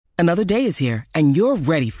Another day is here, and you're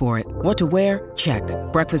ready for it. What to wear? Check.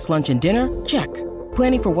 Breakfast, lunch, and dinner? Check.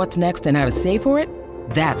 Planning for what's next and how to save for it?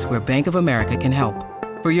 That's where Bank of America can help.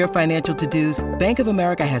 For your financial to-dos, Bank of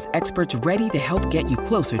America has experts ready to help get you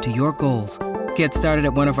closer to your goals. Get started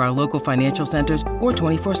at one of our local financial centers or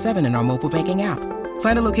 24/7 in our mobile banking app.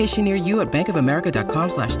 Find a location near you at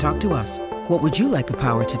bankofamerica.com/talktous. What would you like the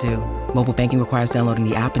power to do? Mobile banking requires downloading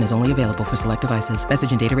the app and is only available for select devices.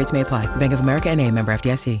 Message and data rates may apply. Bank of America N.A., member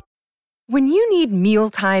FDIC. When you need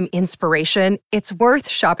mealtime inspiration, it's worth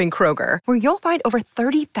shopping Kroger, where you'll find over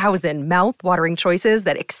 30,000 mouth-watering choices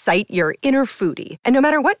that excite your inner foodie. And no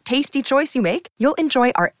matter what tasty choice you make, you'll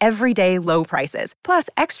enjoy our everyday low prices, plus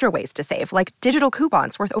extra ways to save, like digital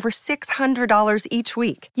coupons worth over $600 each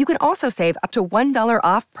week. You can also save up to $1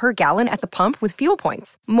 off per gallon at the pump with fuel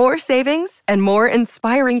points. More savings and more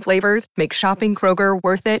inspiring flavors make shopping Kroger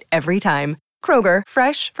worth it every time. Kroger,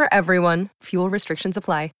 fresh for everyone. Fuel restrictions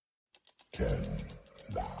apply. 10,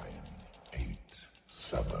 9, 8,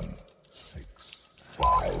 7, 6,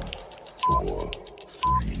 5, 4,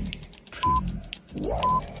 3, 2,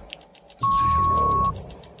 1,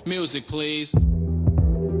 0. Music, please.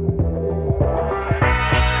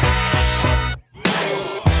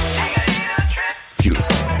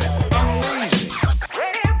 Beautiful.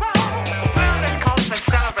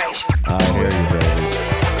 I hear you, baby.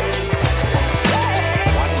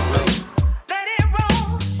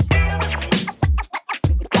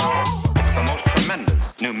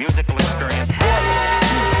 New musical experience.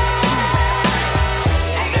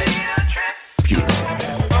 Beautiful.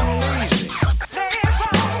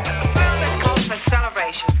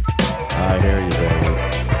 I hear you, baby.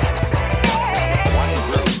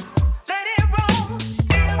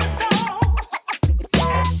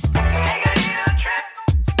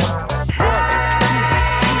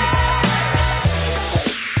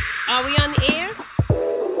 Are we on the air?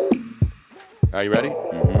 Are you ready?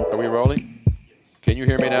 Mm-hmm. Are we rolling? Can you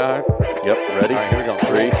hear me now? Yep, ready? All right, here we go.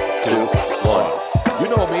 3, 2, 1. You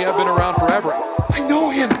know me. I've been around forever. I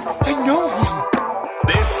know him. I know him.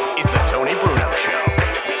 This is the Tony Bruno Show.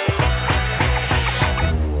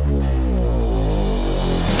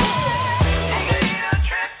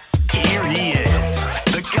 Here he is,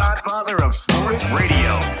 the godfather of sports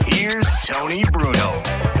radio. Here's Tony Bruno.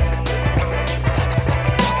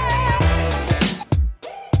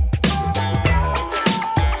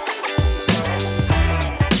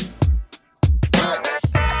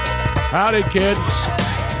 Howdy, kids.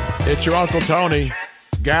 It's your Uncle Tony,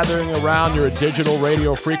 gathering around your digital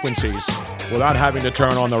radio frequencies without having to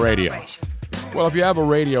turn on the radio. Well, if you have a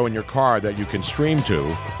radio in your car that you can stream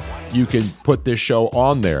to, you can put this show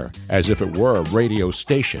on there as if it were a radio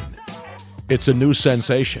station. It's a new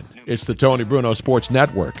sensation. It's the Tony Bruno Sports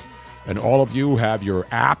Network. And all of you have your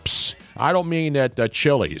apps. I don't mean at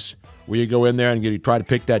Chili's, where you go in there and you try to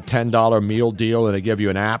pick that $10 meal deal and they give you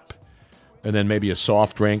an app and then maybe a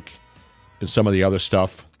soft drink and some of the other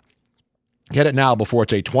stuff. Get it now before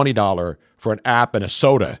it's a $20 for an app and a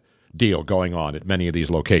soda deal going on at many of these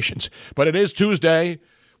locations. But it is Tuesday.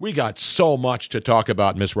 We got so much to talk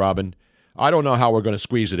about, Miss Robin. I don't know how we're going to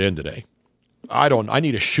squeeze it in today. I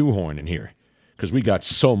need a shoehorn in here because we got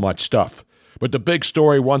so much stuff. But the big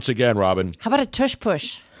story once again, Robin. How about a tush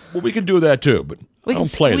push? Well, we can do that too, but We I can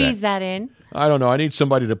don't play squeeze that in. I don't know. I need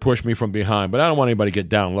somebody to push me from behind, but I don't want anybody to get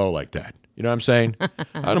down low like that. You know what I'm saying?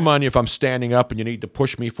 I don't mind you if I'm standing up and you need to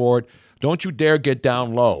push me forward. Don't you dare get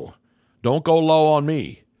down low. Don't go low on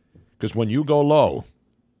me. Because when you go low,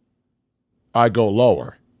 I go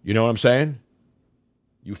lower. You know what I'm saying?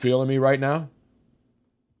 You feeling me right now?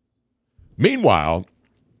 Meanwhile,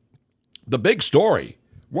 the big story,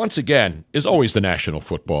 once again, is always the National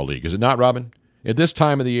Football League. Is it not, Robin? At this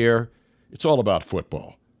time of the year, it's all about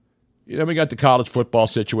football. You know, we got the college football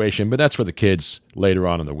situation, but that's for the kids later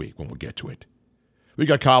on in the week when we'll get to it. We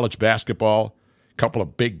got college basketball, a couple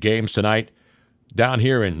of big games tonight. Down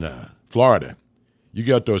here in Florida, you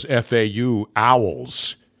got those FAU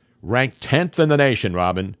Owls, ranked 10th in the nation,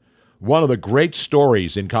 Robin. One of the great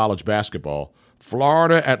stories in college basketball,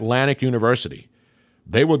 Florida Atlantic University.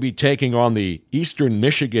 They will be taking on the Eastern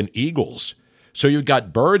Michigan Eagles. So you've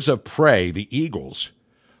got birds of prey, the Eagles,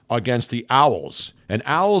 against the Owls. And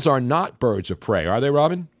owls are not birds of prey, are they,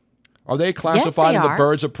 Robin? Are they classified in the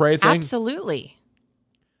birds of prey thing? Absolutely.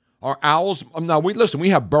 Are owls? Now, we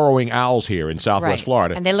have burrowing owls here in Southwest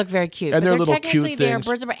Florida. And they look very cute. And but they're little technically, cute they are things.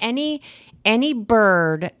 birds of prey. Any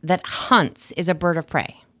bird that hunts is a bird of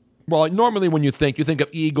prey. Well, normally when you think of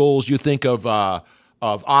eagles, you think of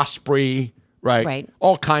osprey, right? Right.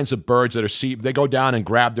 All kinds of birds that are they go down and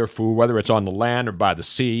grab their food, whether it's on the land or by the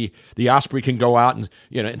sea. The osprey can go out and,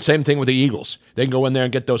 and same thing with the eagles. They can go in there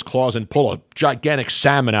and get those claws and pull a gigantic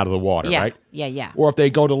salmon out of the water, Yeah. right? Yeah. Or if they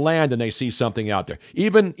go to land and they see something out there.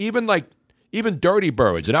 Even dirty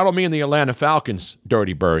birds, and I don't mean the Atlanta Falcons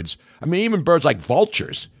dirty birds. I mean even birds like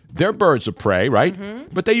vultures. They're birds of prey, right? Mm-hmm.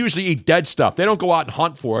 But they usually eat dead stuff. They don't go out and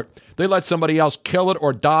hunt for it. They let somebody else kill it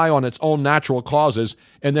or die on its own natural causes,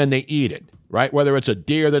 and then they eat it, right? Whether it's a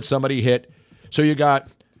deer that somebody hit.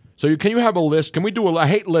 Can you have a list? Can we do I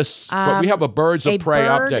hate lists, but we have a birds of prey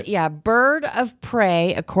update. Yeah, bird of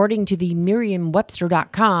prey, according to the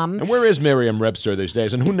Merriam-Webster.com. And where is Merriam-Webster these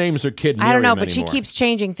days? And who names their kid Miriam I don't know, but anymore? she keeps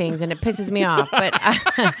changing things, and it pisses me off. But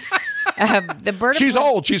the bird of She's prey,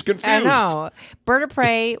 old. She's confused. I know. Bird of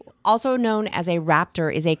prey, also known as a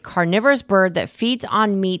raptor, is a carnivorous bird that feeds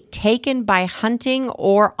on meat taken by hunting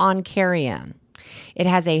or on carrion. It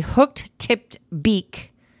has a hooked-tipped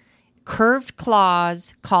beak, curved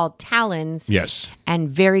claws called talons, Yes. and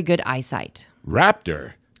very good eyesight.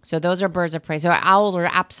 Raptor. So those are birds of prey. So owls are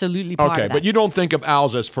absolutely part Okay, of that. but you don't think of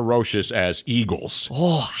owls as ferocious as eagles.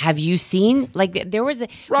 Oh, have you seen? Like there was a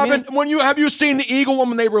Robin, have you seen the eagle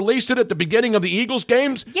when they released it at the beginning of the Eagles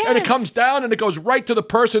games? Yes. And it comes down and it goes right to the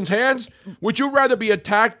person's hands? Would you rather be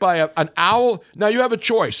attacked by an owl? Now you have a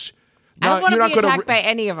choice. I don't want You're to not be gonna attacked by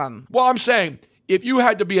any of them. Well, I'm saying, if you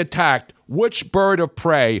had to be attacked, which bird of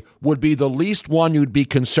prey would be the least one you'd be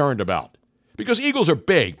concerned about? Because eagles are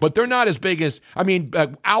big, but they're not as big as,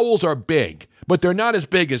 owls are big, but they're not as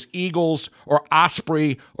big as eagles or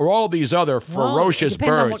osprey or all these other ferocious it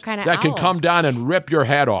depends on birds what kind of that can owl. come down and rip your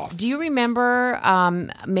head off. Do you remember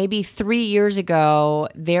maybe 3 years ago,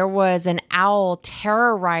 there was an owl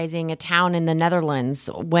terrorizing a town in the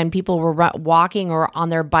Netherlands when people were walking or on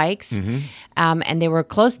their bikes, and they were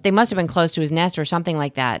close. They must have been close to his nest or something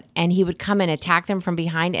like that. And he would come and attack them from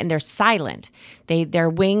behind, and they're silent. Their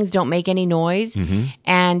wings don't make any noise.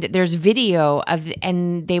 And there's video of,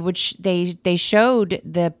 and they showed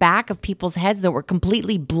the back of people's heads that were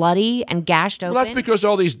completely bloody and gashed open. Well, that's because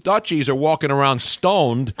all these Dutchies are walking around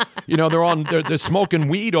stoned. They're smoking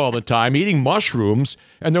weed all the time, eating mushrooms,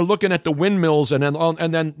 and they're looking at the windmills, and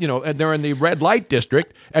then they're in the red light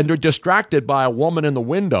district, and they're distracted by a woman in the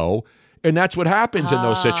window, and that's what happens in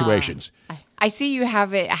those situations. I see you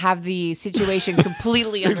have the situation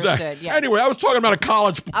completely understood. Exactly. Yeah. Anyway, I was talking about a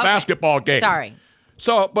college basketball game. Sorry.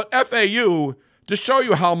 So, but FAU, to show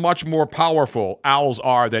you how much more powerful owls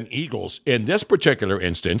are than eagles, in this particular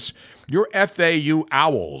instance, your FAU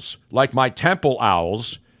owls, like my Temple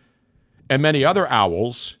owls and many other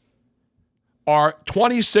owls, are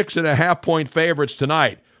 26.5-point favorites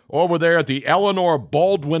tonight over there at the Eleanor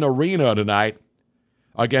Baldwin Arena tonight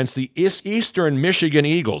against the Eastern Michigan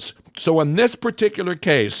Eagles. So in this particular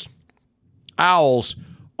case, owls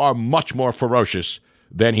are much more ferocious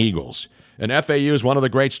than eagles. And FAU is one of the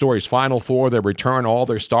great stories. Final Four, they return all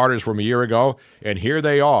their starters from a year ago, and here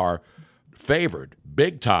they are, favored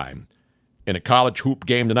big time in a college hoop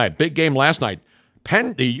game tonight. Big game last night.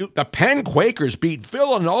 The Penn Quakers beat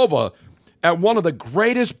Villanova at one of the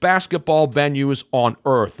greatest basketball venues on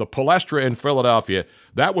earth, the Palestra in Philadelphia.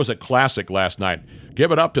 That was a classic last night.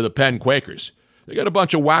 Give it up to the Penn Quakers. They got a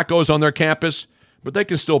bunch of wackos on their campus, but they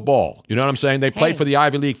can still ball. You know what I'm saying? They played for the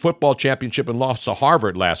Ivy League football championship and lost to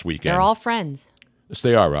Harvard last weekend. They're all friends. Yes,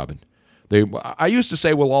 they are, Robin. I used to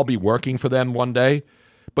say we'll all be working for them one day,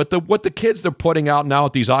 but what the kids they're putting out now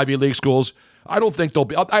at these Ivy League schools, I think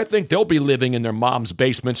they'll be living in their mom's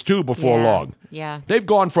basements too before long. Yeah. They've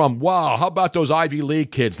gone from, wow, how about those Ivy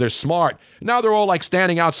League kids? They're smart. Now they're all like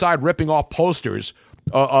standing outside ripping off posters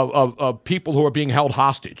of people who are being held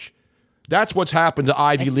hostage. That's what's happened to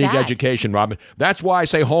Ivy It's League sad. education, Robin. That's why I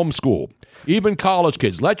say homeschool. Even college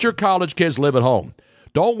kids. Let your college kids live at home.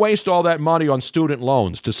 Don't waste all that money on student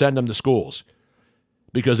loans to send them to schools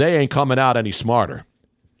because they ain't coming out any smarter.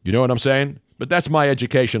 You know what I'm saying? But that's my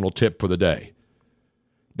educational tip for the day.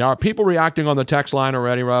 Now, are people reacting on the text line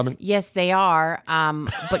already, Robin? Yes, they are.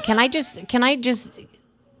 But can I just?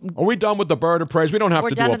 Are we done with the bird of praise? We don't have We're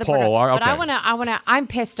to done do a with the poll. bird. Okay. But I wanna. I'm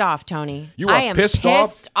pissed off, Tony. You are I am pissed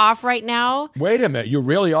off? right now. Wait a minute. You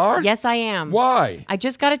really are? Yes, I am. Why? I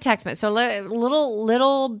just got a text message. So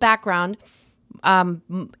little background.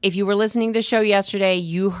 If you were listening to the show yesterday,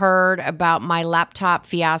 you heard about my laptop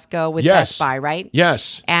fiasco with Yes. Best Buy, right?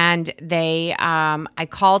 Yes. And I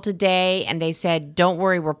called today and they said, don't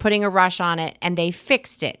worry, we're putting a rush on it. And they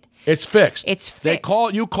fixed it. It's fixed. It's fixed.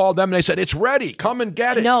 You called them and they said, it's ready. Come and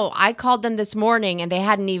get it. No, I called them this morning and they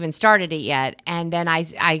hadn't even started it yet. And then I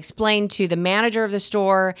explained to the manager of the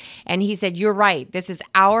store and he said, you're right. This is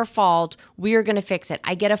our fault. We are going to fix it.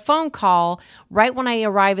 I get a phone call right when I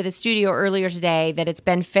arrive at the studio earlier today that it's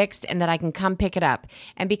been fixed and that I can come pick it up.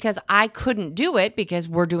 And because I couldn't do it because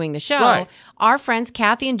we're doing the show, Right. our friends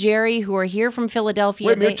Kathy and Jerry, who are here from Philadelphia.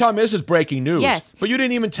 Wait, you're telling me this is breaking news. Yes. But you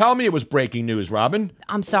didn't even tell me it was breaking news, Robin.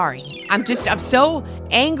 I'm sorry. I'm so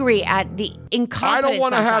angry at the incompetence. I don't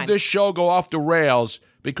want to have sometimes. this show go off the rails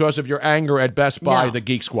because of your anger at Best Buy, No. the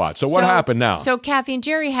Geek Squad. So what happened now? So Kathy and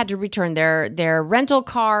Jerry had to return their rental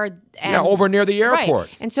car. And, over near the airport.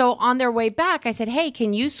 Right. And so on their way back, I said, hey,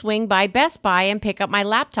 can you swing by Best Buy and pick up my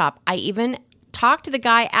laptop? I even talked to the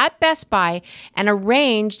guy at Best Buy and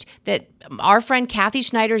arranged that our friend Kathy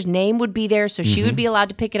Schneider's name would be there so she would be allowed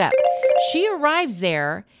to pick it up. She arrives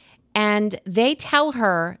there. And they tell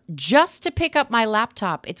her just to pick up my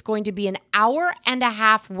laptop, it's going to be an hour and a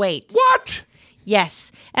half wait. What?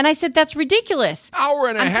 Yes. And I said, that's ridiculous. Hour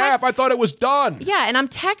and a half? I thought it was done. Yeah, and I'm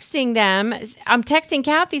texting them. I'm texting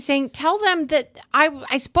Kathy saying, tell them that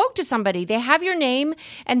I spoke to somebody. They have your name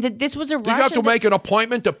and that this was a rush. Did you have to make an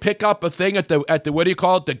appointment to pick up a thing at the what do you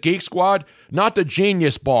call it, the Geek Squad? Not the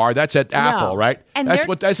Genius Bar. That's at Apple, right? And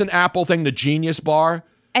that's an Apple thing, the Genius Bar.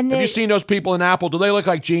 And have you seen those people in Apple? Do they look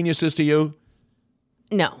like geniuses to you?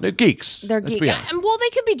 No. They're geeks. They're geeks. Well, they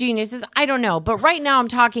could be geniuses. I don't know. But right now I'm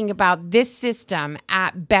talking about this system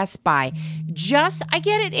at Best Buy. I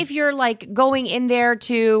get it if you're like going in there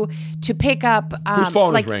to pick up. Whose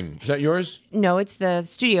phone is ringing? Is that yours? No, it's the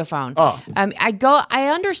studio phone. Oh. I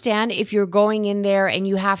understand if you're going in there and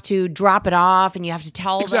you have to drop it off and you have to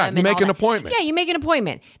tell them. You make an appointment. Yeah, you make an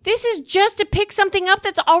appointment. This is just to pick something up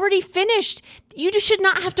that's already finished. You just should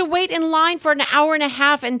not have to wait in line for an hour and a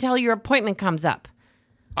half until your appointment comes up.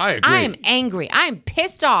 I agree. I am angry. I am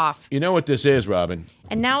pissed off. You know what this is, Robin?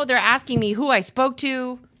 And now they're asking me who I spoke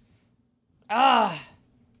to. You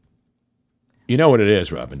know what it is,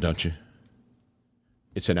 Robin, don't you?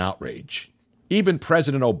 It's an outrage. Even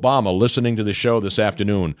President Obama, listening to the show this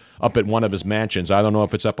afternoon up at one of his mansions, I don't know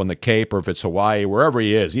if it's up on the Cape or if it's Hawaii, wherever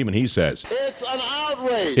he is, even he says. It's an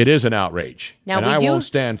outrage. It is an outrage. Now, and I won't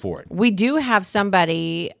stand for it. We do have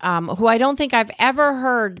somebody who I don't think I've ever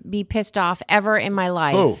heard be pissed off ever in my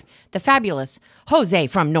life. Who? The fabulous Jose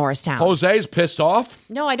from Norristown. Jose's pissed off?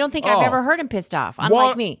 No, I don't think I've ever heard him pissed off,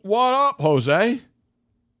 unlike me. What up, Jose?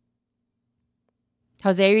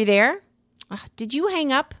 Jose, are you there? Did you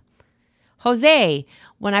hang up? Jose,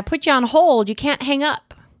 when I put you on hold, you can't hang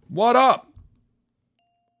up. What up?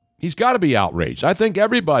 He's got to be outraged. I think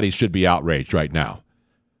everybody should be outraged right now.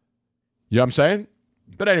 You know what I'm saying?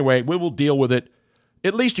 But anyway, we will deal with it.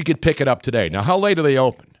 At least you could pick it up today. Now, how late are they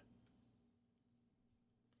open?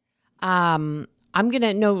 Kathy's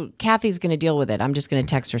going to deal with it. I'm just going to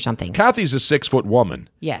text her something. Kathy's a 6-foot woman.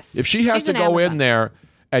 Yes. If she has She's to an go Amazon. in there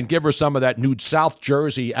and give her some of that new South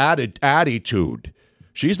Jersey attitude,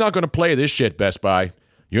 she's not going to play this shit, Best Buy.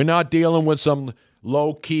 You're not dealing with some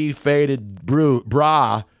low-key faded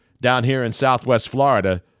bra down here in Southwest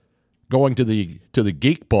Florida going to the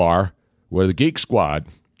Geek Bar or the Geek Squad.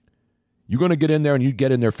 You're going to get in there and you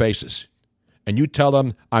get in their faces. And you tell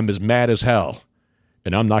them, I'm as mad as hell,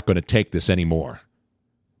 and I'm not going to take this anymore.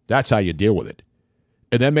 That's how you deal with it.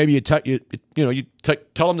 And then maybe you tell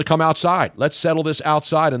them to come outside. Let's settle this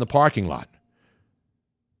outside in the parking lot.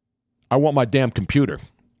 I want my damn computer,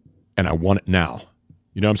 and I want it now.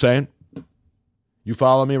 You know what I'm saying? You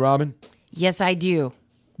follow me, Robin? Yes, I do.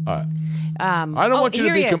 I don't want you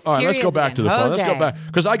to be... All right, let's go back to the phone. Let's go back.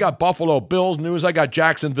 Because I got Buffalo Bills news. I got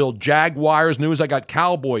Jacksonville Jaguars news. I got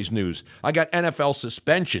Cowboys news. I got NFL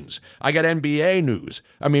suspensions. I got NBA news.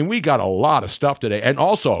 I mean, we got a lot of stuff today. And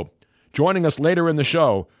also, joining us later in the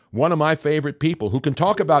show, one of my favorite people who can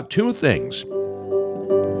talk about two things.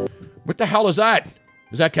 What the hell is that?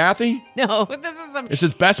 Is that Kathy? No, this is some... Is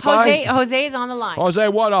it Best Buy? Jose's on the line. Jose,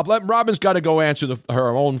 what up? Robin's got to go answer her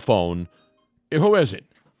own phone. Who is it?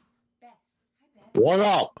 What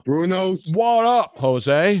up, Bruno's? What up,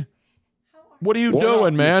 Jose? What are you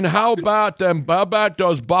doing, man? How about them? How about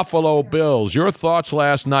those Buffalo Bills? Your thoughts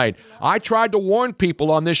last night. I tried to warn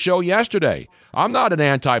people on this show yesterday. I'm not an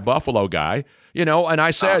anti-Buffalo guy, and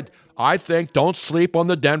I said, I think don't sleep on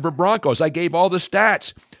the Denver Broncos. I gave all the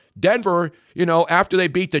stats. Denver, after they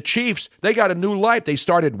beat the Chiefs, they got a new life. They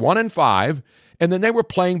started 1-5, And then they were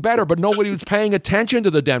playing better, but nobody was paying attention to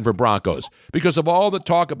the Denver Broncos because of all the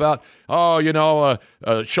talk about,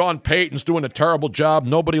 Sean Payton's doing a terrible job.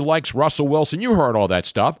 Nobody likes Russell Wilson. You heard all that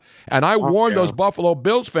stuff. And I warned those Buffalo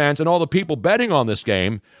Bills fans and all the people betting on this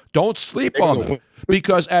game, don't sleep on them.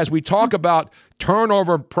 Because as we talk about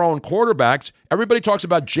turnover-prone quarterbacks, everybody talks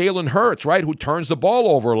about Jalen Hurts, right, who turns the ball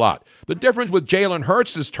over a lot. The difference with Jalen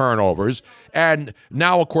Hurts' turnovers, and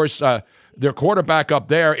now, of course, their quarterback up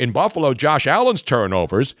there in Buffalo, Josh Allen's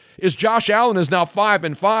turnovers, is Josh Allen is now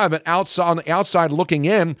 5-5 and on the outside looking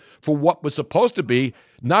in for what was supposed to be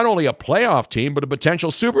not only a playoff team, but a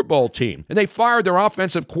potential Super Bowl team. And they fired their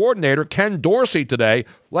offensive coordinator, Ken Dorsey, today,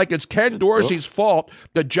 like it's Ken Dorsey's fault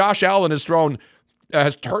that Josh Allen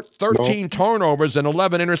has 13 turnovers and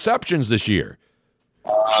 11 interceptions this year.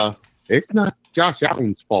 It's not Josh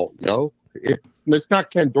Allen's fault, yo. It's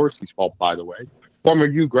not Ken Dorsey's fault, by the way. Former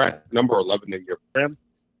U grad, number 11 in your program.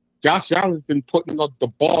 Josh Allen's been putting the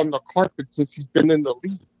ball on the carpet since he's been in the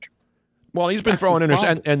league. Well, he's been throwing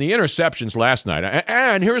interceptions, and the interceptions last night.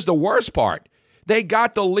 And here's the worst part. They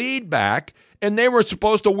got the lead back, and they were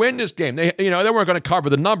supposed to win this game. They weren't going to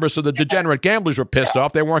cover the numbers, so the degenerate gamblers were pissed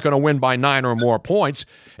off. They weren't going to win by 9 or more points,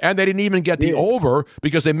 and they didn't even get the over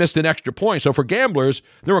because they missed an extra point. So for gamblers,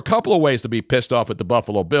 there were a couple of ways to be pissed off at the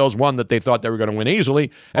Buffalo Bills. One, that they thought they were going to win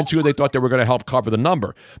easily, and two, they thought they were going to help cover the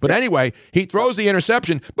number. But anyway, he throws the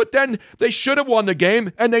interception, but then they should have won the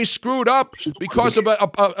game, and they screwed up because of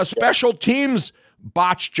a special teams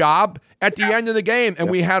botch job at the end of the game,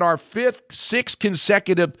 and we had our sixth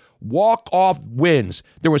consecutive walk-off wins.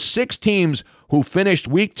 There were 6 teams who finished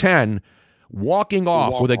Week 10 walking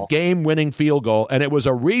off with a game-winning field goal, and it was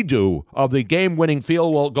a redo of the game-winning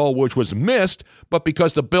field goal, which was missed, but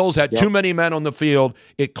because the Bills had too many men on the field,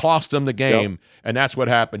 it cost them the game, and that's what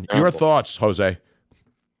happened. Your thoughts, Jose?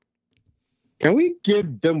 Can we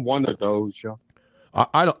give them one of those, Joe?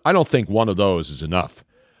 I don't think one of those is enough.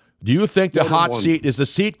 Do you think the hot seat, is the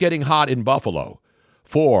seat getting hot in Buffalo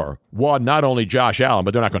for, one, not only Josh Allen,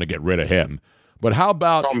 but they're not going to get rid of him, but how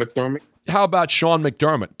about Sean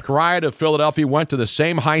McDermott? Prior to Philadelphia, went to the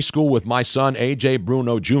same high school with my son, A.J.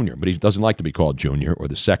 Bruno Jr., but he doesn't like to be called Junior or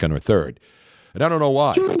the second or third. And I don't know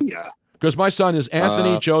why. Junior. Because my son is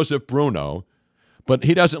Anthony Joseph Bruno, but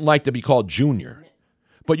he doesn't like to be called Junior.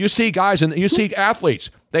 But you see guys, and you see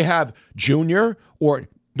athletes, they have Junior or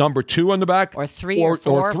number 2 on the back. Or 3 or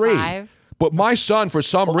 4 or 5. But my son, for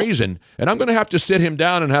some reason, and I'm going to have to sit him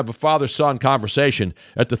down and have a father-son conversation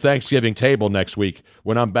at the Thanksgiving table next week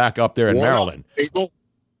when I'm back up there in Maryland. You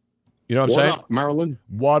know what I'm saying? What up, Maryland?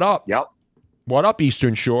 What up? Yep. What up,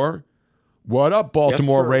 Eastern Shore? What up,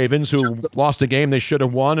 Baltimore Ravens, who lost a game they should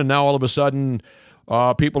have won, and now all of a sudden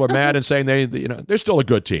people are mad and saying they're still a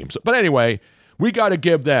good team. But anyway, we got to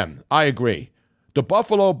give them, I agree, the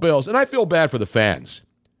Buffalo Bills, and I feel bad for the fans.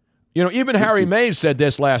 Even Harry Mays said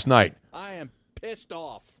this last night. I am pissed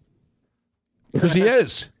off. Because he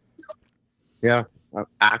is. Yeah,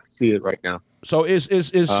 I can see it right now. So is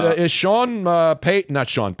Sean Payton, not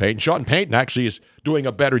Sean Payton, Sean Payton actually is doing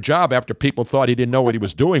a better job after people thought he didn't know what he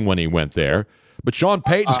was doing when he went there. But Sean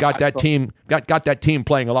Payton's got that team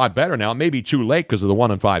playing a lot better now. Maybe too late because of the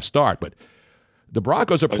 1-5 start, but the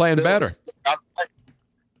Broncos are playing better.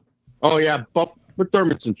 Oh yeah, but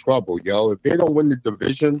McDermott's in trouble, yo. If they don't win the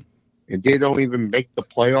division and they don't even make the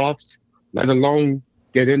playoffs, let alone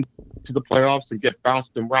get into the playoffs and get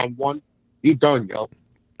bounced in round 1, he's done, yo.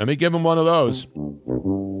 Let me give him one of those.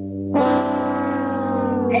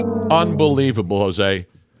 Unbelievable, Jose.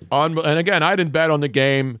 And again, I didn't bet on the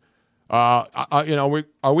game. Are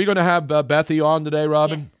we going to have Bethy on today,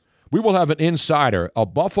 Robin? Yes. We will have an insider, a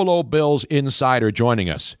Buffalo Bills insider, joining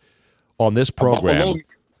us on this program.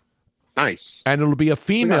 Nice. And it'll be a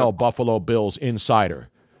female Buffalo Bills insider.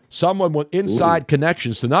 Someone with inside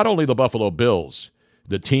connections to not only the Buffalo Bills,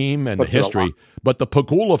 the team and the history, but the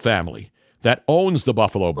Pagula family that owns the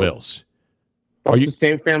Buffalo Bills. Are you the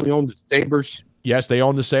same family own the Sabres? Yes, they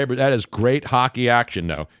own the Sabres. That is great hockey action,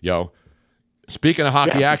 though, yo. Speaking of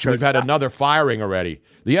hockey action, we've had another firing already.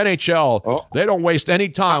 The NHL, they don't waste any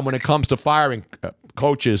time when it comes to firing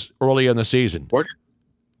coaches early in the season.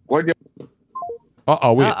 We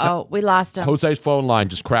lost him. Jose's phone line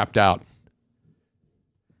just crapped out.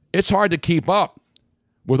 It's hard to keep up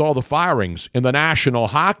with all the firings in the National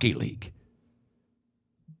Hockey League.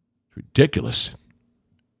 It's ridiculous.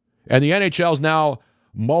 And the NHL's now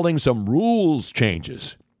mulling some rules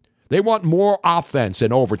changes. They want more offense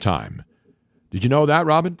in overtime. Did you know that,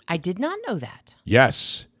 Robin? I did not know that.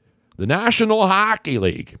 Yes. The National Hockey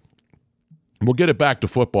League, we'll get it back to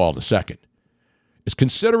football in a second, is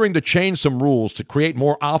considering to change some rules to create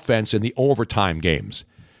more offense in the overtime games.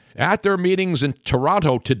 At their meetings in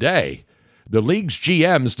Toronto today, the league's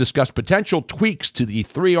GMs discussed potential tweaks to the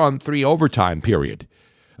 3-on-3 overtime period.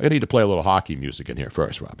 I need to play a little hockey music in here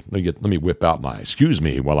first, Rob. Let me whip out my, excuse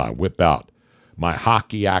me while I whip out my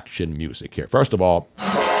hockey action music here. First of all,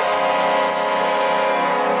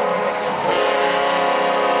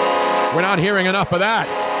 we're not hearing enough of that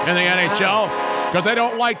in the NHL because they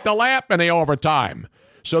don't like the lamp in the overtime.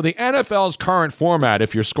 So the NFL's current format,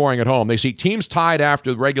 if you're scoring at home, they see teams tied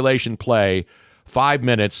after the regulation play 5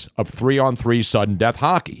 minutes of 3-on-3 sudden death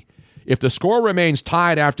hockey. If the score remains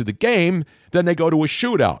tied after the game, then they go to a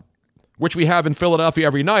shootout, which we have in Philadelphia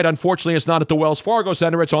every night. Unfortunately, it's not at the Wells Fargo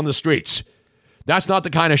Center. It's on the streets. That's not the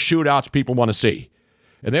kind of shootouts people want to see.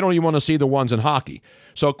 And they don't even want to see the ones in hockey.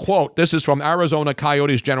 So, quote, this is from Arizona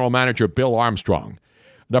Coyotes general manager Bill Armstrong.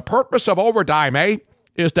 The purpose of overtime,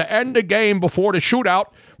 is to end the game before the shootout,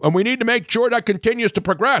 and we need to make sure that continues to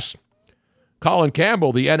progress. Colin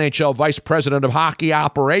Campbell, the NHL vice president of hockey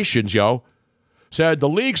operations, said the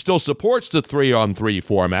league still supports the 3-on-3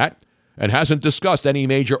 format and hasn't discussed any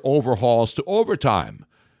major overhauls to overtime.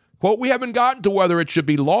 Quote, we haven't gotten to whether it should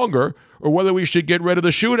be longer or whether we should get rid of the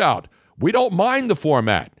shootout. We don't mind the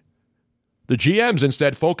format. The GMs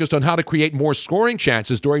instead focused on how to create more scoring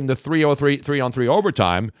chances during the 3-on-3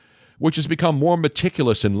 overtime, which has become more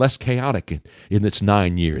meticulous and less chaotic in its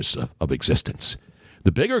 9 years of existence.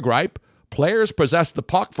 The bigger gripe, players possess the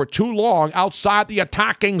puck for too long outside the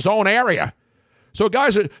attacking zone area. So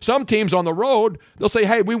guys, some teams on the road, they'll say,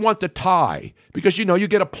 hey, we want the tie because, you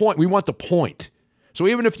get a point. We want the point. So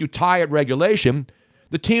even if you tie at regulation,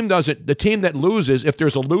 the team that loses, if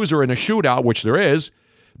there's a loser in a shootout, which there is,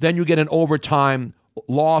 then you get an overtime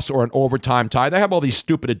loss or an overtime tie. They have all these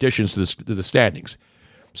stupid additions to the standings.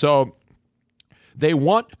 So they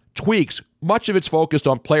want tweaks. Much of it's focused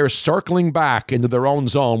on players circling back into their own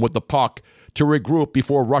zone with the puck to regroup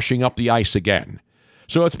before rushing up the ice again.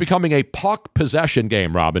 So it's becoming a puck possession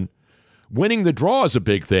game, Robin. Winning the draw is a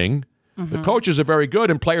big thing. Mm-hmm. The coaches are very good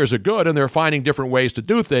and players are good, and they're finding different ways to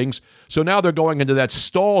do things. So now they're going into that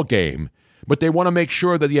stall game, but they want to make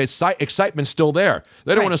sure that the excitement's still there.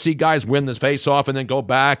 They don't want to see guys win this face-off and then go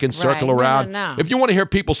back and circle around. No. If you want to hear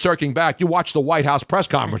people circling back, you watch the White House press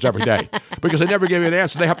conference every day because they never give you an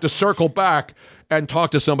answer. They have to circle back and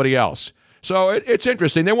talk to somebody else. So it's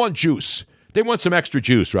interesting. They want juice. They want some extra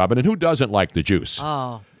juice, Robin, and who doesn't like the juice?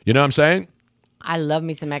 Oh. You know what I'm saying? I love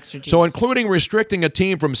me some extra juice. So including restricting a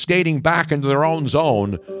team from skating back into their own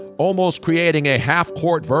zone, almost creating a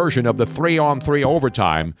half-court version of the 3-on-3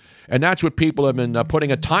 overtime, and that's what people have been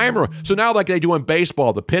putting a timer. So now like they do in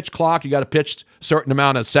baseball, the pitch clock, you got to pitch a certain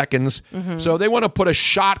amount of seconds. Mm-hmm. So they want to put a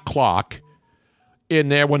shot clock in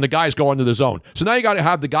there when the guys go into the zone. So now you got to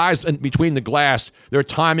have the guys in between the glass. They're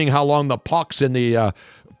timing how long the puck's in the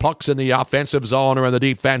offensive zone or in the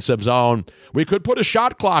defensive zone. We could put a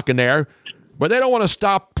shot clock in there, but they don't want to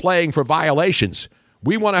stop playing for violations.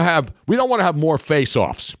 We don't want to have more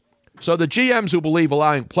face-offs. So the GMs who believe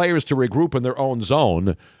allowing players to regroup in their own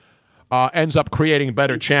zone ends up creating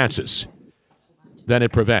better chances than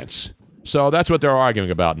it prevents. So that's what they're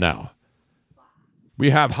arguing about now. We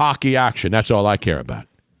have hockey action. That's all I care about.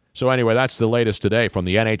 So anyway, that's the latest today from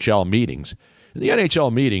the NHL meetings. The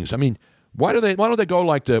NHL meetings, I mean, why don't they go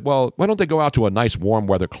why don't they go out to a nice warm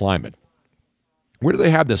weather climate? Where do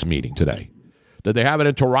they have this meeting today? Did they have it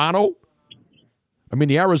in Toronto? I mean,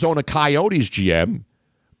 the Arizona Coyotes GM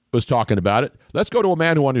was talking about it. Let's go to a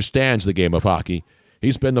man who understands the game of hockey.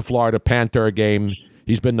 He's been to Florida Panther game.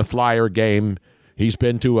 He's been to Flyer game. He's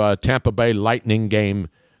been to a Tampa Bay Lightning game.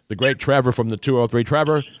 The great Trevor from the 203.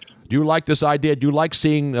 Trevor, do you like this idea? Do you like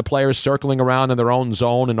seeing the players circling around in their own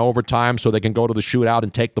zone in overtime so they can go to the shootout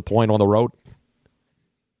and take the point on the road?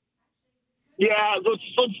 Yeah,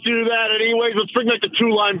 let's do that. Anyways, let's bring back the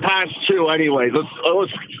two-line pass too. Anyways,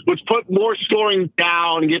 let's put more scoring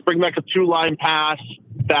down and bring back a two-line pass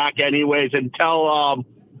back. Anyways, and tell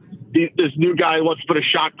this new guy who wants to put a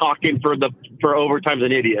shot clock in for overtime's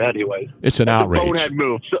an idiot. Anyways, it's an outrage. A bonehead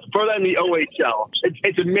move for them. The OHL.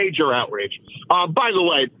 It's a major outrage. By the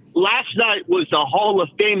way, last night was the Hall of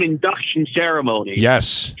Fame induction ceremony.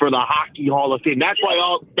 Yes, for the Hockey Hall of Fame. That's why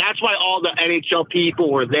all the NHL people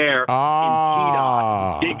were there.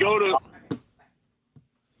 They go to.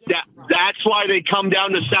 That's why they come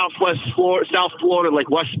down to South Florida, like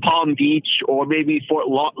West Palm Beach or maybe Fort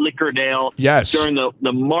Lauderdale. Yes, during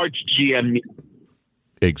the March GM meeting.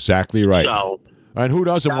 Exactly right. So, and who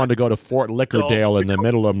doesn't want to go to Fort Lauderdale in the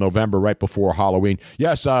middle of November, right before Halloween?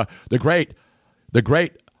 Yes, the great.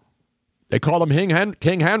 They call him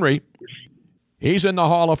King Henry. He's in the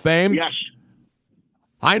Hall of Fame. Yes.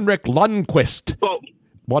 Heinrich Lundqvist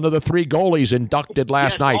One of the 3 goalies inducted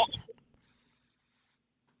last night.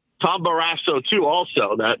 Tom Barrasso, too,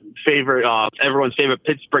 also, that favorite, everyone's favorite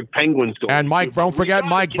Pittsburgh Penguins goalie. And Mike, don't forget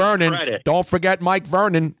Mike Vernon. Don't forget Mike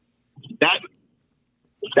Vernon.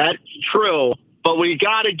 That's true, but we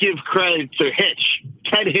got to give credit to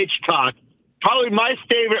Ted Hitchcock, probably my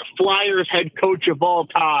favorite Flyers head coach of all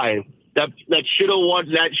time. That should have won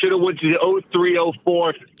to the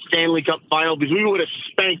 03-04 Stanley Cup Final, because we would have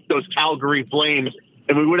spanked those Calgary Flames,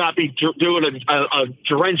 and we would not be doing a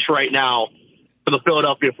drench right now for the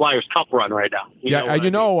Philadelphia Flyers Cup run right now.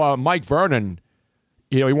 Mike Vernon,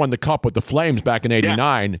 he won the Cup with the Flames back in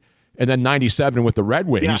 '89, and then '97 with the Red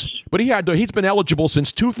Wings. Yes. But he's been eligible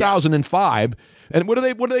since 2005. And what are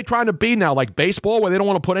they trying to be now? Like baseball, where they don't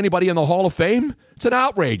want to put anybody in the Hall of Fame? It's an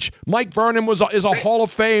outrage. Mike Vernon is a Hall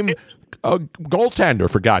of Fame goaltender,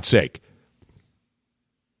 for God's sake.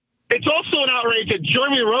 It's also an outrage that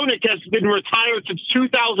Jeremy Roenick has been retired since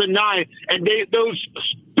 2009, and those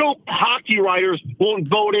dope hockey writers won't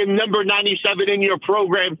vote in number 97 in your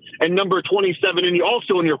program and number 27 in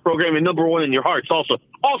your program and number 1 in your hearts.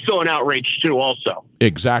 Also an outrage too. Also,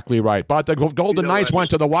 exactly right. But the Golden Knights went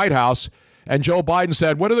to the White House, and Joe Biden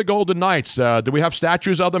said, "What are the Golden Knights? Do we have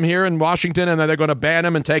statues of them here in Washington, and they're going to ban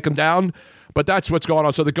them and take them down?" But that's what's going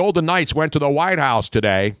on. So the Golden Knights went to the White House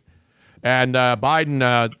today. And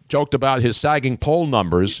Biden joked about his sagging poll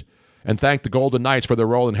numbers and thanked the Golden Knights for their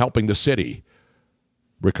role in helping the city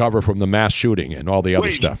recover from the mass shooting and all the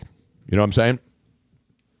other stuff. You know what I'm saying?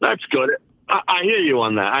 That's good. I hear you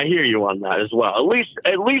on that. I hear you on that as well. At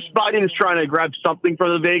least Biden's trying to grab something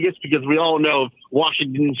from the Vegas, because we all know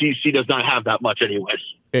Washington, D.C. does not have that much anyways.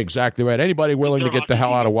 Exactly right. Anybody willing to get the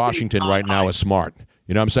hell out of Washington right now is smart.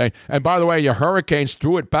 You know what I'm saying? And by the way, your Hurricanes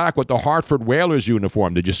threw it back with the Hartford Whalers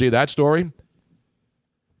uniform. Did you see that story?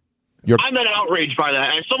 I'm outraged by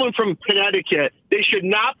that. As someone from Connecticut, they should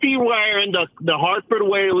not be wearing the Hartford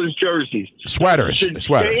Whalers jerseys. Sweaters.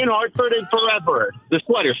 Stay in Hartford and forever. The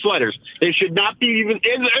sweaters. They should not be even.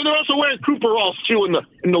 And they're also wearing Cooperalls too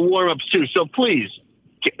in the warm-ups too. So please,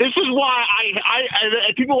 this is why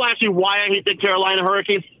I people ask me why I hate the Carolina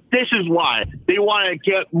Hurricanes. This is why. They want to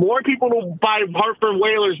get more people to buy Hartford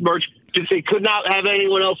Whalers merch, because they could not have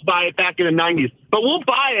anyone else buy it back in the 90s. But we'll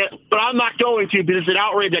buy it, but I'm not going to, because it's an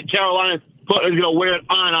outrage that Carolina is going to wear it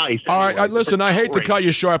on ice. All right, listen, I hate to cut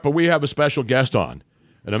you short, but we have a special guest on.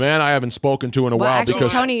 And a man I haven't spoken to in a while. Actually,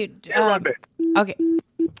 because Tony, okay.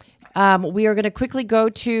 We are going to quickly go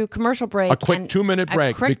to commercial break. A quick 2-minute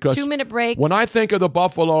break. Because 2-minute break. When I think of the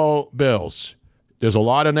Buffalo Bills, there's a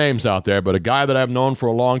lot of names out there, but a guy that I've known for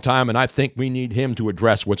a long time, and I think we need him to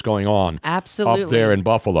address what's going on up there in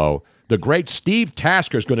Buffalo. The great Steve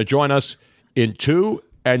Tasker is going to join us in 2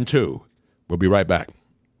 and 2. We'll be right back.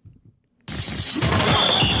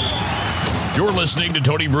 You're listening to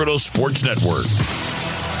Tony Bruno's Sports Network.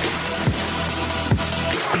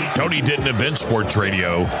 Tony didn't invent sports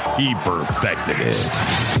radio. He perfected it.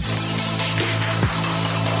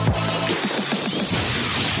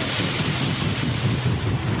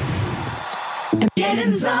 Get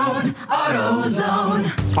in zone, AutoZone.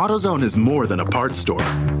 AutoZone is more than a parts store.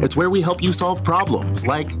 It's where we help you solve problems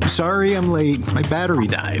like, sorry I'm late, my battery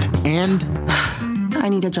died. And I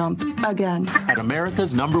need a jump again. At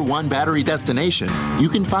America's #1 battery destination, you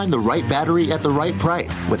can find the right battery at the right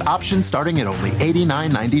price with options starting at only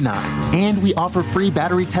 $89.99. And we offer free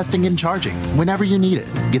battery testing and charging whenever you need it.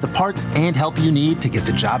 Get the parts and help you need to get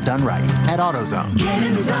the job done right at AutoZone. Get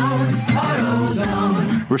in zone, AutoZone.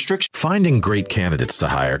 Finding great candidates to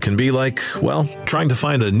hire can be like, well, trying to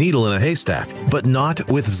find a needle in a haystack, but not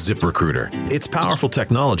with ZipRecruiter. Its powerful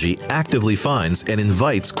technology actively finds and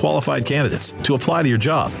invites qualified candidates to apply to your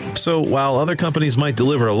job. So while other companies might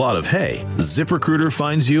deliver a lot of hay, ZipRecruiter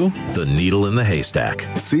finds you the needle in the haystack.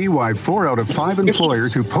 See why 4 out of 5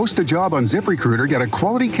 employers who post a job on ZipRecruiter get a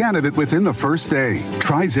quality candidate within the first day.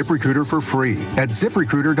 Try ZipRecruiter for free at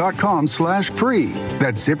ZipRecruiter.com/free.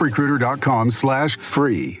 That's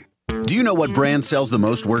ZipRecruiter.com/free. Do you know what brand sells the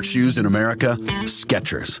most work shoes in America?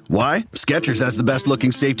 Skechers. Why? Skechers has the best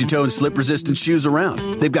looking safety toe and slip resistant shoes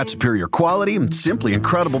around. They've got superior quality and simply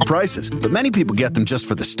incredible prices, but many people get them just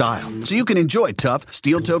for the style. So you can enjoy tough,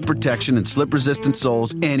 steel-toed protection and slip resistant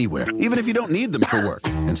soles anywhere, even if you don't need them for work.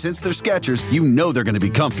 And since they're Skechers, you know they're going to be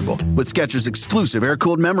comfortable with Skechers exclusive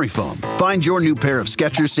air-cooled memory foam. Find your new pair of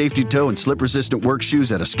Skechers safety toe and slip resistant work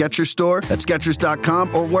shoes at a Skechers store, at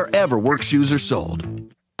Skechers.com, or wherever work shoes are sold.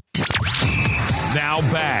 Now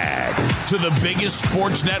back to the biggest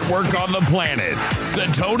sports network on the planet,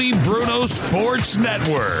 the Tony Bruno Sports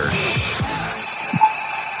Network.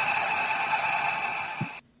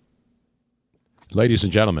 Ladies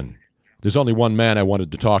and gentlemen, There's only one man I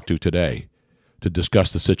wanted to talk to today to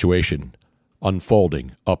discuss the situation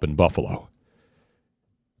unfolding up in Buffalo.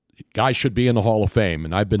 Guy should be in the Hall of Fame,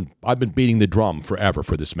 and I've been beating the drum forever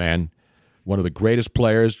for this man. One of the greatest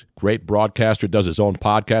players, great broadcaster, does his own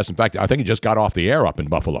podcast. In fact, I think he just got off the air up in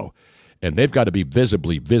Buffalo. And they've got to be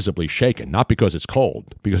visibly shaken, not because it's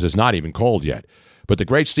cold, because it's not even cold yet. But the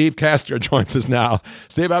great Steve Castor joins us now.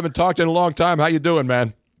 Steve, I haven't talked to you in a long time. How you doing,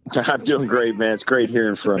 man? I'm doing great, man. It's great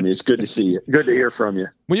hearing from you. It's good to see you. Good to hear from you.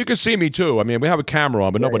 Well, you can see me, too. I mean, we have a camera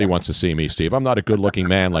on, but nobody wants to see me, Steve. I'm not a good-looking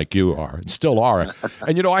man like you are, and still are.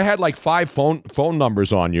 And, I had like 5 phone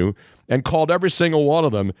numbers on you and called every single one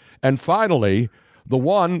of them. And finally, the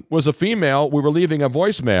one was a female. We were leaving a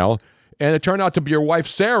voicemail, and it turned out to be your wife,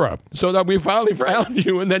 Sarah. So that we finally found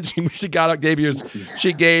you, and then she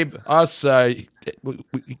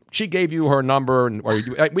gave you her number, or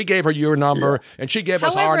we gave her your number, and she gave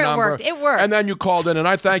us our number. It worked. And then you called in, and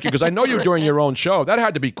I thank you, because I know you're doing your own show. That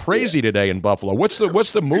had to be crazy today in Buffalo. What's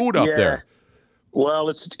the mood up there? Well,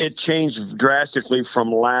 it changed drastically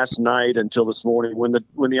from last night until this morning when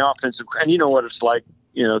the offensive, and you know what it's like,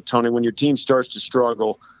 Tony, when your team starts to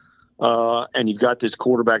struggle, and you've got this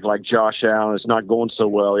quarterback like Josh Allen, it's not going so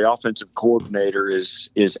well. The offensive coordinator is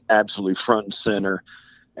absolutely front and center.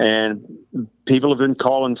 And people have been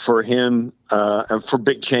calling for him for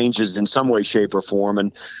big changes in some way, shape, or form.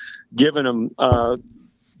 And giving him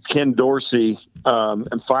Ken Dorsey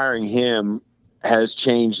and firing him has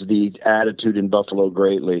changed the attitude in Buffalo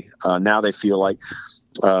greatly. Now they feel like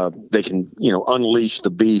they can, unleash the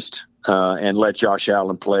beast and let Josh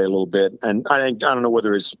Allen play a little bit. And I don't know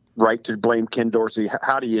whether it's right to blame Ken Dorsey.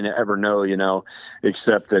 How do you ever know,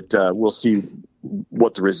 except that we'll see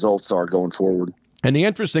what the results are going forward. And the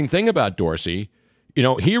interesting thing about Dorsey,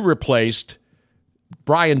 he replaced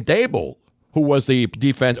Brian Daboll, who was the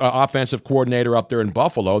offensive coordinator up there in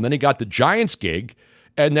Buffalo, and then he got the Giants gig,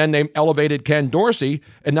 and then they elevated Ken Dorsey,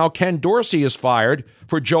 and now Ken Dorsey is fired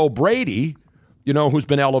for Joe Brady, who's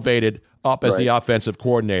been elevated up as the offensive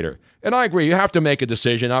coordinator. And I agree, you have to make a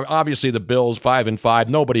decision. Obviously, the Bills 5-5,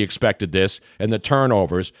 nobody expected this, and the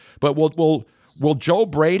turnovers. But will Joe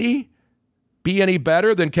Brady be any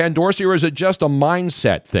better than Ken Dorsey, or is it just a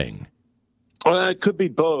mindset thing? Well, it could be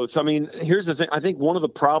both. I mean, here's the thing. I think one of the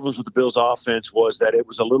problems with the Bills' offense was that it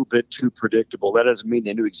was a little bit too predictable. That doesn't mean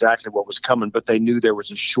they knew exactly what was coming, but they knew there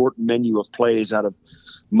was a short menu of plays out of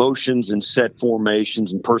motions and set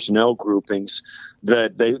formations and personnel groupings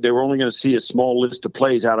that they were only going to see a small list of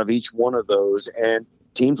plays out of each one of those, and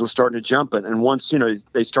teams were starting to jump it. And once,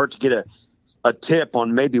 they start to get a tip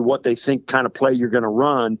on maybe what they think kind of play you're going to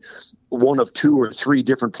run, one of 2 or 3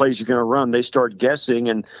 different plays you're going to run, they start guessing,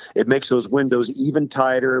 and it makes those windows even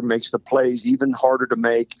tighter, makes the plays even harder to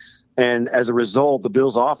make. And as a result, the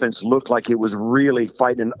Bills' offense looked like it was really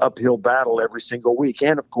fighting an uphill battle every single week.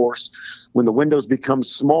 And, of course, when the windows become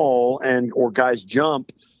small or guys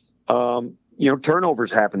jump,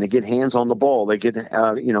 turnovers happen. They get hands on the ball. They get, in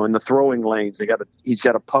the throwing lanes. He's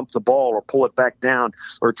got to pump the ball or pull it back down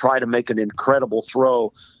or try to make an incredible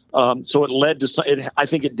throw. So it led to. I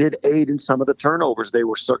think it did aid in some of the turnovers they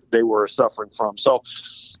were suffering from. So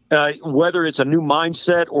whether it's a new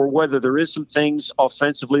mindset or whether there is some things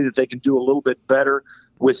offensively that they can do a little bit better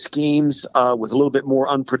with schemes, with a little bit more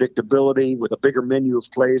unpredictability, with a bigger menu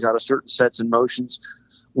of plays out of certain sets and motions,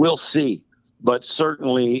 we'll see. But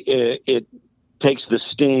certainly it takes the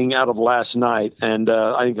sting out of last night. And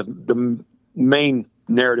I think the main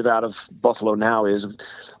narrative out of Buffalo now is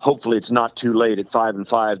hopefully it's not too late at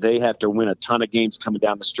 5-5. They have to win a ton of games coming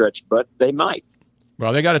down the stretch, but they might.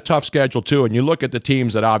 Well, they got a tough schedule, too. And you look at the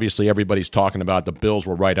teams that obviously everybody's talking about. The Bills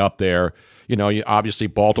were right up there. Obviously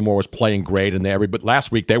Baltimore was playing great. But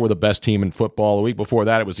last week they were the best team in football. The week before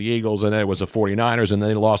that it was the Eagles, and then it was the 49ers, and then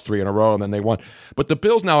they lost 3 in a row, and then they won. But the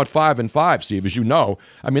Bills now at 5-5, Steve, as you know,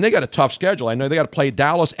 they got a tough schedule. I know they got to play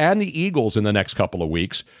Dallas and the Eagles in the next couple of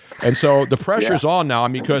weeks. And so the pressure's on now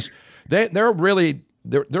because they're really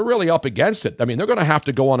up against it. They're going to have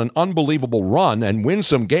to go on an unbelievable run and win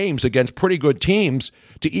some games against pretty good teams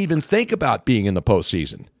to even think about being in the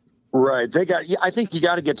postseason. Right. I think you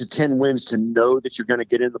got to get to 10 wins to know that you're going to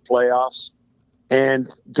get in the playoffs. And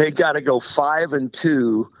they got to go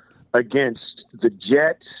 5-2 against the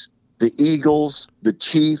Jets, the Eagles, the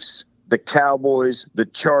Chiefs, the Cowboys, the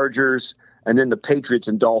Chargers, and then the Patriots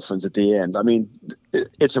and Dolphins at the end.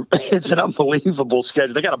 It's an unbelievable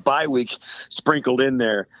schedule. They got a bye week sprinkled in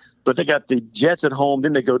there, but they got the Jets at home.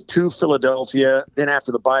 Then they go to Philadelphia. Then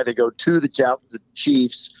after the bye, they go to the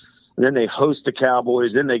Chiefs. And then they host the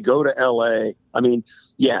Cowboys. Then they go to L.A.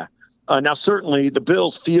 Now, certainly the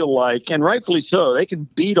Bills feel like, and rightfully so, they can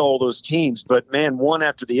beat all those teams, but man, one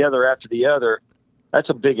after the other, that's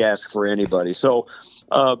a big ask for anybody. So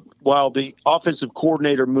while the offensive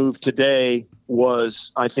coordinator move today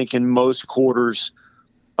was, I think, in most quarters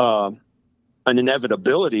an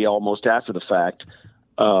inevitability almost after the fact,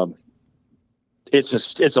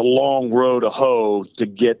 it's a long road to hoe to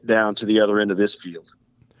get down to the other end of this field.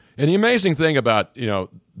 And the amazing thing about,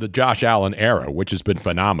 the Josh Allen era, which has been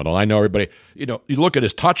phenomenal. I know everybody, you look at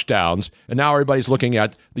his touchdowns, and now everybody's looking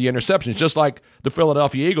at the interceptions. Just like the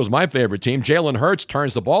Philadelphia Eagles, my favorite team, Jalen Hurts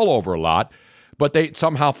turns the ball over a lot, but they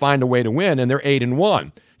somehow find a way to win, and they're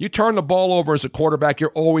 8-1. You turn the ball over as a quarterback,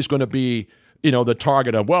 you're always going to be, the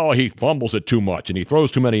target of, well, he fumbles it too much, and he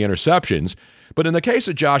throws too many interceptions. But in the case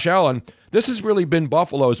of Josh Allen, this has really been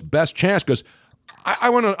Buffalo's best chance, because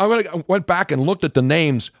I went back and looked at the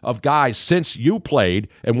names of guys since you played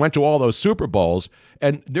and went to all those Super Bowls,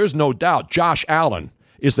 and there's no doubt Josh Allen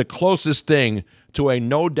is the closest thing to a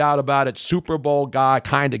no doubt about it Super Bowl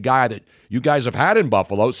kind of guy that you guys have had in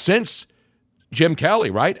Buffalo since Jim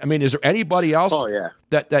Kelly, right? I mean, is there anybody else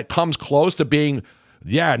that comes close to being,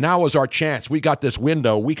 now is our chance. We got this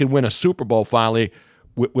window. We can win a Super Bowl finally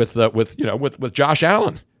with Josh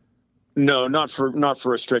Allen. No, not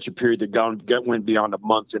for a stretch of period that went beyond a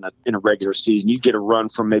month in a regular season. You get a run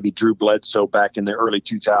from maybe Drew Bledsoe back in the early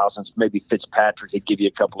 2000s. Maybe Fitzpatrick could give you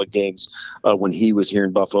a couple of games when he was here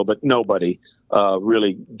in Buffalo, but nobody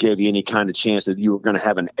really gave you any kind of chance that you were going to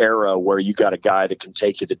have an era where you got a guy that can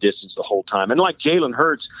take you the distance the whole time. And like Jalen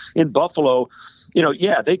Hurts in Buffalo,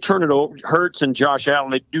 they turn it over. Hurts and Josh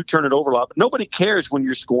Allen, they do turn it over a lot, but nobody cares when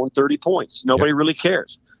you're scoring 30 points. Nobody really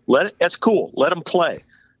cares. That's cool. Let them play.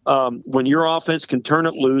 When your offense can turn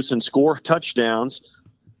it loose and score touchdowns,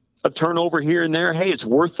 a turnover here and there, hey, it's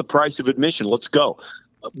worth the price of admission. Let's go.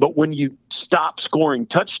 But when you stop scoring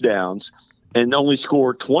touchdowns and only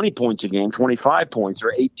score 20 points a game, 25 points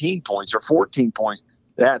or 18 points or 14 points,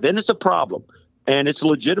 then it's a problem, and it's a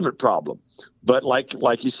legitimate problem. But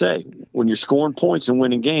like you say, when you're scoring points and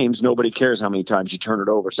winning games, nobody cares how many times you turn it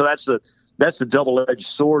over. So that's the double-edged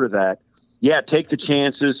sword of that. Yeah, take the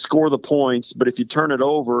chances, score the points, but if you turn it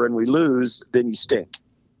over and we lose, then you stink.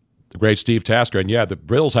 The great Steve Tasker. And the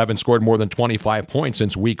Bills haven't scored more than 25 points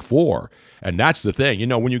since week 4. And that's the thing.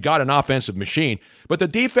 When you got an offensive machine, but the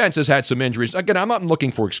defense has had some injuries. Again, I'm not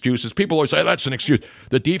looking for excuses. People always say, that's an excuse.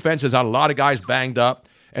 The defense has had a lot of guys banged up,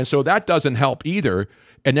 and so that doesn't help either.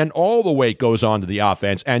 And then all the weight goes on to the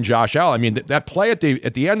offense and Josh Allen. I mean, that play at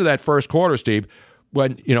the end of that first quarter, Steve,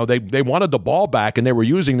 when they wanted the ball back and they were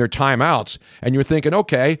using their timeouts, and you're thinking,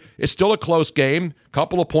 okay, it's still a close game,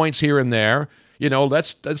 couple of points here and there.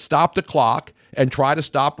 Let's stop the clock and try to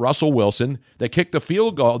stop Russell Wilson. They kick the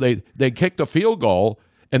field goal. They kick the field goal,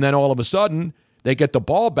 and then all of a sudden they get the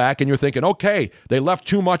ball back, and you're thinking, okay, they left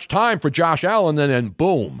too much time for Josh Allen, and then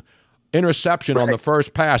boom, interception on the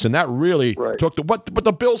first pass, and that really took but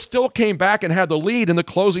the Bills still came back and had the lead in the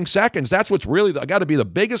closing seconds. That's what's really got to be the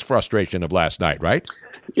biggest frustration of last night, right?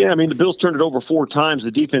 Yeah, I mean, the Bills turned it over 4 times.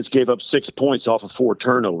 The defense gave up 6 points off of 4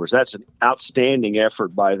 turnovers. That's an outstanding effort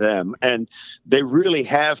by them, and they really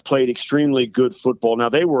have played extremely good football. Now,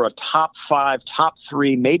 they were a top 5, top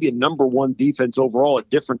 3, maybe a number 1 defense overall at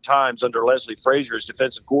different times under Leslie Frazier as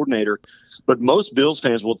defensive coordinator. But most Bills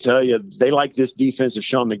fans will tell you they like this defense of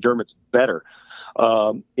Sean McDermott's better.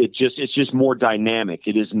 It's just more dynamic.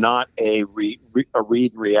 It is not a read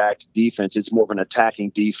and react defense. It's more of an attacking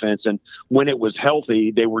defense. And when it was healthy,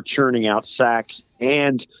 they were churning out sacks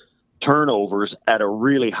and turnovers at a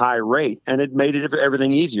really high rate, and it made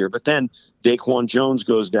everything easier. But then Daquan Jones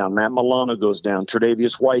goes down, Matt Milano goes down,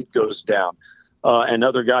 Tre'Davious White goes down, and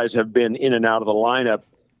other guys have been in and out of the lineup.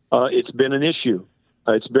 It's been an issue.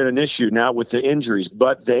 It's been an issue now with the injuries,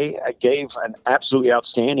 but they gave an absolutely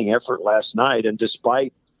outstanding effort last night. And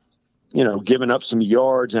despite, giving up some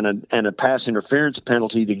yards and a pass interference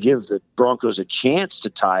penalty to give the Broncos a chance to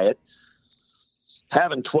tie it,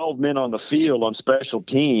 having 12 men on the field on special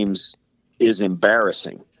teams is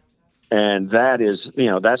embarrassing. And that is,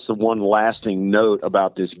 that's the one lasting note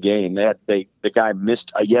about this game. The guy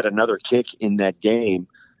missed yet another kick in that game,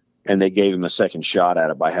 and they gave him a second shot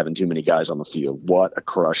at it by having too many guys on the field. What a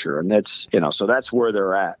crusher. And that's, so that's where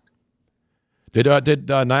they're at. Did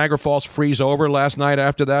Niagara Falls freeze over last night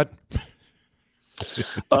after that?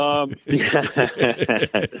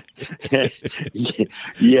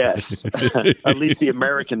 Yes. At least the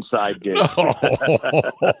American side did.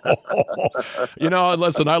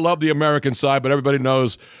 Listen, I love the American side, but everybody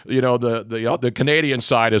knows, the Canadian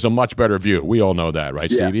side is a much better view. We all know that,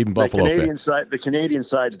 right, Steve? Even Buffalo. The Canadian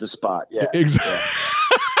side's the spot. Yeah. Exactly.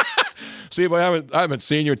 Steve, I haven't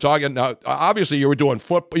seen you talking. Obviously, you were doing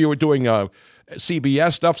football. You were doing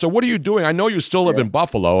CBS stuff. So what are you doing? I know you still live in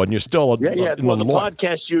Buffalo, and you're still the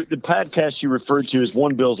podcast you referred to is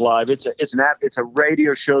One Bills Live. It's a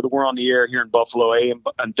radio show that we're on the air here in Buffalo, AM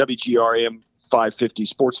on WGR AM 550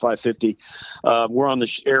 Sports 550. We're on the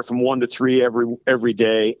air from 1 to 3 every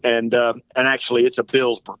day, and actually it's a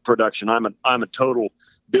Bills production. I'm a total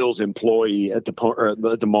Bills employee at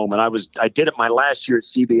the moment. I did it my last year at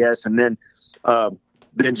CBS, and then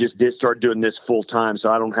just did start doing this full time,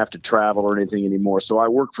 so I don't have to travel or anything anymore. So I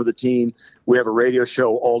work for the team. We have a radio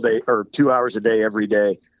show all day, or 2 hours a day every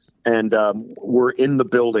day, and we're in the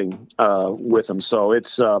building with them. So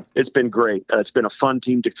it's been great. It's been a fun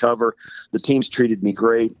team to cover. The team's treated me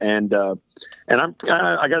great, and I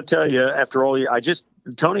got to tell you, after all, I just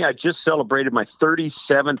celebrated my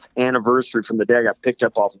 37th anniversary from the day I got picked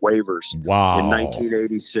up off waivers in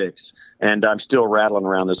 1986, and I'm still rattling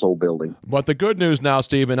around this old building. But the good news now,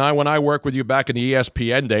 Steve, when I worked with you back in the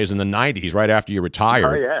ESPN days in the 90s, right after you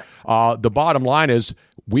retired, the bottom line is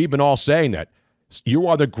we've been all saying that you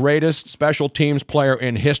are the greatest special teams player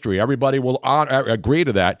in history. Everybody will agree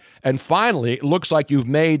to that. And finally, it looks like you've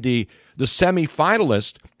made the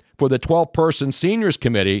semifinalist for the 12-person seniors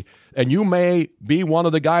committee, and you may be one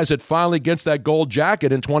of the guys that finally gets that gold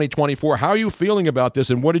jacket in 2024. How are you feeling about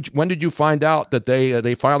this, and when did you find out that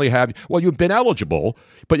they finally have? Well, you've been eligible,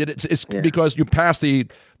 but it's because you passed the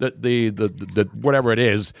whatever it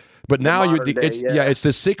is. But now it's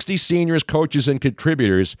the 60 seniors, coaches, and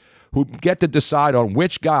contributors who get to decide on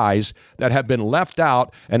which guys that have been left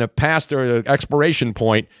out and have passed their expiration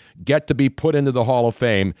point get to be put into the Hall of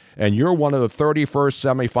Fame, and you're one of the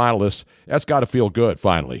 31st semifinalists. That's got to feel good,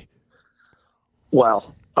 finally.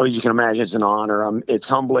 Well, I mean, you can imagine it's an honor. It's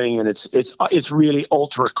humbling, and it's really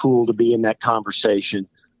ultra cool to be in that conversation.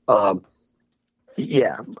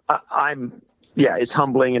 It's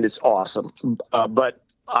humbling and it's awesome. But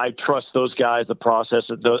I trust those guys, the process.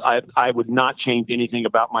 I would not change anything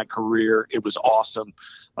about my career. It was awesome.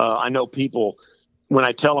 I know people, when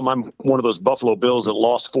I tell them I'm one of those Buffalo Bills that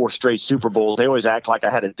lost 4 straight Super Bowls, they always act like I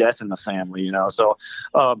had a death in the family, So,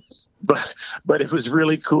 but it was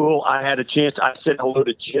really cool. I had a chance. I said hello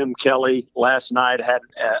to Jim Kelly last night.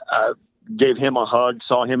 Gave him a hug.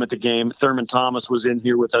 Saw him at the game. Thurman Thomas was in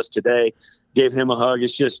here with us today. Gave him a hug.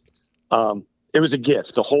 It's just. It was a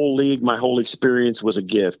gift. The whole league, my whole experience was a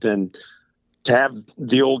gift. And to have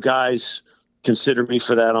the old guys consider me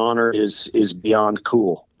for that honor is beyond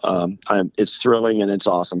cool. It's thrilling and it's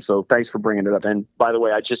awesome. So thanks for bringing it up. And by the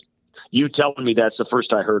way, you telling me that's the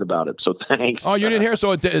first I heard about it. So thanks. Oh, you didn't hear?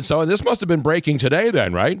 So this must have been breaking today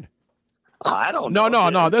then, right? I don't know.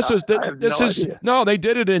 No. They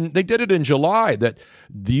did it in July that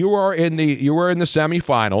you were in the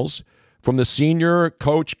semifinals from the senior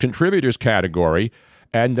coach contributors category,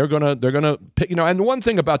 and they're gonna pick, and the one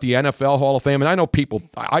thing about the NFL Hall of Fame, and I know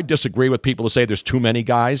I disagree with people who say there's too many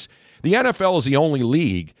guys. The NFL is the only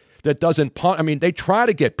league that doesn't punt. I mean, they try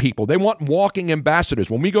to get people. They want walking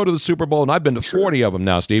ambassadors. When we go to the Super Bowl, and I've been to 40 of them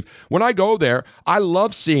now, Steve, when I go there, I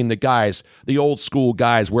love seeing the guys, the old school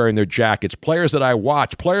guys wearing their jackets, players that I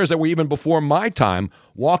watch, players that were even before my time,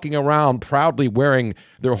 walking around proudly wearing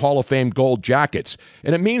their Hall of Fame gold jackets.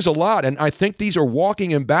 And it means a lot. And I think these are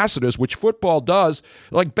walking ambassadors, which football does.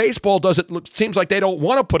 Like baseball does, it seems like they don't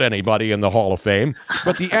want to put anybody in the Hall of Fame,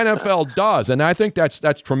 but the NFL does. And I think that's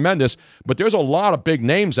tremendous. But there's a lot of big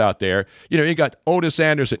names out there. You got Otis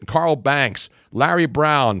Anderson, Carl Banks, Larry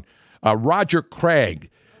Brown, Roger Craig,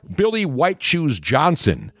 Billy White Shoes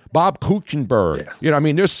Johnson, Bob Kuchenberg.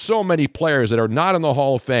 There's so many players that are not in the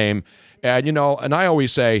Hall of Fame. And, and I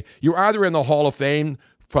always say, you're either in the Hall of Fame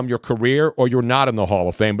from your career or you're not in the Hall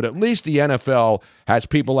of Fame. But at least the NFL has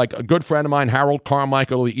people like a good friend of mine, Harold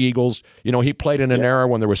Carmichael of the Eagles. He played in an era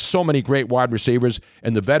when there were so many great wide receivers,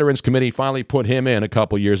 and the Veterans Committee finally put him in a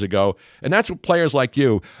couple years ago. And that's what players like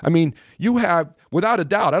you. I mean, you have, without a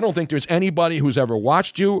doubt, I don't think there's anybody who's ever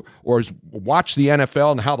watched you or has watched the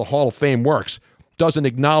NFL and how the Hall of Fame works doesn't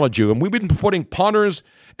acknowledge you. And we've been putting punters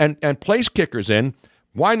and place kickers in.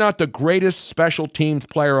 Why not the greatest special teams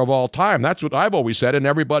player of all time? That's what I've always said, and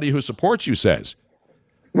everybody who supports you says.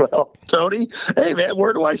 Well, Tony, hey, man,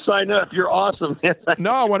 where do I sign up? You're awesome.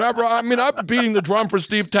 No, whatever. I mean, I've been beating the drum for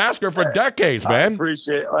Steve Tasker for decades, man.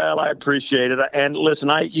 I appreciate it. And listen,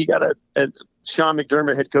 Sean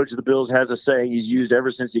McDermott, head coach of the Bills, has a saying he's used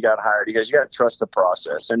ever since he got hired. He goes, you got to trust the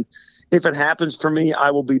process. And if it happens for me,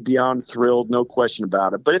 I will be beyond thrilled, no question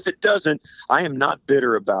about it. But if it doesn't, I am not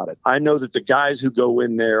bitter about it. I know that the guys who go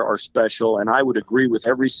in there are special, and I would agree with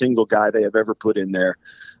every single guy they have ever put in there.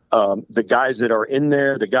 the guys that are in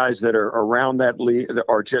there, the guys that are around that league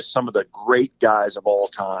are just some of the great guys of all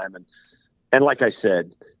time. And like I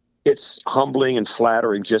said, it's humbling and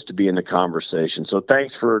flattering just to be in the conversation. So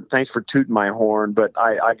thanks for tooting my horn. But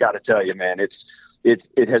I got to tell you, man,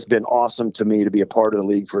 it has been awesome to me to be a part of the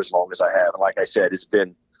league for as long as I have. And like I said, it's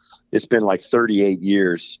been like 38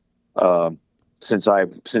 years since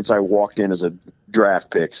I walked in as a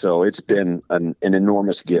draft pick. So it's been an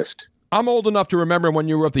enormous gift. I'm old enough to remember when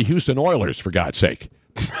you were with the Houston Oilers, for God's sake.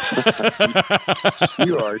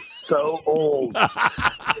 You are so old.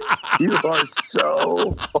 You are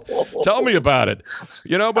so old. Tell me about it.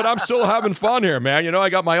 But I'm still having fun here, man. I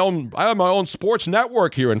have my own sports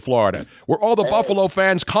network here in Florida where all the Buffalo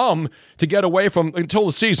fans come to get away from until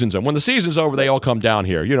the season's and when the season's over, they all come down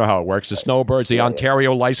here. You know how it works. The Snowbirds, the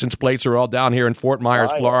Ontario license plates are all down here in Fort Myers,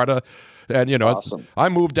 Florida. And, awesome. I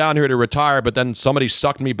moved down here to retire, but then somebody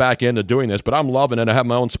sucked me back into doing this. But I'm loving it. I have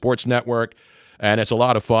my own sports network, and it's a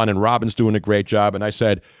lot of fun, and Robin's doing a great job. And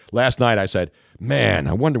last night, man,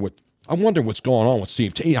 I wonder what's going on with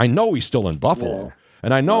Steve T. I know he's still in Buffalo.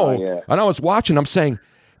 Yeah. And I was watching, I'm saying,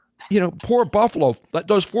 poor Buffalo,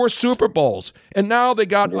 those 4 Super Bowls. And now they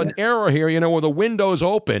got an era here, where the window's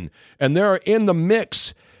open, and they're in the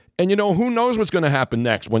mix. And, who knows what's going to happen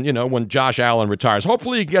next when Josh Allen retires.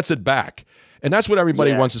 Hopefully he gets it back. And that's what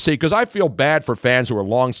everybody wants to see, because I feel bad for fans who are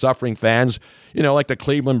long-suffering fans, like the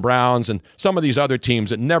Cleveland Browns and some of these other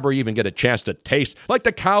teams that never even get a chance to taste, like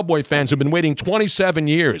the Cowboy fans who've been waiting 27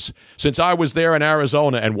 years since I was there in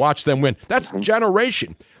Arizona and watched them win. That's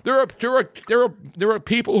generation. There are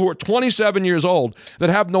people who are 27 years old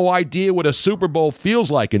that have no idea what a Super Bowl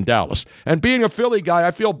feels like in Dallas. And being a Philly guy,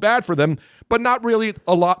 I feel bad for them, but not really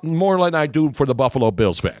a lot more than I do for the Buffalo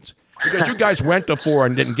Bills fans. Because you guys went to 4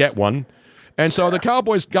 and didn't get one. And so the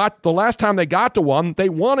Cowboys the last time they got to one, they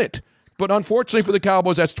won it. But unfortunately for the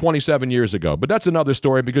Cowboys, that's 27 years ago. But that's another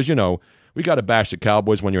story because, we got to bash the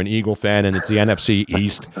Cowboys when you're an Eagle fan and it's the NFC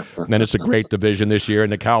East. And then it's a great division this year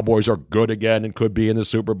and the Cowboys are good again and could be in the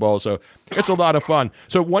Super Bowl. So it's a lot of fun.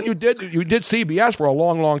 So when you did CBS for a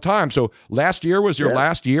long, long time. So last year was your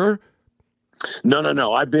last year?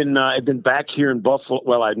 No. I've been back here in Buffalo.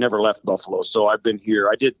 Well, I never left Buffalo. So I've been here.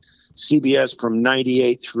 I did CBS from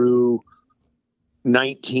 98 through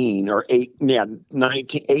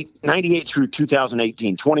 98 through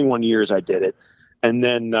 2018, 21 years I did it. And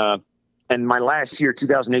then, and my last year,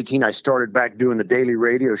 2018, I started back doing the daily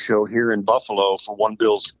radio show here in Buffalo for One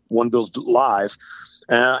Bills Live.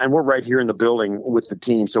 And we're right here in the building with the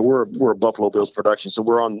team. So we're a Buffalo Bills production. So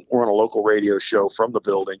we're on a local radio show from the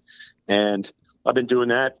building. And I've been doing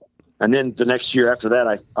that. And then the next year after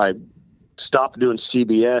that, I stopped doing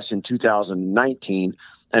CBS in 2019.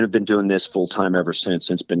 And have been doing this full time ever since.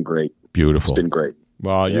 It's been great. Beautiful. It's been great.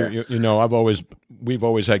 Well, we've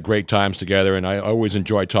always had great times together, and I always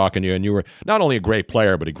enjoyed talking to you. And you were not only a great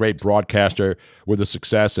player, but a great broadcaster with a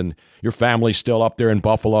success. And your family's still up there in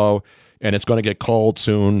Buffalo, and it's going to get cold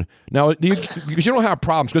soon. Now, because you don't have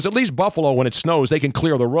problems, because at least Buffalo, when it snows, they can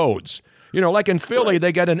clear the roads. Like in Philly,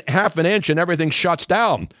 they get half an inch and everything shuts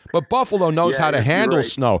down. But Buffalo knows how to handle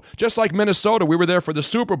snow. Just like Minnesota, we were there for the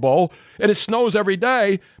Super Bowl, and it snows every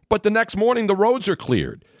day, but the next morning the roads are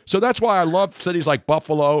cleared. So that's why I love cities like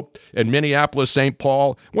Buffalo and Minneapolis, St.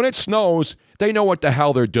 Paul. When it snows, they know what the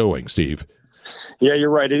hell they're doing, Steve. Yeah, you're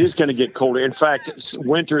right. It is going to get colder. In fact,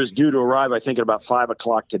 winter is due to arrive, I think, at about 5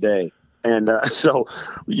 o'clock today. And so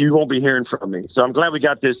you won't be hearing from me. So I'm glad we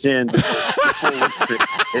got this in before winter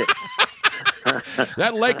hits.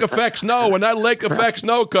 That lake effect snow, when that lake effect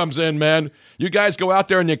snow comes in, man, you guys go out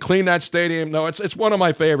there and you clean that stadium. No, it's one of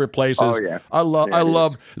my favorite places. Oh, yeah. I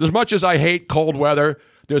love, as much as I hate cold weather,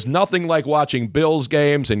 there's nothing like watching Bills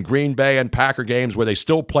games and Green Bay and Packer games where they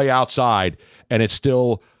still play outside and it's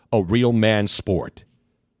still a real man's sport.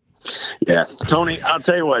 Yeah. Tony, I'll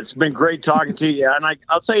tell you what, it's been great talking to you. And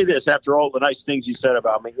I'll tell you this, after all the nice things you said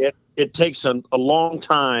about me, it takes a long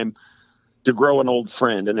time to grow an old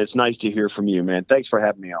friend, and it's nice to hear from you, man. Thanks for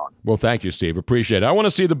having me on. Well, thank you, Steve. Appreciate it. I want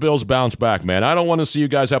to see the Bills bounce back, man. I don't want to see you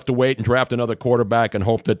guys have to wait and draft another quarterback and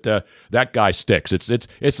hope that that guy sticks.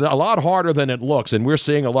 It's a lot harder than it looks, and we're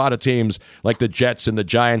seeing a lot of teams like the Jets and the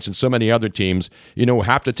Giants and so many other teams,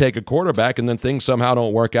 have to take a quarterback, and then things somehow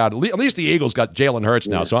don't work out. At least the Eagles got Jalen Hurts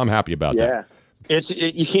now, so I'm happy about that.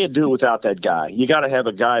 You can't do it without that guy. You got to have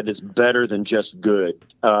a guy that's better than just good.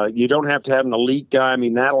 You don't have to have an elite guy. I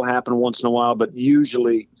mean, that'll happen once in a while, but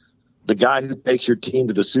usually the guy who takes your team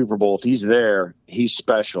to the Super Bowl, if he's there, he's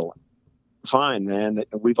special. Fine, man.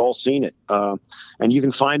 We've all seen it. And you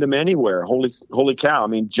can find him anywhere. Holy cow. I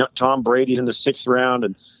mean, Tom Brady's in the 6th round,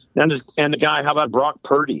 and And the guy, how about Brock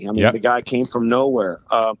Purdy? I mean, the guy came from nowhere.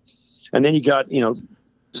 And then you got,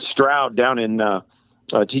 Stroud down in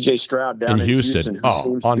TJ Stroud down in Houston, who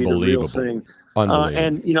seems to be the real thing.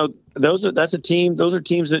 And those are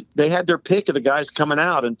teams that they had their pick of the guys coming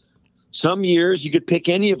out, and some years you could pick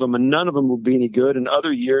any of them and none of them would be any good, and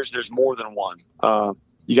other years there's more than one.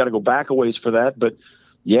 You got to go back a ways for that, but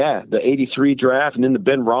yeah, the 83 draft and then the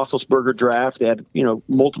Ben Roethlisberger draft, they had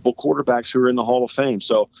multiple quarterbacks who are in the Hall of Fame,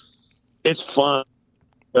 so it's fun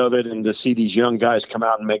of it, and to see these young guys come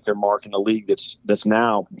out and make their mark in a league that's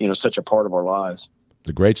now such a part of our lives.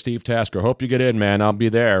 The great Steve Tasker. Hope you get in, man. I'll be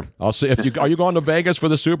there. I'll see if you are you going to Vegas for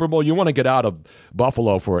the Super Bowl? You want to get out of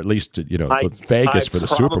Buffalo for at least Vegas for the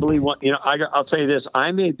Super Bowl. I'll tell you this.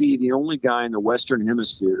 I may be the only guy in the Western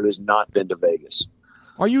Hemisphere who has not been to Vegas.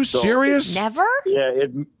 Are you serious? Never? Yeah,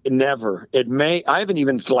 it never. It may. I haven't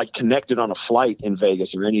even connected on a flight in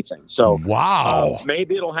Vegas or anything. So wow,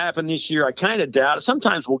 maybe it'll happen this year. I kind of doubt it.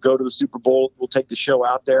 Sometimes we'll go to the Super Bowl. We'll take the show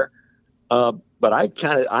out there. But I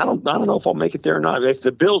don't know if I'll make it there or not. If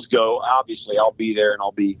the Bills go, obviously I'll be there and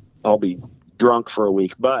I'll be drunk for a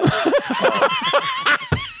week. But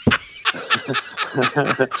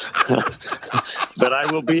but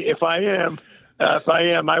I will be if I am,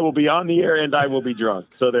 I will be on the air and I will be drunk.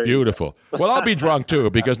 So there. Beautiful. Well, I'll be drunk too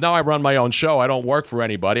because now I run my own show. I don't work for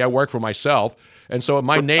anybody. I work for myself, and so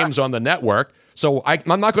my name's on the network. So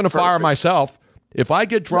I'm not going to fire myself. If I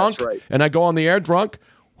get drunk and I go on the air drunk,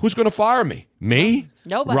 who's going to fire me? Me?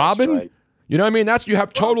 Nobody. Robin? Right. You know what I mean? You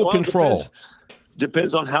have total control.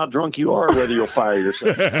 Depends on how drunk you are, whether you'll fire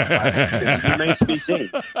yourself. It remains to be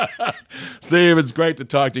seen. Steve, it's great to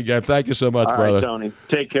talk to you again. Thank you so much, brother. All right, Tony.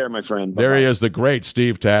 Take care, my friend. There he is, the great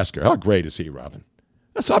Steve Tasker. How great is he, Robin?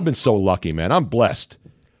 I've been so lucky, man. I'm blessed.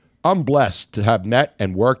 I'm blessed to have met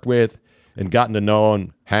and worked with and gotten to know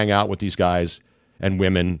and hang out with these guys and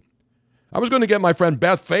women. I was going to get my friend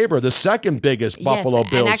Beth Faber, the second biggest Buffalo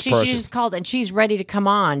Bills and actually person. she just called, and she's ready to come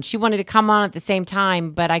on. She wanted to come on at the same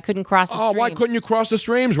time, but I couldn't cross the streams. Oh, why couldn't you cross the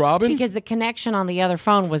streams, Robin? Because the connection on the other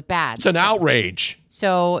phone was bad. It's an outrage.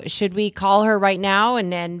 So should we call her right now?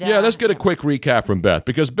 And yeah, let's get a quick recap from Beth,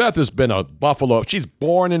 because Beth has been a Buffalo. She's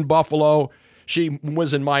born in Buffalo. She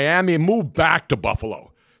was in Miami and moved back to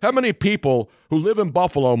Buffalo. How many people who live in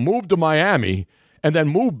Buffalo moved to Miami and then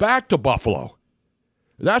moved back to Buffalo?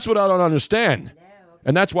 That's what I don't understand.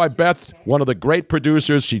 And that's why Beth, one of the great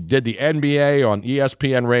producers, she did the NBA on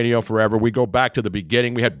ESPN Radio forever. We go back to the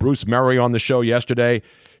beginning. We had Bruce Murray on the show yesterday.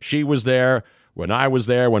 She was there when I was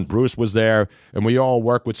there, when Bruce was there, and we all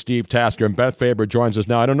work with Steve Tasker. And Beth Faber joins us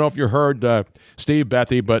now. I don't know if you heard Steve,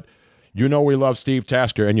 Bethy, but you know we love Steve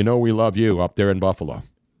Tasker, and you know we love you up there in Buffalo.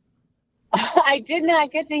 I did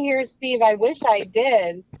not get to hear Steve. I wish I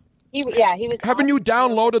did. He was. Haven't you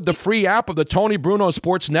downloaded the free app of the Tony Bruno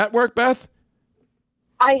Sports Network, Beth?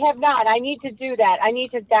 I have not. I need to do that. I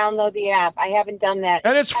need to download the app. I haven't done that.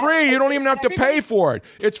 And it's free. You don't even have to pay for it.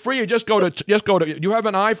 It's free. You just go to. You have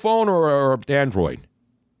an iPhone or Android?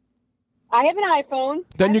 I have an iPhone.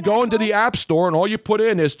 Then you go into the App Store and all you put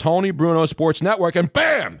in is Tony Bruno Sports Network, and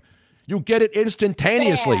bam, you get it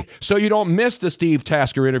instantaneously. Bam. So you don't miss the Steve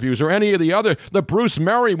Tasker interviews or any of the other. The Bruce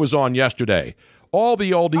Murray was on yesterday. All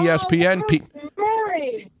the old ESPN people.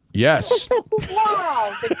 Murray. Yes.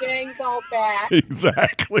 Wow, the gang's all back.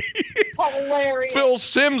 Exactly. Hilarious. Phil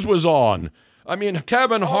Simms was on. I mean,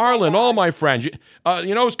 Kevin Harlan, all my friends.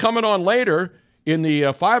 You know who's coming on later in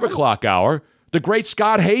the 5 o'clock hour? The great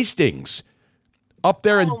Scott Hastings up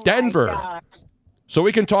there in Denver. So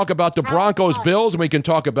we can talk about the Broncos Bills, and we can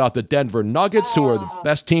talk about the Denver Nuggets, who are the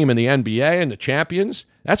best team in the NBA and the champions.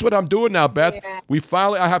 That's what I'm doing now, Beth. Yeah.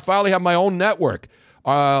 I finally have my own network.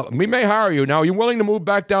 We may hire you. Now, are you willing to move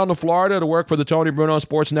back down to Florida to work for the Tony Bruno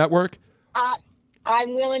Sports Network?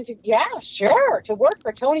 I'm willing to, sure. To work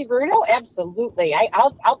for Tony Bruno? Absolutely.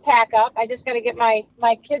 I'll pack up. I just got to get my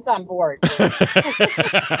kids on board.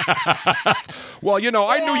 Well, you know,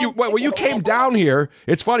 I knew you. Well, you came down here.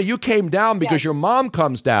 It's funny. You came down because your mom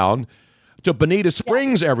comes down to Bonita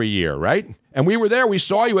Springs every year, right? And we were there. We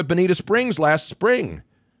saw you at Bonita Springs last spring.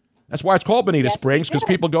 That's why it's called Bonita Springs, because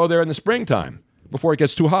people go there in the springtime before it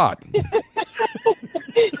gets too hot.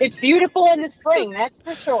 It's beautiful in the spring, that's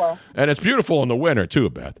for sure. And it's beautiful in the winter, too,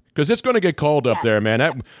 Beth, because it's going to get cold up there, man.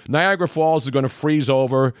 That Niagara Falls is going to freeze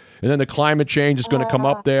over, and then the climate change is going to come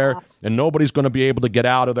up there, and nobody's going to be able to get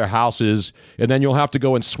out of their houses, and then you'll have to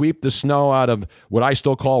go and sweep the snow out of what I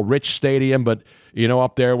still call Rich Stadium, but, you know,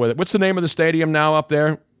 up there, what's the name of the stadium now up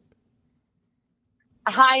there?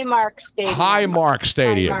 Highmark Stadium. Highmark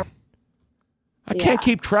Stadium. I can't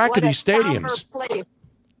keep track of these stadiums.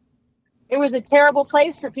 It was a terrible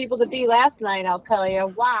place for people to be last night, I'll tell you.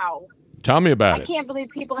 Wow. Tell me about I it. can't believe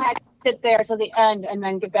people had to sit there till the end and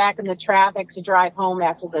then get back in the traffic to drive home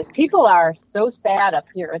after this. People are so sad up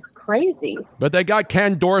here. It's crazy. But they got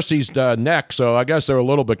Ken Dorsey's neck, so I guess they're a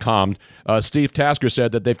little bit calmed. Steve Tasker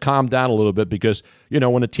said that they've calmed down a little bit because,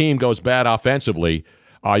 when a team goes bad offensively,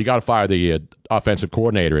 you got to fire the offensive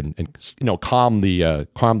coordinator and calm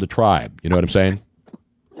the tribe. You know what I'm saying?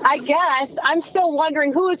 I guess. I'm still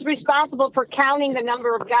wondering who is responsible for counting the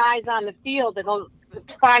number of guys on the field at the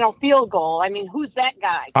final field goal. I mean, who's that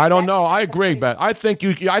guy? I don't know. I agree, but I think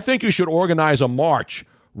you should organize a march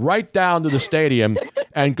right down to the stadium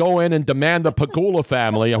and go in and demand the Pagula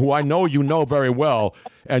family, who I know you know very well,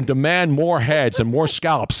 and demand more heads and more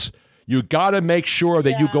scalps. You got to make sure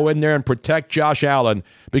that you go in there and protect Josh Allen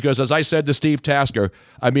because, as I said to Steve Tasker,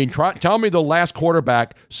 I mean, tell me the last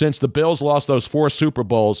quarterback since the Bills lost those 4 Super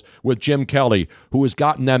Bowls with Jim Kelly who has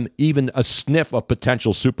gotten them even a sniff of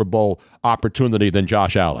potential Super Bowl opportunity than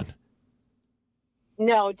Josh Allen.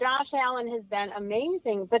 No, Josh Allen has been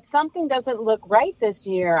amazing, but something doesn't look right this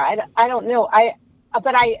year. I don't know.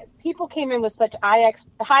 People came in with such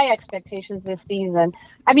high expectations this season.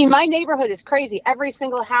 I mean, my neighborhood is crazy. Every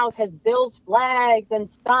single house has Bills flags and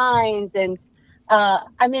signs, and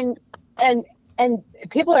and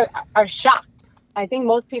people are shocked. I think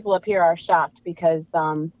most people up here are shocked because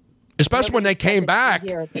especially when they came back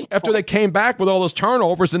after they came back with all those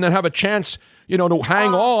turnovers and then have a chance, to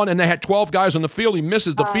hang on, and they had 12 guys on the field. He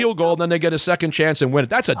misses the field goal, and then they get a second chance and win it.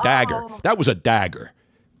 That's a dagger. That was a dagger.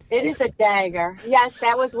 It is a dagger. Yes,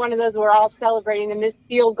 that was one of those we're all celebrating the missed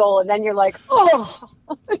field goal, and then you're like, oh,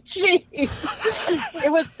 jeez.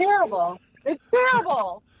 It was terrible. It's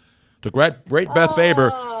terrible. The great Beth Faber,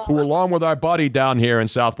 who along with our buddy down here in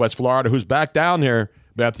Southwest Florida, who's back down here,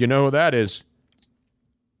 Beth, you know who that is?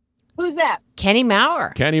 Who's that? Kenny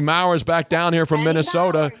Maurer. Kenny Mauer's back down here from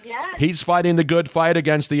Minnesota. Yes. He's fighting the good fight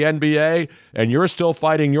against the NBA, and you're still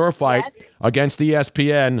fighting your fight against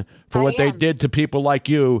ESPN for what they did to people like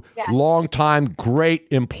you, longtime great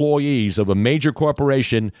employees of a major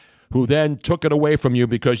corporation who then took it away from you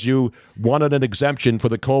because you wanted an exemption for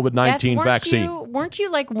the COVID-19 vaccine. Weren't you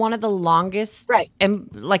like one of the longest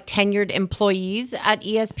tenured employees at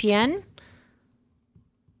ESPN?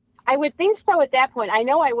 I would think so at that point. I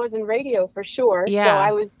know I was in radio for sure. Yeah. So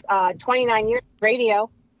I was 29 years in radio.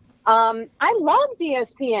 I loved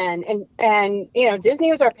ESPN and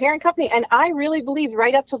Disney was our parent company. And I really believed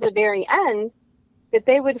right up till the very end that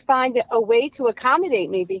they would find a way to accommodate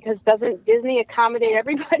me because doesn't Disney accommodate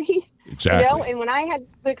everybody? Exactly. And when I had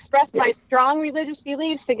to express my strong religious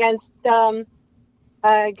beliefs against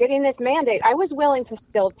getting this mandate, I was willing to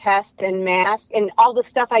still test and mask and all the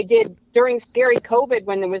stuff I did during scary COVID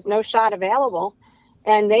when there was no shot available.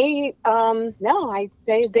 And they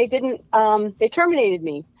didn't, they terminated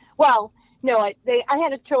me. Well, no, I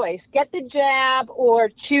had a choice, get the jab or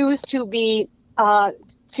choose to be,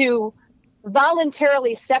 to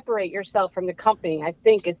voluntarily separate yourself from the company, I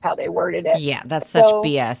think is how they worded it. Yeah, that's such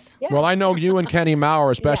BS. Yeah. Well, I know you and Kenny Maurer,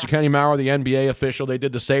 especially Kenny Maurer, the NBA official, they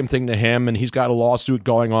did the same thing to him, and he's got a lawsuit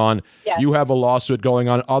going on. Yes. You have a lawsuit going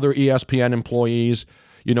on. Other ESPN employees,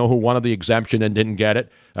 who wanted the exemption and didn't get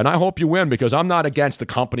it. And I hope you win because I'm not against the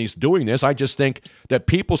companies doing this. I just think that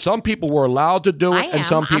some people were allowed to do it, and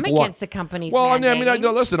some people I'm against the companies. Well,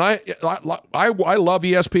 mandating. Listen, I love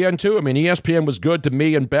ESPN too. I mean, ESPN was good to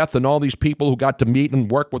me and Beth and all these people who got to meet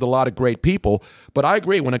and work with a lot of great people. But I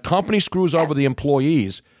agree, when a company screws over the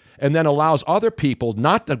employees and then allows other people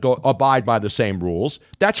not to abide by the same rules,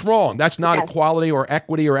 that's wrong. That's not equality or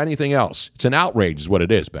equity or anything else. It's an outrage is what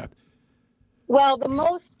it is, Beth. Well, the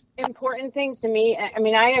most important thing to me, I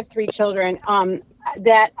mean, I have 3 children,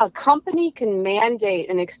 that a company can mandate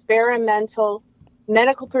an experimental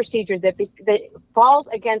medical procedure that falls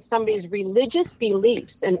against somebody's religious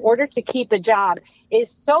beliefs in order to keep a job is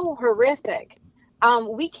so horrific.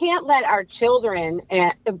 We can't let our children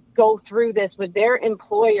go through this with their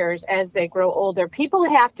employers as they grow older. People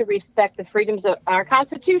have to respect the freedoms of our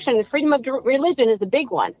Constitution. The freedom of religion is a big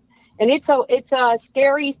one. And it's a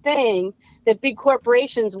scary thing that big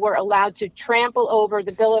corporations were allowed to trample over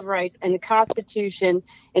the Bill of Rights and the Constitution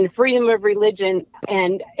and freedom of religion,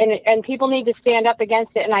 and people need to stand up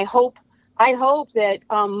against it. And I hope that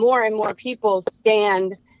more and more people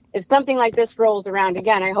stand. If something like this rolls around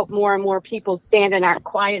again, I hope more and more people stand and aren't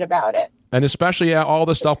quiet about it. And especially all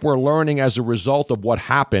the stuff we're learning as a result of what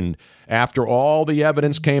happened after all the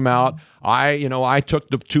evidence came out. I took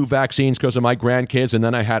the 2 vaccines because of my grandkids, and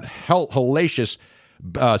then I had hellacious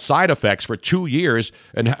side effects for 2 years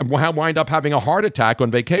and wind up having a heart attack on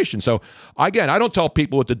vacation. So, again, I don't tell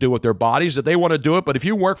people what to do with their bodies, that they want to do it. But if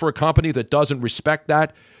you work for a company that doesn't respect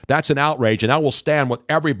that, that's an outrage. And I will stand with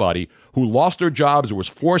everybody who lost their jobs or was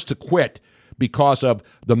forced to quit because of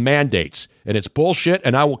the mandates. And it's bullshit.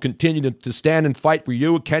 And I will continue to stand and fight for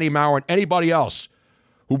you, Kenny Maurer, and anybody else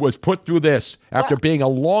who was put through this after being a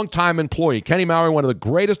long-time employee. Kenny Maurer, one of the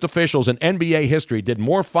greatest officials in NBA history, did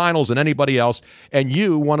more finals than anybody else. And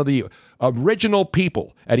you, one of the original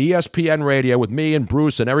people at ESPN Radio with me and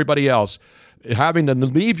Bruce and everybody else, having to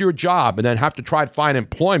leave your job and then have to try to find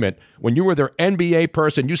employment when you were their NBA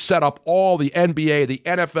person. You set up all the NBA, the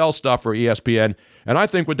NFL stuff for ESPN. And I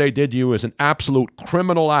think what they did to you is an absolute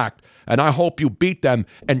criminal act. And I hope you beat them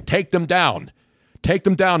and take them down. Take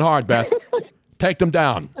them down hard, Beth. Take them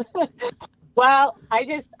down. Well, I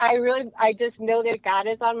just know that God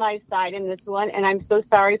is on my side in this one, and I'm so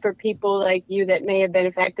sorry for people like you that may have been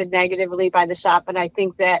affected negatively by the shot. But I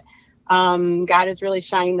think that God is really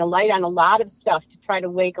shining the light on a lot of stuff to try to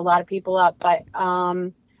wake a lot of people up. But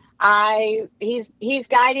he's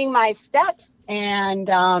guiding my steps, and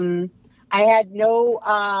I had no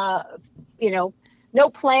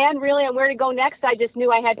plan really on where to go next. I just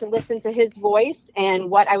knew I had to listen to his voice and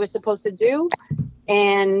what I was supposed to do.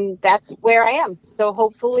 And that's where I am. So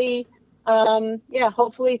hopefully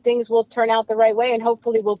things will turn out the right way, and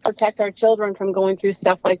hopefully we'll protect our children from going through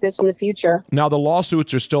stuff like this in the future. Now, the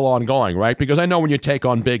lawsuits are still ongoing, right? Because I know when you take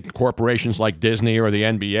on big corporations like Disney or the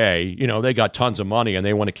NBA, they got tons of money and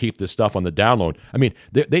they want to keep this stuff on the download. I mean,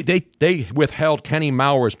 they withheld Kenny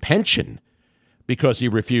Maurer's pension because he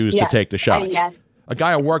refused to take the shots. Yes. A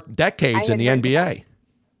guy who worked decades in the NBA.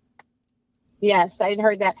 Yes, I'd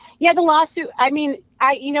heard that. Yeah, the lawsuit. I mean,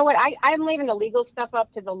 I'm leaving the legal stuff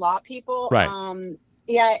up to the law people. Right.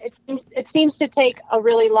 It seems to take a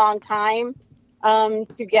really long time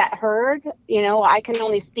to get heard. I can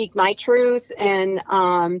only speak my truth, and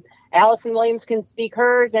Allison Williams can speak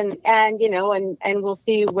hers, and we'll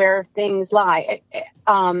see where things lie.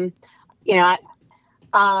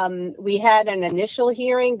 We had an initial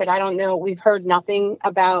hearing, but I don't know. We've heard nothing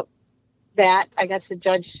about that. I guess the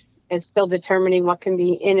judge is still determining what can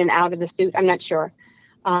be in and out of the suit. I'm not sure.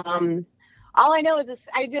 All I know is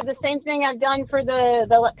I do the same thing I've done for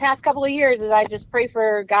the past couple of years. Is I just pray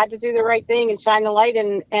for God to do the right thing and shine the light,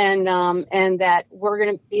 and that we're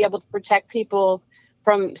going to be able to protect people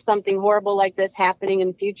from something horrible like this happening in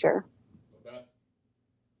the future.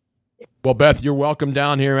 Well, Beth, you're welcome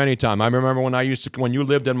down here anytime. I remember when you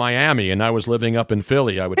lived in Miami and I was living up in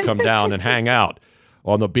Philly, I would come down and hang out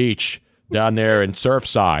on the beach down there in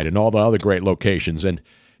Surfside and all the other great locations. And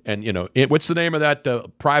what's the name of that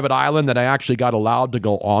private island that I actually got allowed to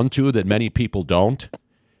go on to that many people don't?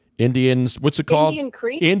 What's it called? Indian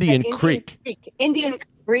Creek. Indian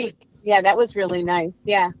Creek. Yeah, that was really nice.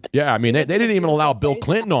 Yeah. Yeah, I mean, they didn't even allow Bill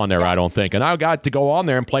Clinton on there, I don't think. And I got to go on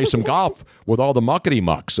there and play some golf with all the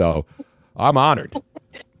muckety-muck. So I'm honored.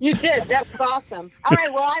 You did. That was awesome. All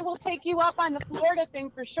right. Well, I will take you up on the Florida thing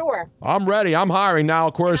for sure. I'm ready. I'm hiring now,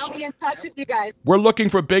 of course. I'll be in touch with you guys. We're looking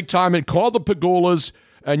for big time. And call the Pagulas.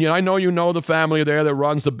 And I know the family there that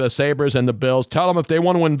runs the Sabres and the Bills. Tell them if they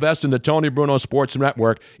want to invest in the Tony Bruno Sports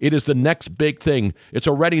Network, it is the next big thing. It's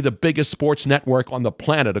already the biggest sports network on the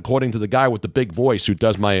planet, according to the guy with the big voice who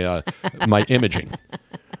does my my imaging.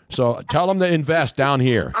 So tell them to invest down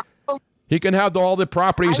here. He can have all the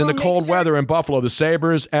properties in the cold weather in Buffalo, the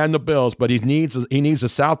Sabres and the Bills, but he needs a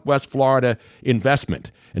Southwest Florida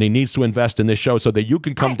investment, and he needs to invest in this show so that you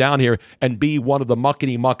can come down here and be one of the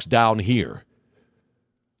muckety-mucks down here.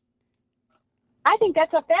 I think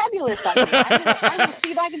that's a fabulous idea. I will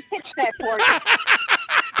see if I can pitch that for you.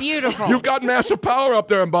 Beautiful. You've got massive power up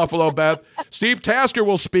there in Buffalo, Beth. Steve Tasker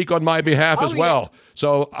will speak on my behalf as well.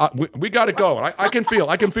 So we got to go. I can feel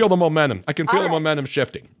the momentum. I can feel the momentum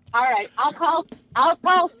shifting. All right, I'll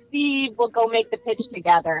call Steve. We'll go make the pitch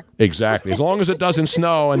together. Exactly. As long as it doesn't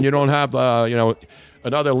snow and you don't have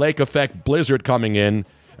another lake effect blizzard coming in.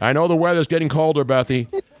 I know the weather's getting colder, Bethy.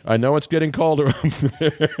 I know it's getting colder.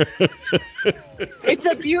 It's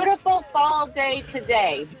a beautiful fall day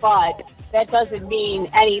today, but that doesn't mean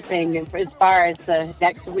anything as far as the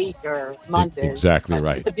next week or month is. Exactly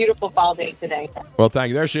right. It's a beautiful fall day today. Well, thank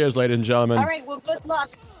you. There she is, ladies and gentlemen. All right, well, good luck.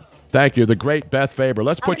 Thank you, the great Beth Faber.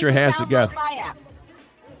 Let's put your hands together. My app.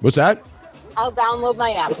 What's that? I'll download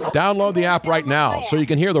my app. Download the app right now so you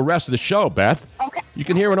can hear the rest of the show, Beth. Okay. You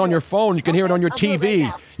can hear it on your phone. You can hear it on your TV.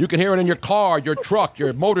 Right, you can hear it in your car, your truck,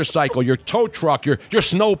 your motorcycle, your tow truck, your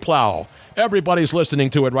snowplow. Everybody's listening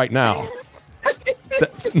to it right now.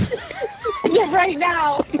 Right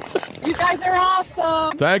now. You guys are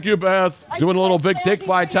awesome. Thank you, Beth. Doing a little Vic Dick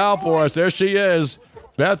Vitale for us. There she is.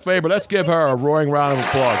 Beth Faber. Let's give her a roaring round of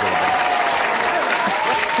applause.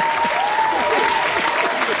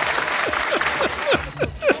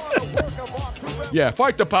 Yeah,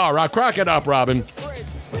 fight the power. Crank it up, Robin.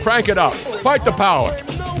 Crank it up. Fight the power.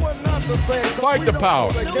 Fight the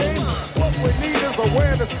power.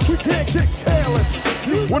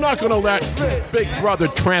 We're not going to let Big Brother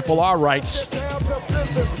trample our rights.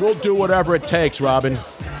 We'll do whatever it takes, Robin.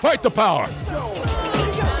 Fight the power.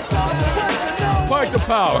 Fight the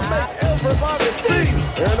power.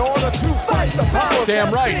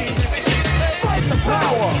 Damn right. Fight the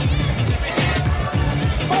power.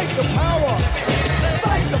 Fight the power.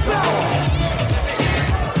 Fight the power.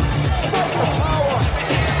 Fight the power.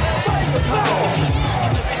 Fight the power.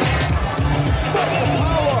 Fight the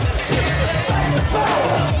power. Fight the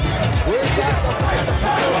power. We got to fight the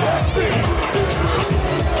power.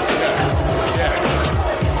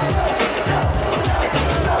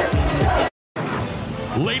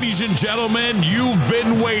 Ladies and gentlemen, you've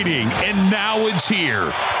been waiting, and now it's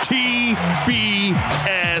here. TBSN,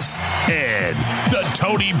 the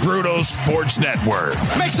Tony Bruno Sports Network.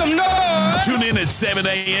 Make some noise! Tune in at 7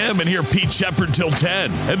 a.m. and hear Pete Shepard till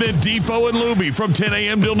 10. And then Defo and Luby from 10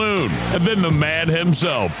 a.m. till noon. And then the man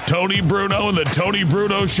himself, Tony Bruno, and the Tony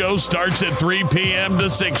Bruno Show starts at 3 p.m. to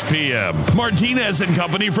 6 p.m. Martinez and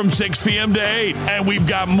Company from 6 p.m. to 8. And we've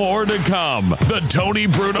got more to come. The Tony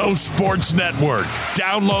Bruno Sports Network.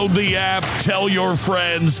 Download the app. Tell your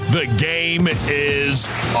friends the game is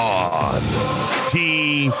on.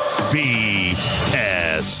 TBSN.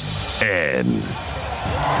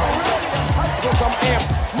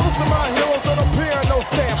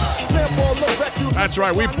 That's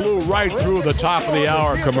right. We blew right through the top of the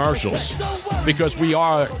hour commercials because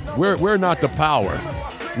we're not the power.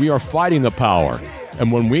 We are fighting the power.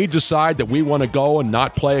 And when we decide that we want to go and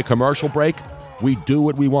not play a commercial break, we do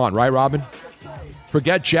what we want. Right, Robin?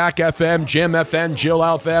 Forget Jack FM, Jim FM, Jill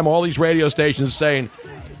FM, all these radio stations saying,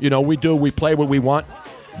 we play what we want.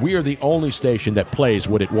 We are the only station that plays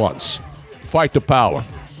what it wants. Fight the power.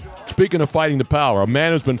 Speaking of fighting the power, a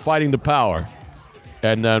man who's been fighting the power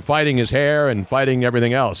and fighting his hair and fighting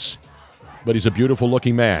everything else. But he's a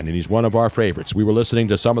beautiful-looking man, and he's one of our favorites. We were listening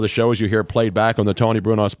to some of the shows you hear played back on the Tony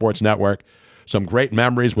Bruno Sports Network. Some great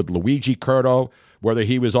memories with Luigi Curto, whether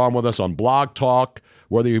he was on with us on Blog Talk,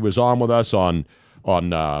 whether he was on with us on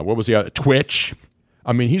what was the other, Twitch.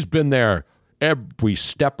 I mean, he's been there every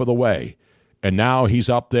step of the way. And now he's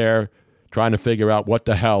up there trying to figure out what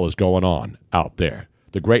the hell is going on out there.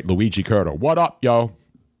 The great Luigi Curto. What up, yo?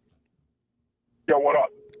 Yo, what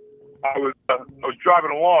up? I was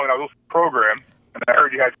driving along and I was listening to the program, and I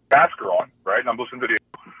heard you had Tasker on, right? And I'm listening to the.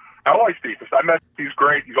 I like Steve. I met Steve's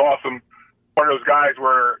great. He's awesome. One of those guys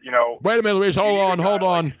where, Wait a minute, Luis. Hold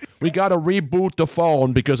on. We got to reboot the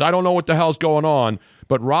phone because I don't know what the hell's going on,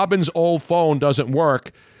 but Robin's old phone doesn't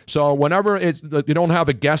work. So whenever you don't have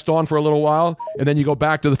a guest on for a little while, and then you go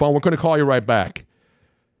back to the phone, we're going to call you right back.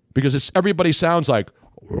 Because everybody sounds like,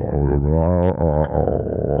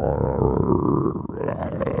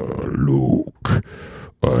 Luke,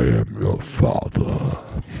 I am your father.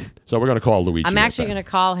 So we're going to call Luigi. I'm actually going to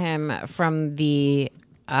call him from the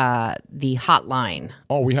hotline.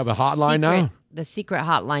 Oh, we have a hotline now? The secret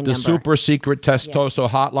hotline the number. Super secret Testosto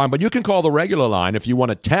hotline. But you can call the regular line if you want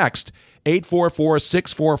to text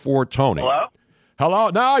 844-644-TONY. Hello? Hello?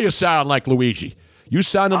 Now you sound like Luigi. You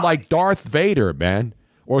sounded like Darth Vader, man.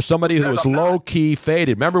 Or somebody who was low-key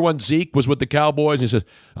faded. Remember when Zeke was with the Cowboys and he says,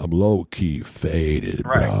 I'm low-key faded,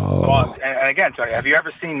 Right. bro. Well, and again, so have you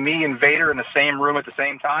ever seen me and Vader in the same room at the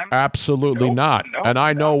same time? Absolutely not. Nope, and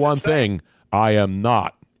I know one thing. I am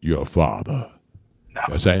not your father. No.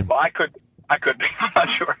 You saying? Well, I could be. I'm not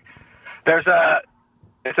sure.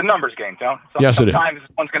 It's a numbers game, Tone. Yes, it is. Sometimes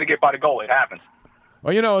one's going to get by the goalie. It happens.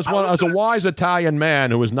 Well, as a wise Italian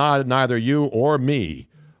man who is neither you or me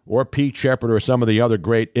or Pete Shepard or some of the other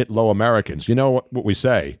great Italo Americans, you know what we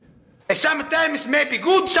say? Sometimes it may be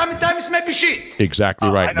good, sometimes it may be shit. Exactly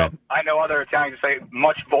right, man. I know other Italians say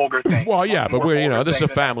much vulgar things. Well, yeah, but this is a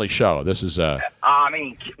family show. This is it's right.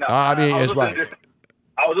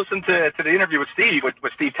 I was listening to the interview with Steve,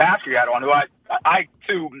 with Steve Tasker you had on, who I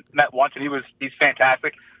too met once, and he's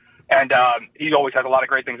fantastic, and he always has a lot of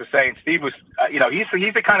great things to say. And Steve was,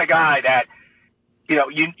 he's the kind of guy that,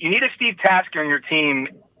 you need a Steve Tasker in your team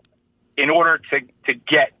in order to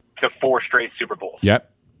get to 4 straight Super Bowls. Yep.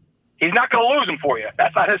 He's not going to lose them for you.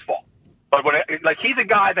 That's not his fault. But he's a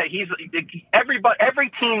guy that every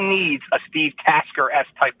team needs a Steve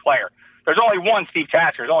Tasker-esque type player. there's only one Steve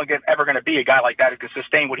Tasker. There's only ever going to be a guy like that who can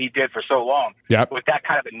sustain what he did for so long with that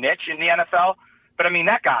kind of a niche in the NFL. But I mean,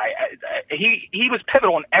 that guy, he was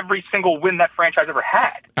pivotal in every single win that franchise ever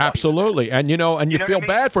had. Absolutely, and you feel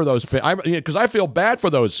bad for those because I feel bad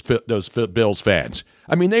for those Bills fans.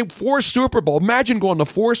 I mean, they 4 Super Bowls. Imagine going to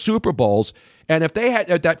 4 Super Bowls, and if they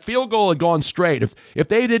had if that field goal had gone straight, if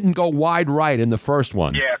they didn't go wide right in the first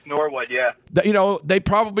one, Norwood, they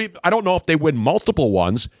probably, I don't know if they win multiple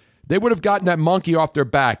ones, they would have gotten that monkey off their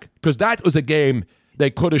back because that was a game they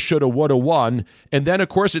could have, should have, would have won. And then, of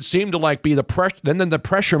course, it seemed to be the pressure. And then the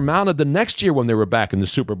pressure mounted the next year when they were back in the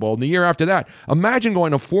Super Bowl. And the year after that, imagine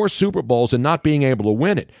going to 4 Super Bowls and not being able to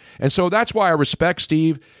win it. And so that's why I respect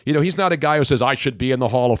Steve. He's not a guy who says, I should be in the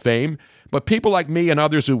Hall of Fame. But people like me and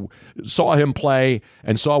others who saw him play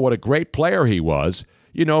and saw what a great player he was,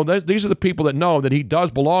 these are the people that know that he does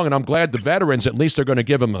belong. And I'm glad the veterans, at least, are going to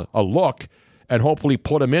give him a look and hopefully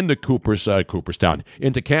put him into Cooperstown,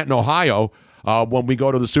 into Canton, Ohio, when we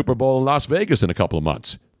go to the Super Bowl in Las Vegas in a couple of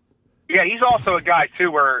months. Yeah, he's also a guy,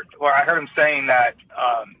 too, where I heard him saying that,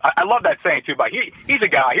 I love that saying, too, but he's a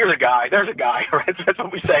guy, here's a guy, there's a guy, right? That's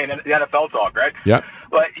what we say in the NFL talk, right? Yeah.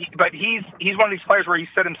 But he's one of these players where he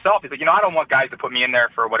said himself, he's like, I don't want guys to put me in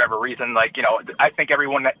there for whatever reason. Like, I think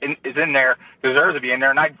everyone that is in there deserves to be in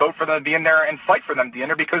there, and I'd vote for them to be in there and fight for them to be in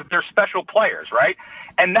there because they're special players, right?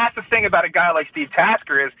 And that's the thing about a guy like Steve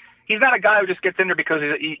Tasker is, he's not a guy who just gets in there because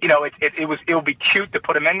it will be cute to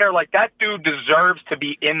put him in there. Like, that dude deserves to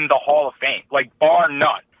be in the Hall of Fame, like, bar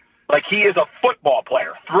none. Like, he is a football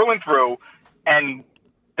player through and through, and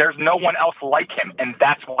there's no one else like him, and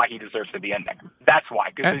that's why he deserves to be in there. That's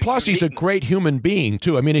why. And plus, he's a great human being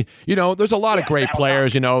too. I mean, there's a lot of great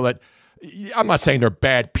players. That I'm not saying they're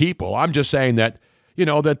bad people. I'm just saying that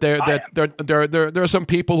there are some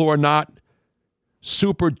people who are not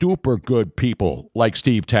super duper good people like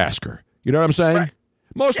Steve Tasker. You know what I'm saying? Right.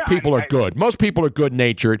 Most people are good. Most people are good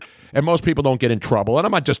natured, and most people don't get in trouble. And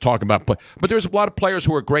I'm not just talking about but there's a lot of players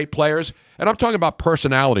who are great players, and I'm talking about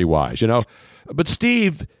personality wise. But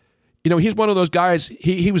Steve, he's one of those guys.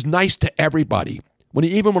 He was nice to everybody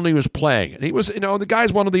even when he was playing, and he was the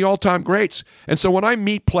guy's one of the all time greats. And so when I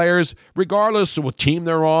meet players, regardless of what team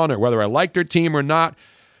they're on or whether I like their team or not,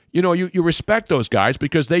 you respect those guys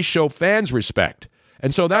because they show fans respect.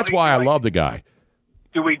 And so that's why I love the guy.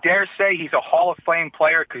 Do we dare say he's a Hall of Fame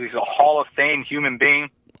player because he's a Hall of Fame human being?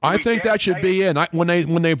 I think that should be in. When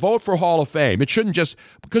they vote for Hall of Fame, it shouldn't just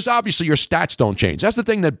because obviously your stats don't change. That's the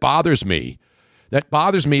thing that bothers me. That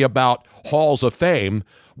bothers me about Halls of Fame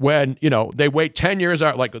when they wait 10 years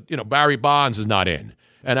out. Like Barry Bonds is not in,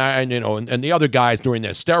 and the other guys during the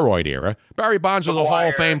steroid era. Barry Bonds was a Hall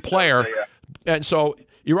of Fame player, and so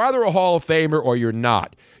you're either a Hall of Famer or you're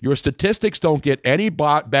not. Your statistics don't get any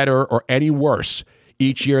better or any worse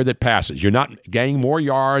each year that passes. You're not gaining more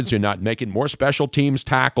yards. You're not making more special teams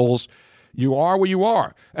tackles. You are where you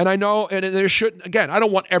are. And I know, and there shouldn't, again, I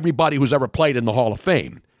don't want everybody who's ever played in the Hall of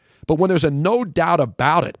Fame. But when there's a no doubt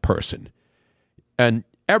about it person, and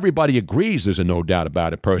everybody agrees there's a no doubt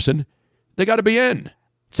about it person, they got to be in.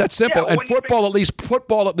 It's that simple. And football at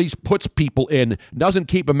least puts people in, doesn't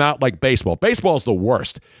keep them out like baseball. Baseball's the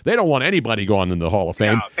worst. They don't want anybody going in the Hall of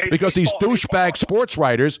Fame because these douchebag sports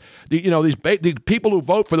writers, these people who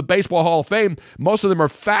vote for the Baseball Hall of Fame, most of them are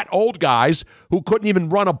fat old guys who couldn't even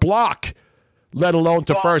run a block, let alone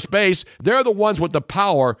to first base. They're the ones with the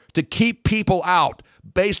power to keep people out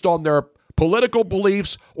based on their political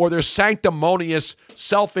beliefs or their sanctimonious,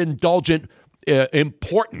 self-indulgent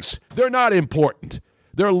importance. They're not important.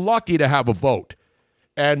 They're lucky to have a vote.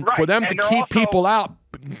 And for them to keep people out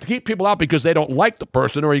because they don't like the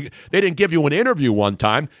person or they didn't give you an interview one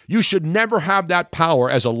time, you should never have that power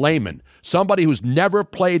as a layman, somebody who's never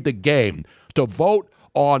played the game, to vote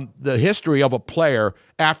on the history of a player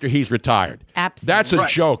after he's retired. Absolutely. That's a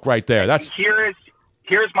joke right there.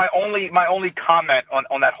 Here's my only comment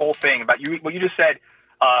on that whole thing about you. What you just said,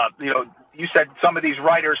 you said some of these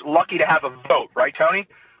writers lucky to have a vote, right, Tony?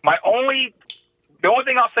 The only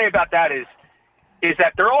thing I'll say about that is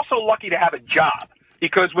that they're also lucky to have a job,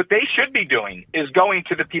 because what they should be doing is going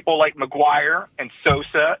to the people like McGuire and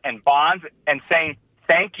Sosa and Bonds and saying,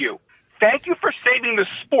 thank you. Thank you for saving the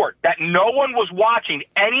sport that no one was watching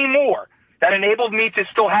anymore, that enabled me to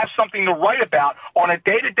still have something to write about on a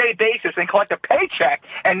day-to-day basis and collect a paycheck,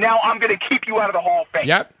 and now I'm going to keep you out of the Hall of Fame.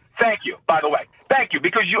 Yep. Thank you, by the way. Thank you,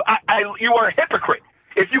 because you are a hypocrite.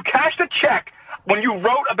 If you cashed a check when you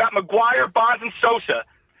wrote about McGuire, Bonds, and Sosa,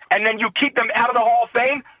 and then you keep them out of the Hall of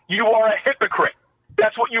Fame, you are a hypocrite.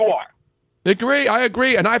 That's what you are. I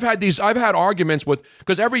agree. And I've had arguments with,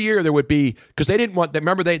 because every year there would be, because they didn't want,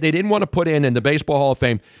 remember they didn't want to put in the Baseball Hall of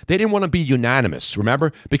Fame, they didn't want to be unanimous,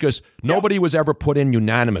 remember? Because nobody was ever put in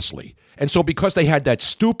unanimously. And so because they had that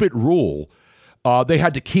stupid rule, they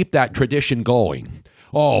had to keep that tradition going.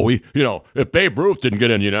 Oh, if Babe Ruth didn't get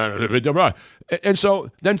in unanimous. And so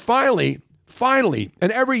then finally,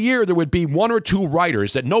 and every year there would be one or two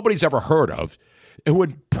writers that nobody's ever heard of, who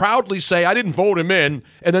would proudly say, I didn't vote him in.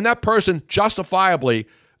 And then that person justifiably,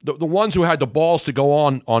 the ones who had the balls to go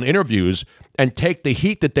on interviews and take the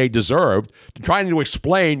heat that they deserved, trying to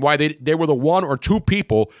explain why they were the one or two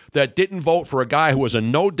people that didn't vote for a guy who was a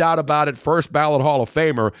no doubt about it first ballot Hall of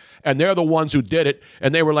Famer, and they're the ones who did it,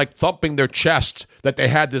 and they were like thumping their chest that they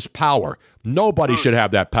had this power. Nobody should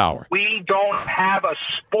have that power. We don't have a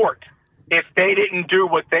sport if they didn't do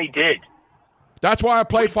what they did. That's why I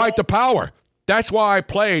played Fight the Power. That's why I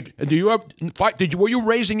played. Were you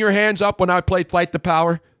raising your hands up when I played Fight the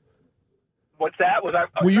Power? What's that?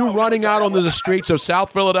 Were you running out onto the streets of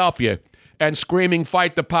South Philadelphia and screaming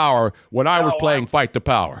 "Fight the Power" when I was playing Fight the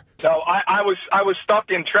Power? No, I was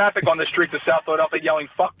stuck in traffic on the streets of South Philadelphia yelling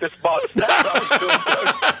 "Fuck this bus." That's what I was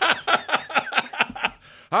doing.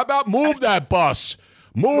 How about move that bus?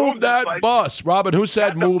 Move that bus, Robin. Who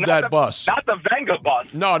said move that bus? Not the Venga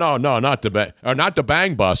bus. No, not the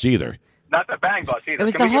Bang bus either. Not the Bang bus either. It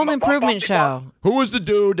was the Home Improvement show. Who was the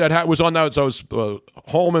dude that was on those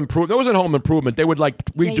Home Improvement? That wasn't Home Improvement. They would like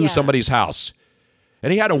redo somebody's house,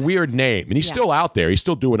 and he had a weird name, and he's still out there. He's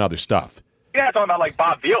still doing other stuff. Yeah, talking about like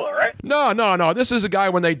Bob Vila, right? No. This is a guy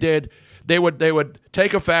when they would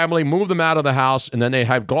take a family, move them out of the house, and then they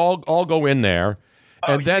have all go in there.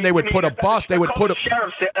 And then they would put a bus. They would put a.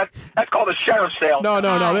 That's called a sheriff's sale. No.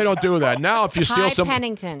 They don't do that. Now, if you steal some.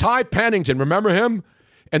 Ty Pennington. Remember him?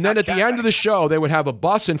 And then at the end of the show, they would have a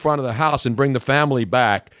bus in front of the house and bring the family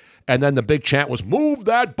back. And then the big chant was, move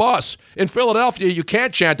that bus. In Philadelphia, you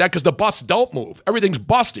can't chant that because the bus don't move. Everything's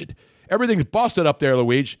busted. Everything's busted up there,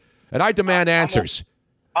 Luigi. And I demand answers.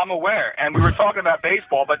 I'm aware, and we were talking about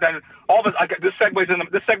baseball, but then all of this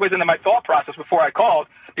segues into my thought process before I called,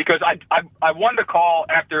 because I wanted to call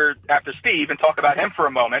after Steve and talk about him for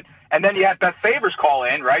a moment, and then you had Beth Favors call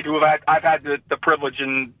in, right? Who I've had the privilege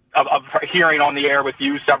of hearing on the air with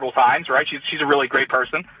you several times, right? She's a really great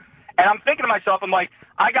person, and I'm thinking to myself, I'm like,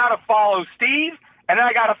 I gotta follow Steve. And then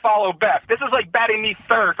I got to follow Beth. This is like batting me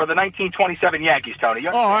third for the 1927 Yankees, Tony.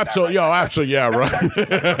 Absolutely. Absolutely. Yeah, right.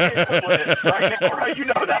 Right? You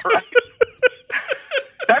know that, right?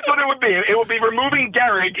 That's what it would be. It would be removing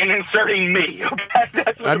Derek and inserting me.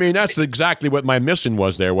 That's exactly what my mission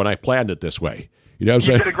was there when I planned it this way. You know what I'm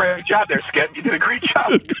saying? You did a great job there, Skip. You did a great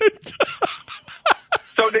job.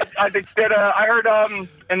 So I heard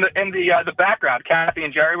in the background, Kathy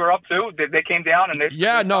and Jerry were up too. They came down and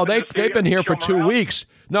they've been here for 2 weeks.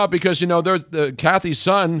 No, because Kathy's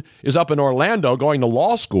son is up in Orlando going to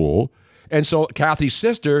law school, and so Kathy's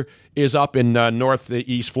sister is up in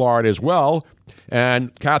northeast Florida as well.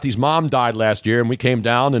 And Kathy's mom died last year, and we came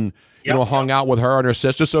down and hung out with her and her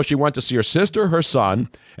sister. So she went to see her sister, her son,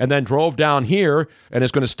 and then drove down here and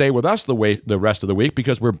is going to stay with us the rest of the week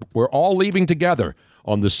because we're all leaving together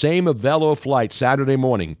on the same Avelo flight Saturday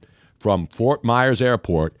morning from Fort Myers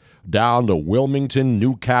Airport down to Wilmington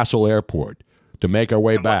Newcastle Airport to make our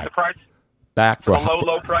way back. What's the price? Back for a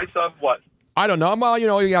low price of what? I don't know. Well,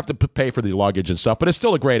 you have to pay for the luggage and stuff, but it's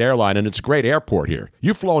still a great airline and it's a great airport here.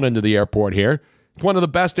 You've flown into the airport here. It's one of the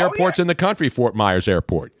best airports in the country, Fort Myers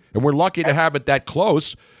Airport. And we're lucky to have it that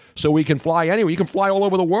close so we can fly anywhere. You can fly all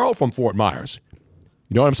over the world from Fort Myers.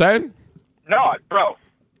 You know what I'm saying? No, bro.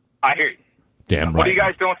 I hear you. Damn right. What are you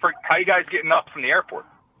guys doing how are you guys getting up from the airport?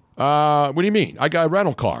 What do you mean? I got a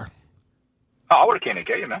rental car. Oh, I would have came and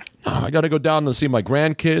get you, man. I got to go down and see my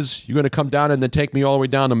grandkids. You're going to come down and then take me all the way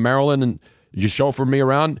down to Maryland and you chauffeur me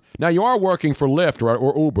around? Now, you are working for Lyft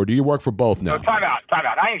or Uber. Do you work for both now? No, time out.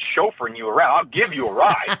 I ain't chauffeuring you around. I'll give you a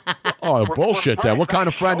ride. Oh, bullshit then. What kind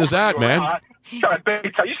of friend is that, man? You sit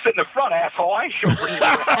in the front, asshole. I ain't chauffeuring you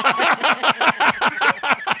around.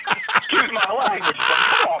 Excuse my language, but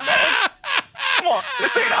come on, man. Come on.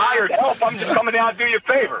 This ain't hired help. I'm just coming down to do you a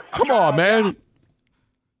favor. Come on, man.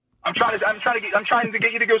 I'm trying to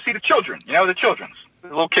get you to go see the children. You know, the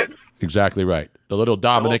little kids. Exactly right. The little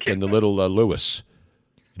Dominic and the little Lewis.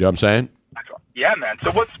 You know what I'm saying? Yeah, man.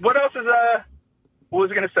 So what else is what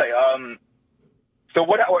was I going to say? So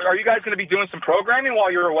what are you guys going to be doing some programming while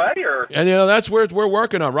you're away, or? And that's where we're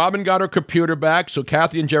working on. Robin got her computer back, so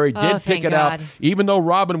Kathy and Jerry did pick it up. Even though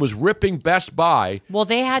Robin was ripping Best Buy. Well,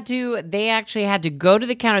 they actually had to go to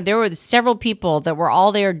the counter. There were several people that were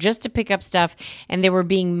all there just to pick up stuff, and they were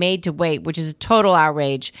being made to wait, which is a total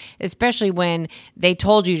outrage, especially when they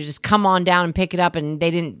told you to just come on down and pick it up, and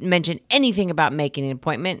they didn't mention anything about making an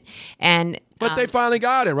appointment. But they finally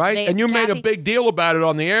got it, right? And you made a big deal about it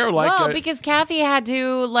on the air. Because Kathy had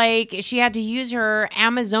to, she had to use her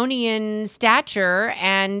Amazonian stature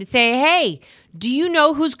and say, hey, do you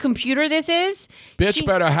know whose computer this is? Bitch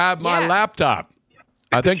better have my laptop.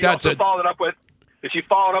 I think that's it. If she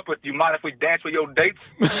followed up with, do you mind if we dance with your dates?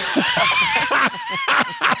 What the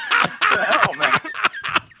hell, man? What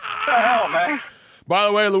the hell, man? By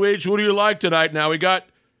the way, Luigi, who do you like tonight? Now, we got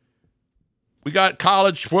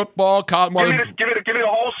college football. Give me the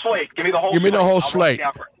whole slate. Give me the whole slate.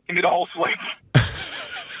 Give me the whole slate.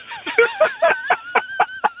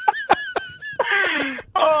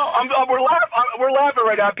 We're laughing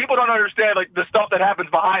right now. People don't understand the stuff that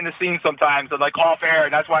happens behind the scenes sometimes, and off air,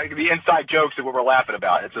 and that's why it can be inside jokes that we're laughing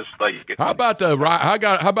about. It's just how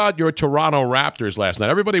about your Toronto Raptors last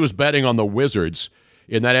night? Everybody was betting on the Wizards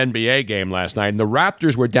in that NBA game last night, and the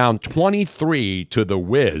Raptors were down 23 to the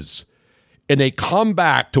Wiz. And they come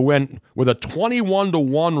back to win with a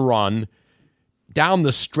 21-1 run down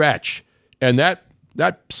the stretch. And that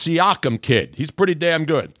Siakam kid, he's pretty damn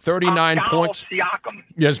good. 39 points. Siakam.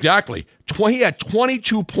 Yes, exactly. He had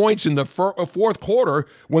 22 points in the fourth quarter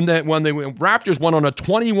when the Raptors went on a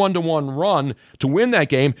 21-1 run to win that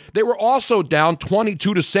game. They were also down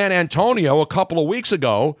 22 to San Antonio a couple of weeks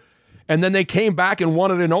ago, and then they came back and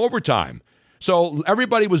won it in overtime. So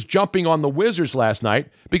everybody was jumping on the Wizards last night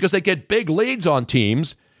because they get big leads on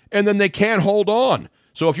teams, and then they can't hold on.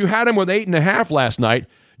 So if you had them with 8.5 last night,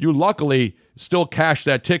 you luckily still cashed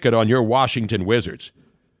that ticket on your Washington Wizards,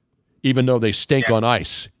 even though they stink on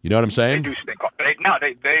ice. You know what I'm saying? They do stink.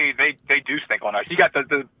 They do stink on ice. You got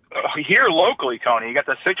the here locally, Tony. You got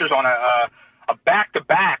the Sixers on a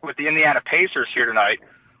back-to-back with the Indiana Pacers here tonight.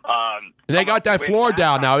 And they got that floor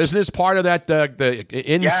down now. Isn't this part of that the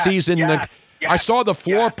in-season? Yeah. I saw the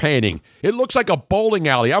floor painting. It looks like a bowling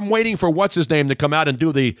alley. I'm waiting for what's-his-name to come out and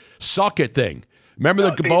do the suck it thing. Remember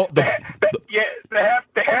the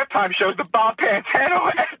halftime shows the Bob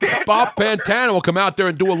Pantano. Bob Pantano will come out there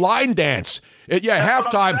and do a line dance.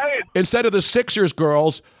 Halftime, instead of the Sixers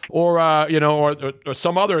girls or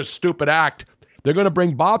some other stupid act, they're going to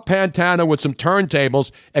bring Bob Pantano with some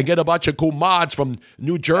turntables and get a bunch of cool mods from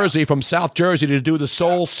New Jersey, from South Jersey, to do the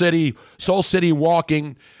Soul City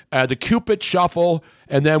walking, the Cupid Shuffle,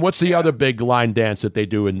 and then what's the other big line dance that they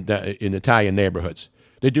do in Italian neighborhoods?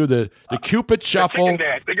 They do the Cupid Shuffle. Chicken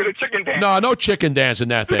dance. They do the chicken dance. No chicken dance in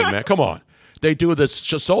that thing, man. Come on. They do the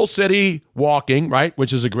Soul City walking, right,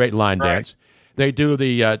 which is a great line dance. They do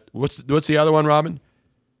the what's the other one, Robin?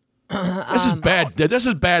 This is bad. This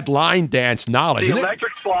is bad line dance knowledge. The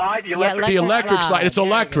electric slide. The electric slide. It's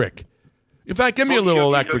electric. In fact, give me a little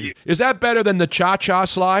electric. Is that better than the cha-cha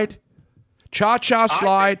slide? Cha-cha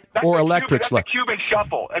slide or electric slide? That's the Cuban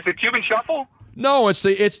shuffle. Is it Cuban shuffle? No, it's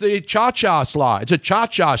the cha-cha slide. It's a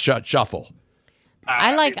cha-cha shuffle.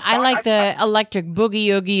 I like the electric boogie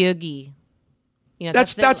oogie oogie.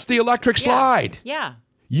 That's the electric slide. Yeah.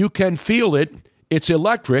 You can feel it. It's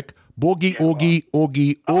electric. Boogie oogie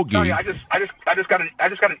oogie oogie. Sorry, I just got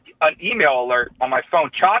an email alert on my phone.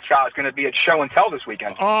 Cha Cha is going to be at Show and Tell this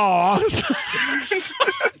weekend. Oh.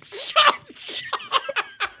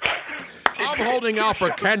 I'm holding out for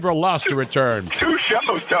Kendra Lust to return. 2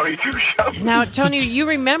 shows, Tony. 2 shows. Now, Tony, you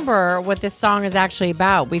remember what this song is actually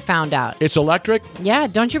about? We found out. It's electric? Yeah.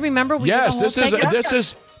 Don't you remember?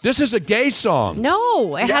 This is a gay song.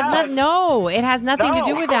 No, it has not. No, it has nothing to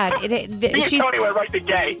do with that. Tony went right to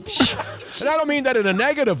gay. And I don't mean that in a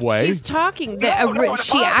negative way. She's talking.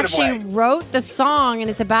 She actually wrote the song, and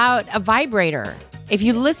it's about a vibrator. If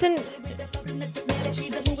you listen,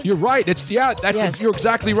 you're right. You're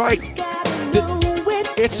exactly right.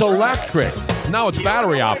 It's electric. No, it's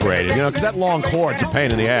battery operated. Because that long cord's a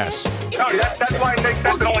pain in the ass. Tony, that's why it makes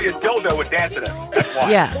sense that only a dildo would dance to that. That's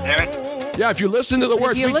why. Yeah. Yeah, if you listen to the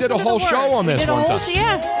words, we did a whole show on this one time.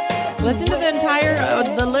 Yeah, listen to the entire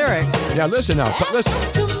the lyrics. Yeah, listen now. Listen.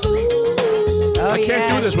 I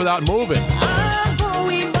can't do this without moving.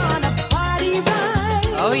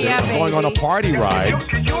 Oh yeah, baby. Going on a party ride.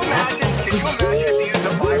 Could you imagine if you used a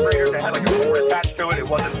vibrator that had like a cord attached to it? It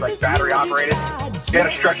wasn't like battery operated. You had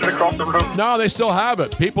to stretch it across the room. No, they still have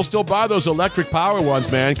it. People still buy those electric power ones,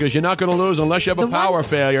 man, because you're not going to lose unless you have a power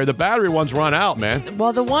failure. The battery ones run out, man.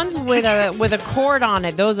 Well, the ones with a cord on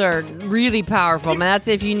it, those are really powerful, man. That's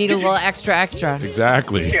if you need a little extra.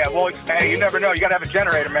 Exactly. Yeah, well, hey, you never know. You got to have a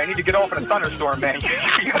generator, man. You need to get off in a thunderstorm, man.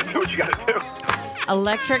 You got to do what you got to do.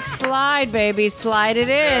 Electric slide, baby. Slide it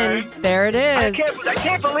in. There it is. I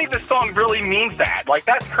can't believe this song really means that. Like,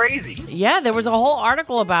 that's crazy. Yeah, there was a whole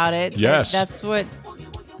article about it. Yes. That's what...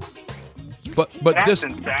 But That's this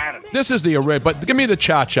insanity. this is the array. But give me the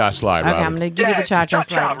cha-cha slide, Okay, Robin. I'm going to give you the cha-cha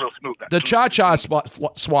slide. Real smooth. The cha-cha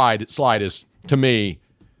slide is, to me...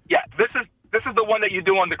 Yeah, this is the one that you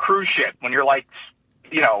do on the cruise ship when you're like,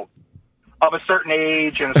 you know, of a certain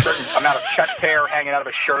age and a certain amount of chest hair hanging out of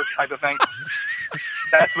a shirt type of thing.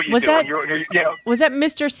 That's what you Was do. that- You're, you know, Was that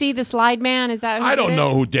Mr. C, the slide man? Is that who I did don't it?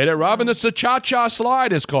 know who did it, Robin. It's the cha-cha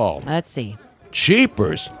slide it's called. Let's see.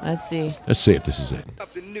 Cheapers. Let's see. Let's see if this is it.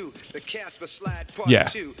 Yeah,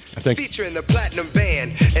 I think. Featuring the platinum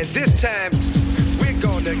band, and this time we're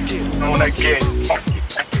gonna get.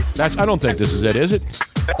 That's. I don't think this is it, is it?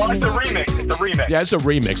 well, it's a remix. It's a remix. Yeah, it's a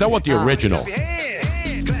remix. I want the original.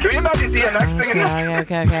 Can you imagine DMX singing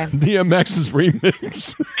this? Okay. DMX's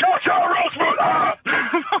remix. Cha-cha roast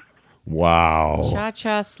food. Wow.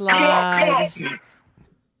 Cha-cha slide.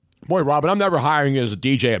 Boy, Robin, I'm never hiring you as a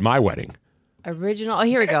DJ at my wedding. Original. Oh,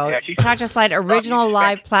 here we go. Cha-cha slide. Original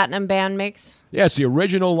live platinum band mix. Yeah, it's the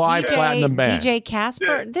original live platinum band. DJ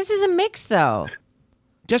Casper. This is a mix, though.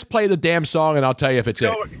 Just play the damn song and I'll tell you if it's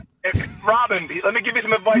it. Robin, let me give you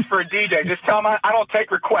some advice for a DJ. Just tell him I don't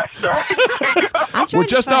take requests, all right? We're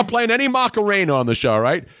just not playing any Macarena on the show,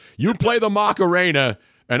 right? You play the Macarena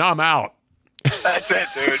and I'm out. That's it,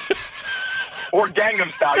 dude. Or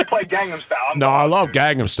Gangnam Style. You play Gangnam Style. No, I love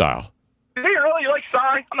Gangnam Style. Do you really? You like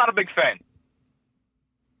Psy? I'm not a big fan.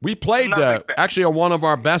 We played, actually, on one of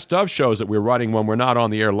our best of shows that we're running when we're not on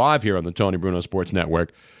the air live here on the Tony Bruno Sports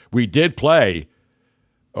Network. We did play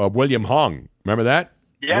William Hung. Remember that?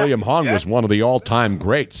 Yeah. William Hung was one of the all-time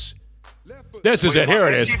greats. This is it. Here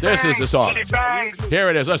it is. This is the song. Here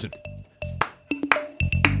it is. Listen.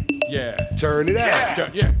 Yeah. Turn it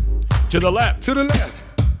out. Yeah. To the left. To the left.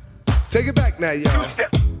 Take it back now, y'all.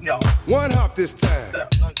 No. One hop this time.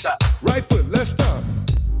 Right foot, let's stomp.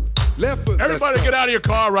 Left foot, Everybody get out of your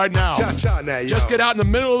car right now. Cha-cha now, y'all. Just get out in the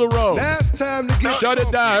middle of the road. Last time to get Shut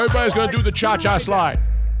it down. Everybody's going to do the cha-cha slide.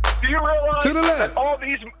 Do you realize To the left. that all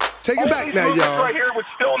these Take it back now, movements y'all. right here would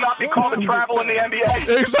still not be called a travel in the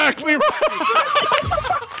NBA? Exactly right.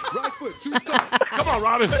 Right foot, two steps. Come on,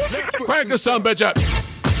 Robin. Crank this son bitch up.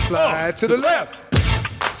 Slide to the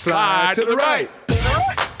left. Slide to the right.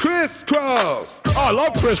 Crisscross. Oh, I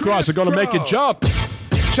love crisscross. They're going to make you jump.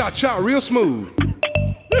 Cha-cha, real smooth.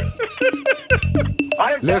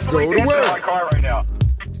 I am Let's go definitely to dancing work. in my car right now.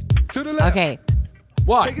 To the left. Okay.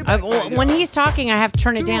 What? When he's talking, I have to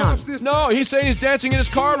turn it down. No, he's saying he's dancing in his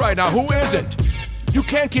car right now. Who isn't? You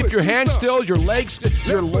can't keep your hands still, your legs,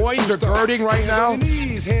 your loins are girding right now.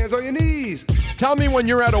 Hands on your knees. Tell me when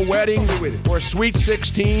you're at a wedding or a sweet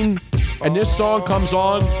 16 and this song comes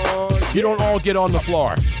on, you don't all get on the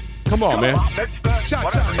floor. Come on, man.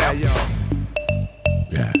 Cha-cha now, y'all.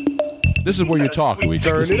 Yeah. This is where you talk, Luigi.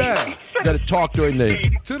 Turn it out. You got to talk during the...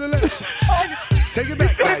 To the left. Take it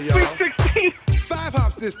back now, y'all. 5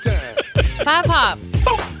 hops this time. 5 hops.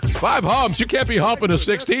 5 humps. You can't be humping a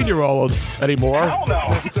 16-year-old anymore. Hell no.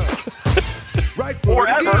 Right foot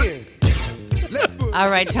again. Left foot. All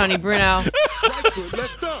right, Tony Bruno. Right foot,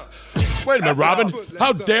 let's start. Wait a minute, Robin.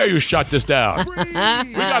 How dare you shut this down? We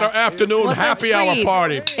got our afternoon Well, it says happy hour freeze.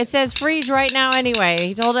 party. It says freeze right now anyway.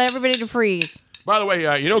 He told everybody to freeze. By the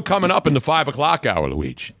way, you know, coming up in the 5 o'clock hour,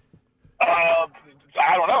 Luigi,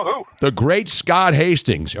 I don't know who. the great Scott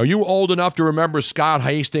Hastings. Are you old enough to remember Scott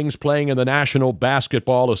Hastings playing in the National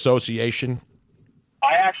Basketball Association?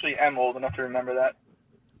 I actually am old enough to remember that.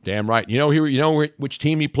 Damn right. You know which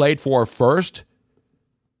team he played for first?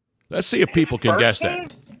 Let's see if people can guess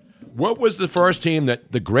that. What was the first team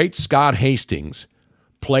that the great Scott Hastings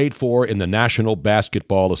played for in the National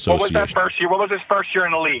Basketball Association? What was that first year? What was his first year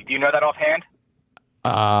in the league? Do you know that offhand?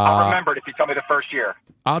 I'll remember it if you tell me the first year.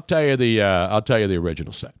 I'll tell you the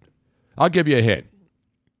original set. I'll give you a hint.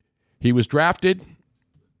 He was drafted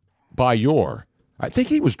by I think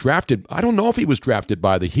he was drafted. I don't know if he was drafted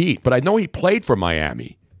by the Heat, but I know he played for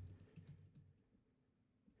Miami.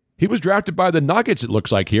 He was drafted by the Nuggets, it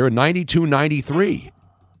looks like here, in 92-93.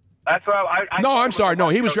 That's what No, I'm sorry. No,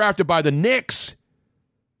 he was drafted by the Knicks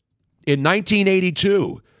in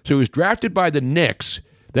 1982. So he was drafted by the Knicks.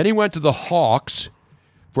 Then he went to the Hawks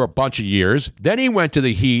for a bunch of years. Then he went to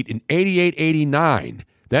the Heat in 88-89.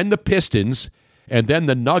 Then the Pistons. and then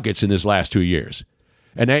the Nuggets in his last 2 years.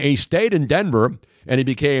 And he stayed in Denver, and he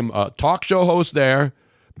became a talk show host there,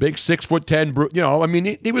 big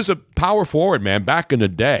 6'10", he was a power forward, man, back in the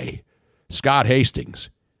day. Scott Hastings.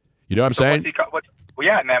 You know what I'm saying?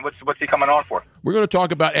 What's he coming on for? We're going to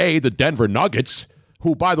talk about, the Denver Nuggets,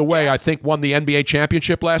 who, by the way, I think won the NBA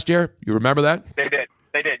championship last year. You remember that? They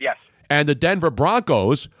did, yes. And the Denver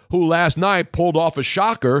Broncos, who last night pulled off a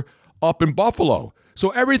shocker up in Buffalo. So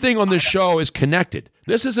everything on this show is connected.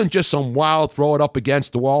 This isn't just some wild throw it up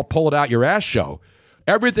against the wall, pull it out your ass show.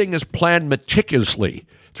 Everything is planned meticulously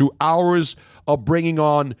through hours of bringing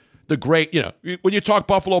on the great, when you talk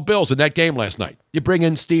Buffalo Bills in that game last night, you bring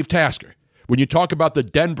in Steve Tasker. When you talk about the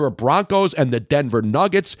Denver Broncos and the Denver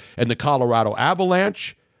Nuggets and the Colorado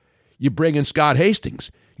Avalanche, you bring in Scott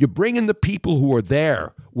Hastings. You bring in the people who are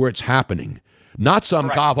there where it's happening, not some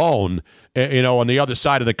Cavone, on the other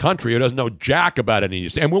side of the country who doesn't know jack about any of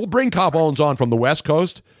these. And we'll bring Cavones on from the West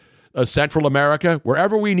Coast, Central America,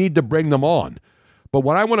 wherever we need to bring them on. But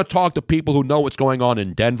when I want to talk to people who know what's going on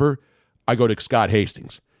in Denver, I go to Scott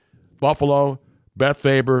Hastings. Buffalo, Beth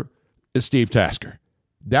Faber, and Steve Tasker.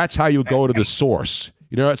 That's how you go to the source.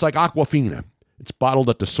 It's like Aquafina. It's bottled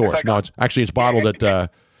at the source. No, it's bottled at,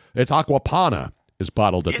 it's Aquapana is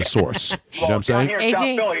bottled at the source. You know what I'm saying? Down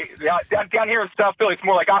here in South Philly, it's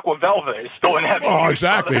more like Aqua Velva. It's still in heaven. Oh,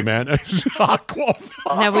 exactly, man. Aqua.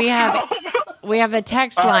 No, we have the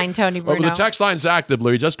text line, Tony Bruno. The text line's active,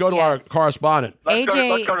 Louis. Just go to our correspondent. Let's go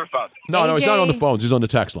to the phone. No, he's not on the phones. He's on the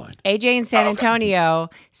text line. AJ in San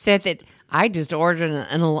Antonio said that I just ordered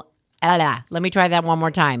let me try that one more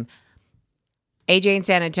time. AJ in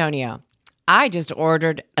San Antonio. I just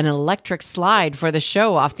ordered an electric slide for the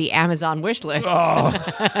show off the Amazon wish list. Oh.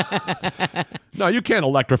 No, you can't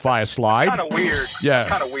electrify a slide. Kind of weird. Yeah.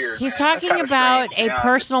 Kind of weird. He's talking about a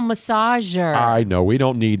personal massager. I know. We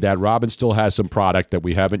don't need that. Robin still has some product that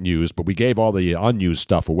we haven't used, but we gave all the unused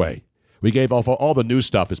stuff away. We gave all the new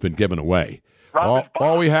stuff has been given away.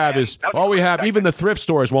 All we have, even the thrift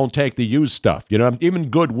stores won't take the used stuff. Even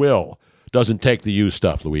Goodwill doesn't take the used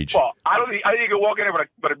stuff, Luigi. Well, I don't think you can walk in there with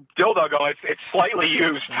a dildo going, it's slightly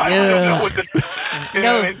used. I don't know what the...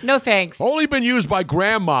 No thanks. Only been used by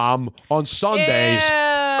grandmom on Sundays,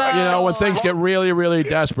 when things get really, really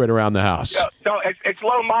desperate around the house. Yeah, so it's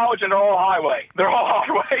low mileage and they're all highway.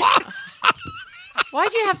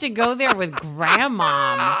 Why'd you have to go there with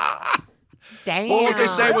grandmom? Damn. Well, what they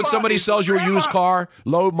say when somebody sells you a used car,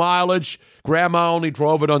 low mileage, grandma only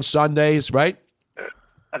drove it on Sundays, right?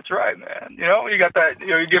 That's right, man. You got that.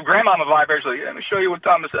 You give grandma a vibration. Let me show you what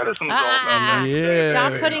Thomas Edison was all about.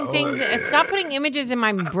 Stop putting things. Stop putting images in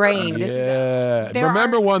my brain.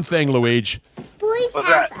 Remember one thing, Luigi. Boys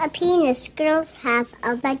have a penis. Girls have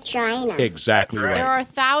a vagina. Exactly right. There are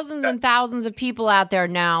thousands and thousands of people out there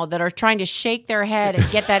now that are trying to shake their head and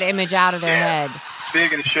get that image out of their head.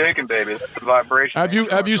 Big and shaking, baby. That's the vibration.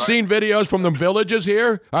 Have you seen videos from the villages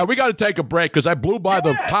here? We got to take a break because I blew by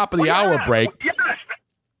the top of the hour break. Yes.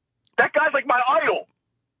 That guy's like my idol.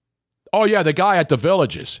 Oh yeah, the guy at the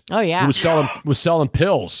villages. Oh yeah, who was selling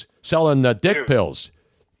pills, selling dick pills.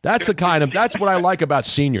 That's what I like about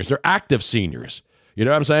seniors. They're active seniors. You know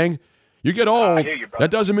what I'm saying? You get old. That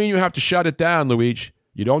doesn't mean you have to shut it down, Luigi.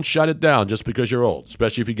 You don't shut it down just because you're old,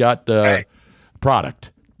 especially if you got product.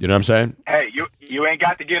 You know what I'm saying? Hey, you ain't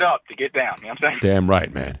got to get up to get down. You know what I'm saying? Damn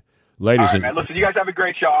right, man. Ladies man. Listen, you guys have a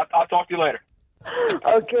great show. I'll talk to you later.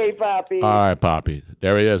 Okay, Poppy. All right, Poppy.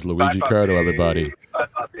 There he is, Luigi Curto, everybody.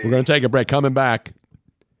 We're going to take a break. Coming back.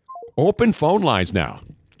 Open phone lines now.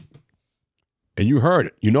 And you heard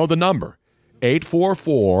it. You know the number.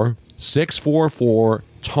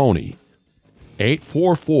 844-644-TONY.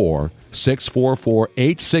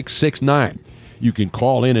 844-644-8669. You can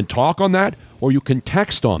call in and talk on that, or you can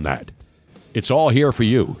text on that. It's all here for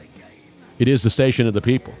you. It is the station of the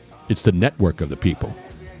people. It's the network of the people.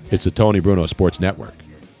 It's the Tony Bruno Sports Network.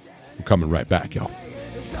 We're coming right back, y'all.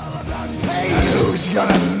 Who's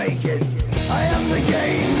gonna make it? I am the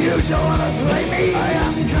game. You don't wanna play me. I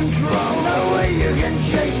am control. No way you can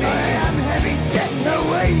shake me. I am heavy debt.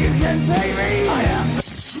 No way you can pay me. I am.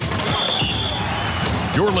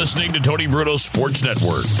 You're listening to Tony Bruno Sports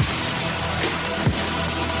Network.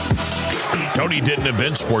 Tony didn't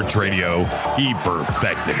invent sports radio. He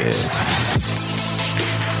perfected it.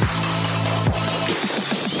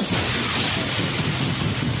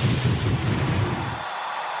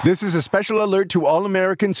 This is a special alert to all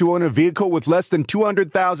Americans who own a vehicle with less than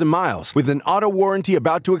 200,000 miles, with an auto warranty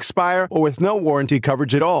about to expire, or with no warranty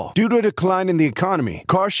coverage at all. Due to a decline in the economy,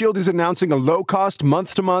 CarShield is announcing a low-cost,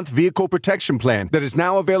 month-to-month vehicle protection plan that is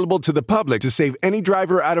now available to the public to save any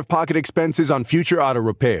driver out-of-pocket expenses on future auto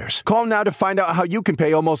repairs. Call now to find out how you can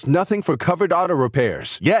pay almost nothing for covered auto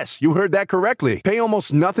repairs. Yes, you heard that correctly. Pay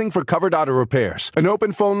almost nothing for covered auto repairs. An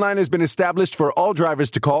open phone line has been established for all drivers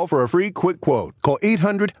to call for a free quick quote. Call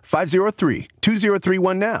 800-503-2031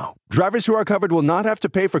 now. Drivers who are covered will not have to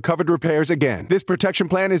pay for covered repairs again. This protection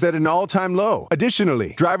plan is at an all-time low.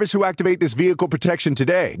 Additionally, drivers who activate this vehicle protection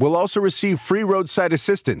today will also receive free roadside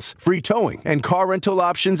assistance, free towing, and car rental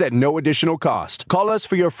options at no additional cost. Call us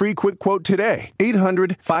for your free quick quote today.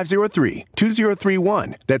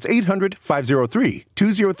 800-503-2031. That's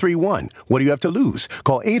 800-503-2031. What do you have to lose?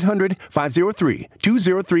 Call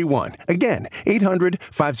 800-503-2031. Again,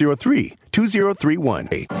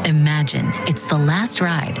 800-503-2031. Imagine it's the last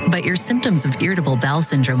ride, but your symptoms of irritable bowel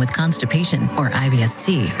syndrome with constipation, or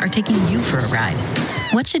IBS-C, are taking you for a ride.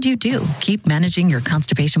 What should you do? Keep managing your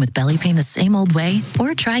constipation with belly pain the same old way?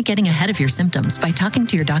 Or try getting ahead of your symptoms by talking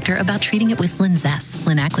to your doctor about treating it with Linzess,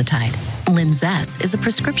 linaclotide. Linzess is a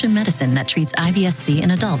prescription medicine that treats IBS-C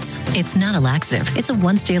in adults. It's not a laxative. It's a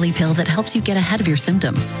once-daily pill that helps you get ahead of your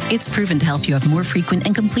symptoms. It's proven to help you have more frequent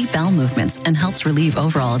and complete bowel movements and helps relieve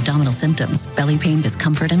overall abdominal symptoms, belly pain,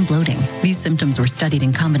 discomfort, and bloating. These symptoms were studied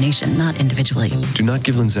in combination, not individually. Do not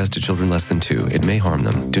give Linzess to children less than 2. It may harm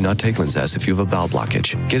them. Do not take Linzess if you have a bowel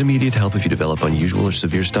blockage. Get immediate help if you develop unusual or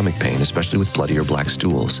severe stomach pain, especially with bloody or black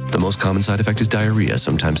stools. The most common side effect is diarrhea,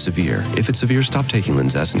 sometimes severe. If it's severe, stop taking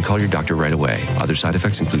Linzess and call your doctor right away. Other side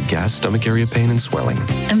effects include gas, stomach area pain, and swelling.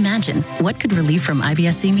 Imagine, what could relief from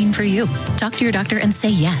IBS-C mean for you? Talk to your doctor and say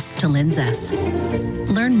yes to Linzess.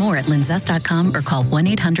 Learn more at linzess.com or call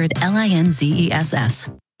 1-800-LINZESS.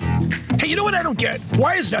 Hey, you know what I don't get?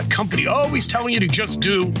 Why is that company always telling you to just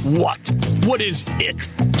do what? What is it?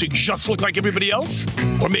 To just look like everybody else?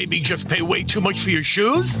 Or maybe just pay way too much for your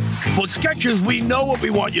shoes? Well, at Skechers, we know what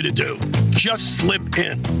we want you to do. Just slip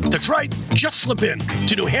in. That's right, just slip in.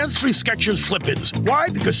 To do hands-free Skechers slip-ins. Why?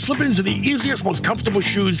 Because slip-ins are the easiest, most comfortable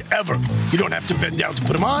shoes ever. You don't have to bend down to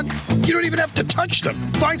put them on. You don't even have to touch them.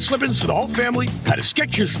 Find slip-ins for the whole family at a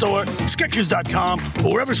Skechers store, Skechers.com,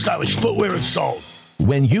 or wherever stylish footwear is sold.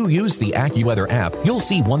 When you use the AccuWeather app, you'll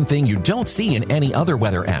see one thing you don't see in any other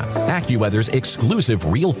weather app. AccuWeather's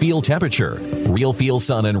exclusive Real Feel temperature. Real Feel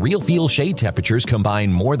sun and Real Feel shade temperatures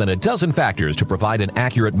combine more than a dozen factors to provide an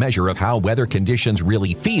accurate measure of how weather conditions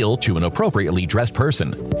really feel to an appropriately dressed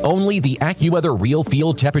person. Only the AccuWeather Real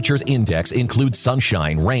Feel Temperatures Index includes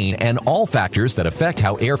sunshine, rain, and all factors that affect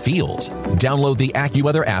how air feels. Download the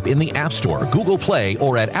AccuWeather app in the App Store, Google Play,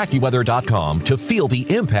 or at AccuWeather.com to feel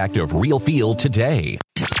the impact of Real Feel today.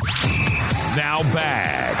 Now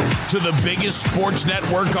back to the biggest sports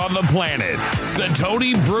network on the planet, the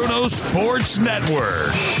Tony Bruno Sports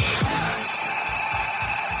Network.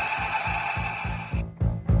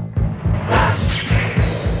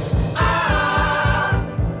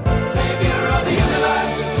 Savior of the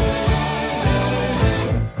universe.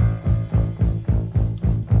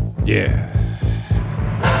 Yeah.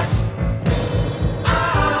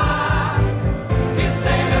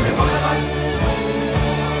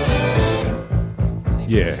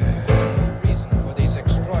 Yeah. Reason for these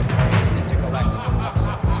extraordinary intergalactic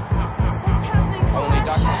upsets. Only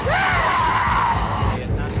Dr. at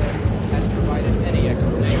NASA has provided any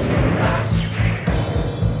explanation.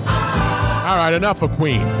 All right, enough of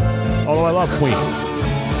Queen. Although I love Queen.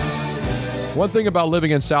 One thing about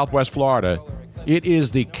living in Southwest Florida, it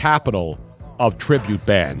is the capital of tribute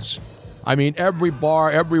bands. I mean, every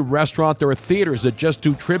bar, every restaurant, there are theaters that just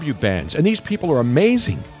do tribute bands. And these people are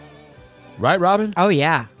amazing. Right, Robin? Oh,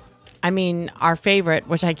 yeah. I mean, our favorite,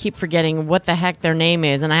 which I keep forgetting what the heck their name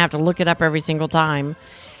is, and I have to look it up every single time.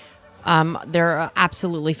 They're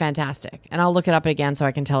absolutely fantastic. And I'll look it up again so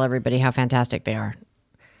I can tell everybody how fantastic they are.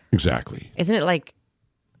 Exactly. Isn't it like...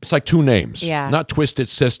 It's like two names. Yeah. Not Twisted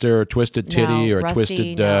Sister, Twisted Titty, or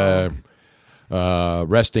Rusty, Twisted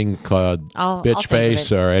Resting Bitch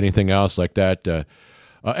Face, or anything else like that.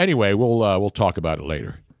 Anyway, we'll talk about it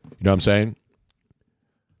later. You know what I'm saying?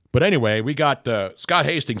 But anyway, we got Scott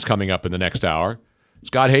Hastings coming up in the next hour.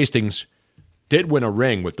 Scott Hastings did win a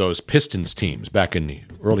ring with those Pistons teams back in the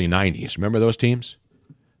early 90s. Remember those teams?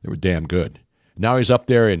 They were damn good. Now he's up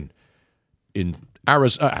there in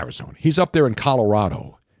Arizona. He's up there in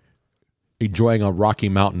Colorado, enjoying a Rocky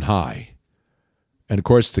Mountain high. And, of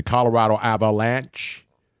course, the Colorado Avalanche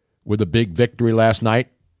with a big victory last night,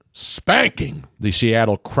 spanking the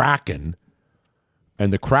Seattle Kraken.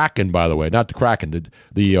 And the Kraken, by the way, not the Kraken,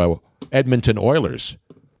 the Edmonton Oilers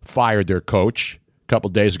fired their coach a couple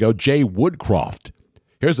days ago, Jay Woodcroft.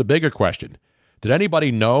 Here's the bigger question. Did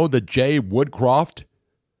anybody know that Jay Woodcroft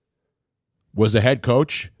was the head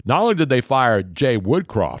coach? Not only did they fire Jay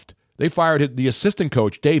Woodcroft, they fired the assistant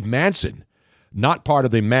coach, Dave Manson, not part of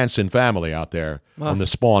the Manson family out there on the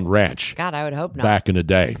Spawn Ranch. God, I would hope not. Back in the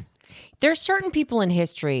day. There's certain people in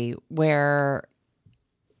history where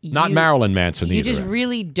not Marilyn Manson either. You just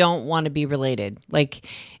really don't want to be related. Like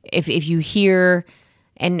if you hear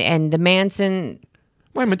and the Manson.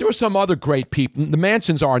 Wait a minute, there were some other great people. The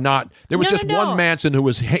Mansons are not. There was one Manson who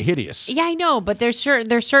was hideous. Yeah, I know, but there's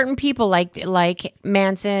certain people like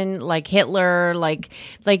Manson, like Hitler, like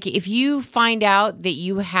if you find out that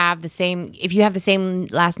you have the same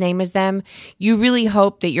last name as them, you really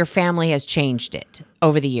hope that your family has changed it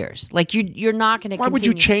over the years. Like you're not going to. Why would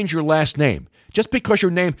you change your last name just because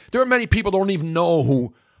your name? There are many people who don't even know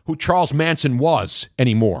who Charles Manson was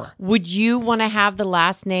anymore. Would you want to have the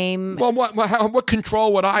last name? Well, what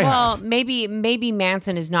control would I have? Well, maybe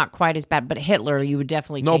Manson is not quite as bad, but Hitler, you would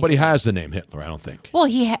definitely. Nobody has the name Hitler, I don't think. Well,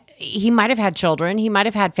 he might have had children. He might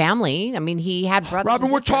have had family. I mean, he had brothers.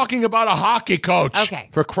 Robin, we're talking about a hockey coach. Okay,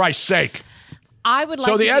 for Christ's sake. I would like.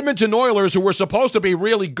 So the Edmonton Oilers, who were supposed to be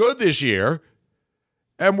really good this year,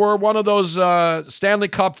 and were one of those Stanley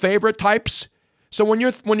Cup favorite types. So when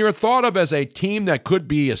you're thought of as a team that could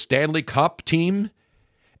be a Stanley Cup team,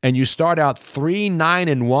 and you start out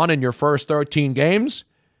 3-9-1 in your first 13 games,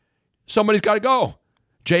 somebody's got to go.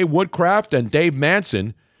 Jay Woodcroft and Dave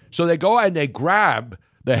Manson. So they go and they grab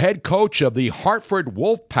the head coach of the Hartford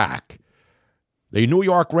Wolfpack, the New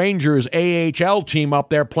York Rangers AHL team up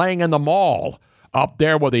there playing in the mall, up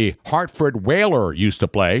there where the Hartford Whaler used to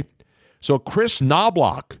play. So Chris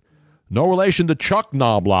Knobloch, no relation to Chuck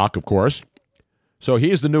Knobloch, of course. So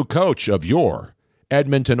he's the new coach of your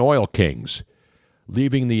Edmonton Oil Kings,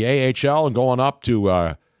 leaving the AHL and going up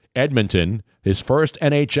to Edmonton, his first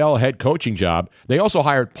NHL head coaching job. They also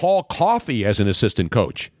hired Paul Coffey as an assistant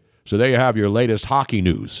coach. So there you have your latest hockey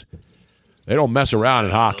news. They don't mess around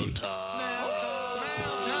in hockey.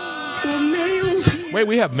 Wait,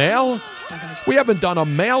 we have mail? We haven't done a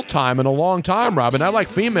mail time in a long time, Robin. I like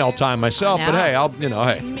female time myself, but hey,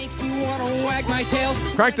 hey.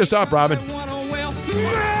 Crank this up, Robin.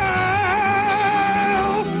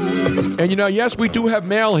 And yes, we do have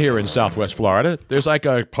mail here in Southwest Florida. There's like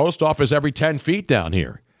a post office every 10 feet down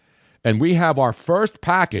here. And we have our first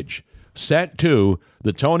package sent to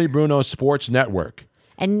the Tony Bruno Sports Network.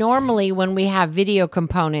 And normally when we have video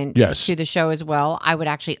component to the show as well, I would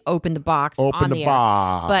actually open the box on the air.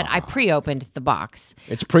 But I pre-opened the box.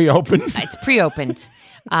 It's pre-opened? It's pre-opened.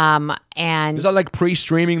 And is that like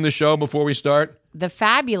pre-streaming the show before we start? The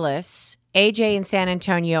fabulous AJ in San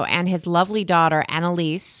Antonio and his lovely daughter,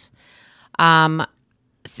 Annalise,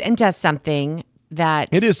 sent us something that...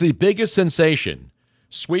 It is the biggest sensation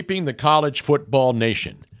sweeping the college football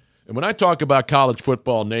nation. And when I talk about college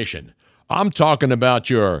football nation, I'm talking about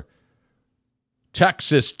your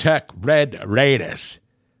Texas Tech Red Raiders.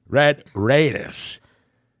 Red Raiders.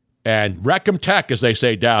 And Wreckham Tech, as they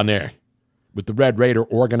say down there, with the Red Raider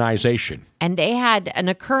organization. And they had an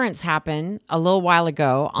occurrence happen a little while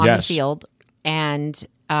ago on the field, and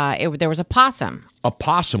there was a possum. A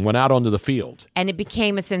possum went out onto the field. And it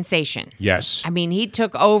became a sensation. Yes. I mean, he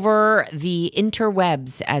took over the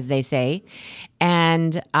interwebs, as they say.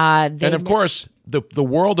 And of course, the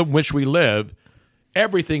world in which we live,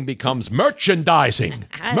 everything becomes merchandising.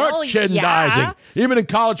 Merchandising. Yeah. Even in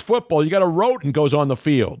college football, you got a rodent goes on the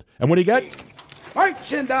field. And what do you get?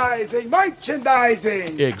 Merchandising.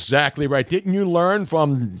 Exactly right. Didn't you learn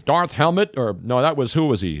from Darth Helmet? Or no, that was, who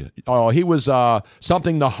was he? Oh, he was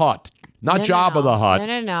something the Hutt. Not Jabba the Hutt.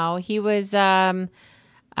 No. He was,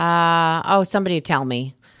 somebody tell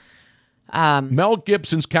me. Mel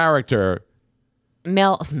Gibson's character.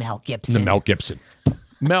 Mel Gibson. Mel Gibson.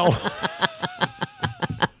 Mel.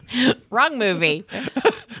 Wrong movie.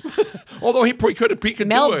 Although he could do it.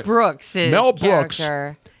 Mel Brooks'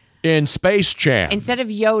 character. In Space Jam. Instead of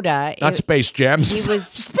Yoda. Not Space Jam. He was...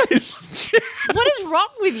 Space Jam. What is wrong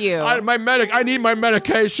with you? I need my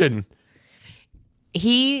medication.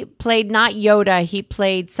 He played not Yoda. He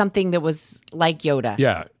played something that was like Yoda.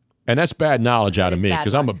 Yeah. And that's bad knowledge out of me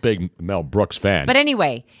because I'm a big Mel Brooks fan. But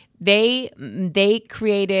anyway, they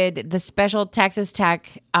created the special Texas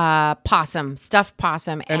Tech possum, stuffed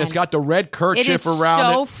possum. And it's got the red kerchief around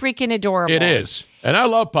it. It is so freaking adorable. It is. And I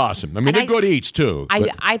love possum. I mean, they're good eats, too.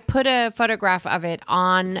 I put a photograph of it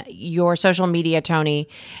on your social media, Tony.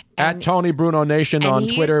 At Tony Bruno Nation on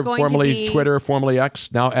Twitter, formerly Twitter, formerly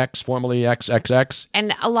X, now X, formerly XXX.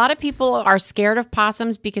 And a lot of people are scared of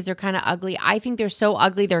possums because they're kind of ugly. I think they're so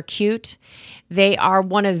ugly, they're cute. They are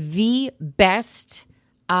one of the best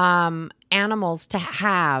animals to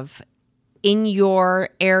have in your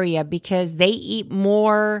area because they eat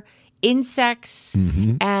more insects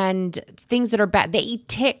and things that are bad. They eat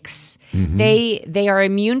ticks. They are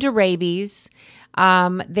immune to rabies.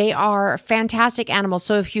 They are fantastic animals.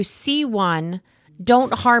 So if you see one,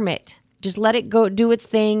 don't harm it. Just let it go do its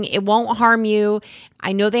thing. It won't harm you.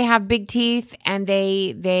 I know they have big teeth and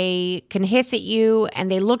they can hiss at you and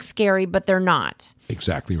they look scary, but they're not.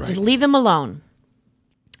 Exactly right. Just leave them alone.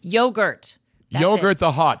 Yogurt. Yogurt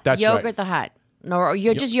the Hut. That's right. Yogurt the Hut. No,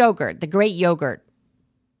 you're just yogurt. The great yogurt.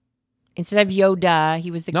 Instead of Yoda,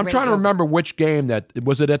 he was the. Now, I'm trying to remember which game that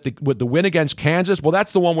was it at with the win against Kansas. Well,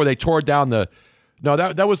 that's the one where they tore down the. No,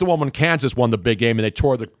 that was the one when Kansas won the big game and they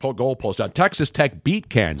tore the goalpost down. Texas Tech beat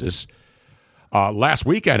Kansas last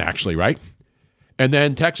weekend, actually, right? And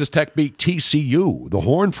then Texas Tech beat TCU, the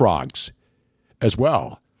Horned Frogs, as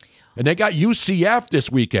well. And they got UCF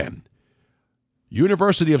this weekend.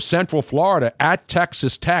 University of Central Florida at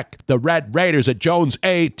Texas Tech, the Red Raiders at Jones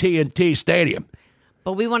AT&T Stadium.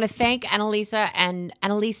 But we want to thank Annalise and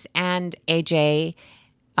AJ.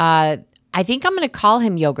 I think I'm going to call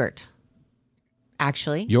him Yogurt.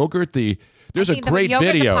 Actually, Yogurt. There's a great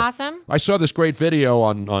video. The possum? I saw this great video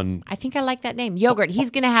on. I think I like that name, Yogurt. He's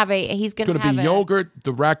going to have a. He's going to be Yogurt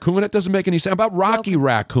the raccoon. It doesn't make any sense. About Rocky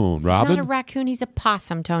Raccoon, Robin. He's not a raccoon. He's a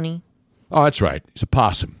possum, Tony. Oh, that's right. He's a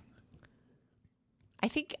possum. I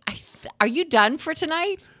think. Are you done for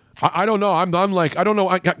tonight? I don't know. I'm like, I don't know.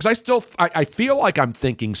 Because I feel like I'm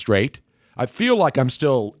thinking straight. I feel like I'm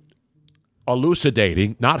still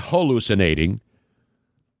elucidating, not hallucinating.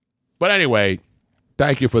 But anyway,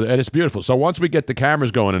 thank you for that. And it's beautiful. So once we get the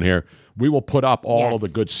cameras going in here, we will put up all of the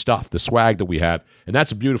good stuff, the swag that we have. And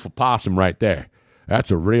that's a beautiful possum right there.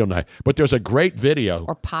 That's a real nice. But there's a great video.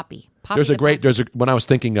 Or Poppy. When I was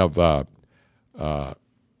thinking of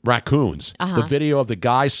raccoons, the video of the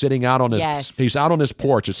guy sitting out on he's out on his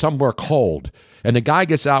porch. It's somewhere cold. And the guy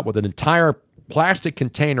gets out with an entire plastic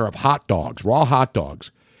container of hot dogs, raw hot dogs.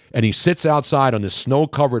 And he sits outside on this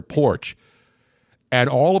snow-covered porch. And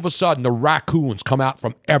all of a sudden, the raccoons come out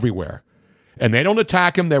from everywhere. And they don't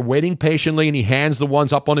attack him. They're waiting patiently, and he hands the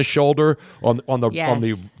ones up on his shoulder on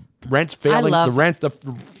the rent failing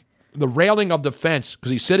the railing of the fence,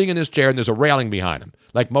 because he's sitting in his chair and there's a railing behind him,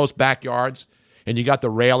 like most backyards. And you got the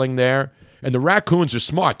railing there. And the raccoons are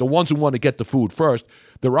smart. The ones who want to get the food first,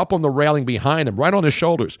 they're up on the railing behind him, right on his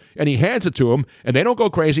shoulders. And he hands it to them, and they don't go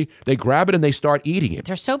crazy. They grab it and they start eating it.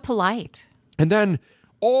 They're so polite. And then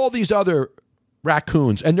all these other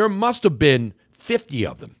raccoons, and there must have been 50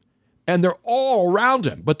 of them, and they're all around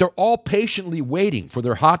him, but they're all patiently waiting for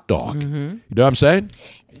their hot dog. You know what I'm saying?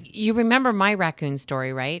 You remember my raccoon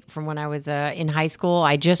story, right? From when I was in high school.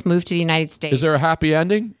 I just moved to the United States. Is there a happy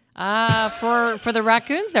ending? For the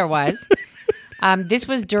raccoons, there was. This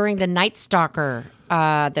was during the Night Stalker.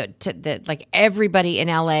 Like everybody in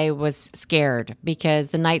LA was scared because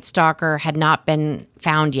the Night Stalker had not been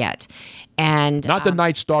found yet. And not the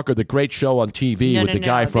Night Stalker, the great show on TV with the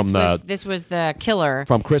guy from this was the killer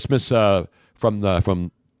from Christmas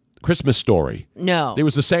from Christmas Story. No, it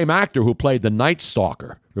was the same actor who played the Night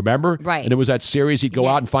Stalker. Remember? Right. And it was that series. He'd go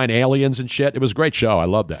out and find aliens and shit. It was a great show. I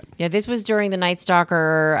love that. Yeah, this was during the Night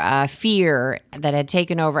Stalker fear that had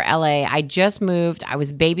taken over LA. I just moved. I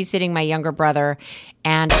was babysitting my younger brother,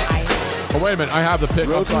 and Oh, wait a minute. I have the pic.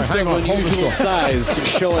 Rodents of unusual size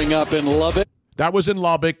showing up in Lubbock. That was in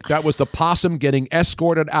Lubbock. That was the possum getting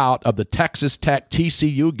escorted out of the Texas Tech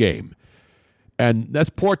TCU game. And that's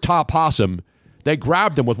poor top possum. They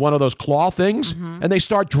grabbed him with one of those claw things, and they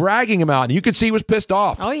start dragging him out. And you could see he was pissed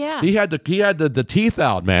off. Oh, yeah. He had the teeth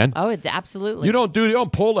out, man. Oh, absolutely. You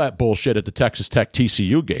don't pull that bullshit at the Texas Tech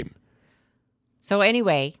TCU game. So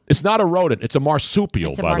anyway, it's not a rodent; it's a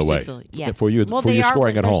marsupial, by the way. Yes. For you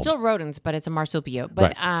scoring at home. They're still rodents, but it's a marsupial.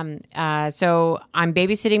 But so I'm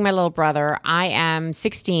babysitting my little brother. I am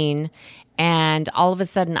 16, and all of a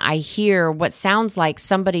sudden I hear what sounds like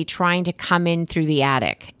somebody trying to come in through the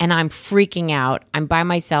attic, and I'm freaking out. I'm by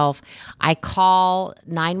myself. I call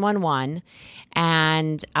 911.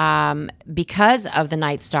 And because of the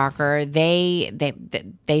Night Stalker, they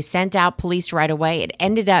sent out police right away. It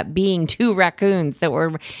ended up being 2 raccoons that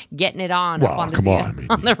were getting it on up on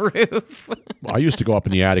the roof. Well, I used to go up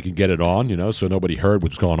in the attic and get it on, so nobody heard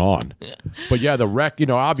what's going on. But yeah, the wreck,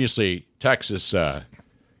 obviously Texas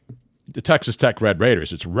the Texas Tech Red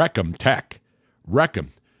Raiders. It's Wreck-'em Tech. Wreck-'em.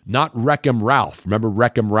 Not Wreck-'em Ralph. Remember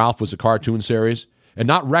Wreck-'em Ralph was a cartoon series? And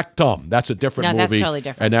not Wreck-'em. That's a different movie. No, that's totally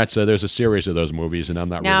different. And that's there's a series of those movies, and I'm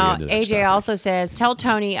not now, really into that AJ stuff. also says, tell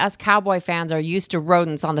Tony us Cowboy fans are used to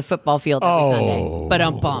rodents on the football field every Sunday.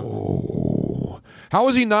 Ba-dum-bum. How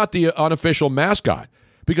is he not the unofficial mascot?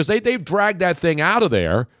 Because they've dragged that thing out of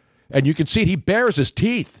there, and you can see he bares his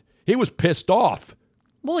teeth. He was pissed off.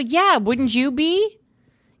 Well, yeah, wouldn't you be?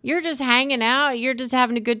 You're just hanging out. You're just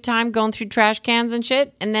having a good time going through trash cans and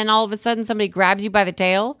shit, and then all of a sudden somebody grabs you by the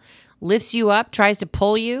tail, lifts you up, tries to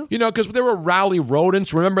pull you. You know, because there were rowdy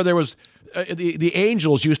rodents. Remember, there was the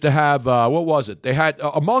Angels used to have, what was it? They had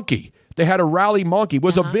a monkey. They had a rally monkey. It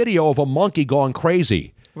was a video of a monkey going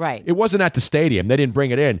crazy. Right. It wasn't at the stadium. They didn't bring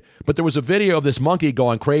it in. But there was a video of this monkey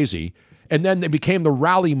going crazy, and then they became the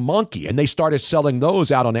rally monkey, and they started selling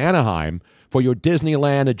those out on Anaheim for your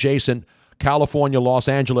Disneyland-adjacent California, Los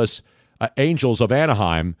Angeles Angels of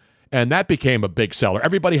Anaheim, and that became a big seller.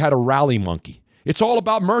 Everybody had a rally monkey. It's all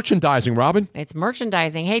about merchandising, Robin. It's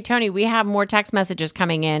merchandising. Hey, Tony, we have more text messages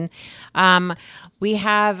coming in. We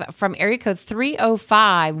have from area code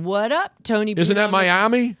 305. What up, Tony? Isn't that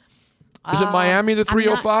Miami? Is it Miami, the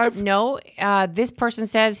 305? No. This person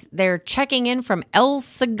says they're checking in from El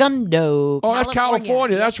Segundo, Oh, that's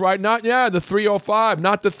California. That's right. Not the 305,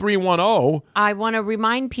 not the 310. I want to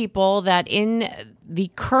remind people that in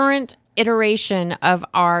the current iteration of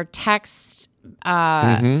our text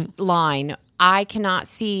line, I cannot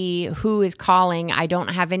see who is calling. I don't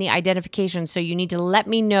have any identification, so you need to let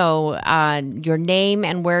me know your name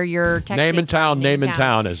and where you're texting. Name and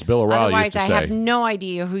town, as Bill O'Reilly Otherwise, used to say. I have no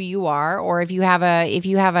idea who you are, or if you have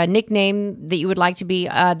a nickname that you would like to be.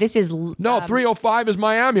 This is 305 is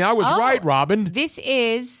Miami. I was right, Robin. This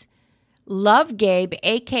is Love Gabe,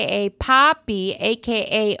 a.k.a. Poppy,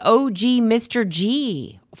 a.k.a. OG Mr.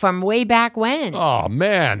 G from way back when. Oh,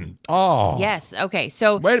 man. Oh. Yes. Okay.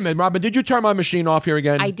 So wait a minute, Robin. Did you turn my machine off here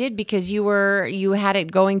again? I did because you had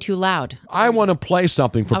it going too loud. I want to play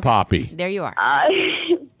something for Poppy. There you are. Ay,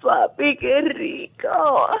 papi, qué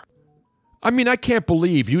rico. I mean, I can't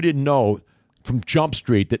believe you didn't know from Jump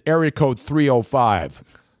Street that area code 305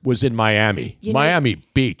 was in Miami. Miami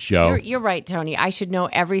Beach, yo. You're right, Tony. I should know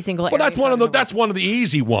every single area. Well, that's one of the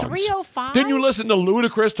easy ones. 305? Didn't you listen to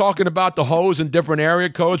Ludacris talking about the hoes in different area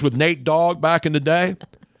codes with Nate Dogg back in the day?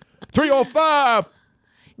 305.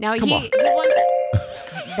 Now he wants.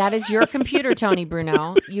 That is your computer, Tony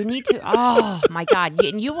Bruno. You need to. Oh my God!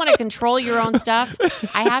 You want to control your own stuff?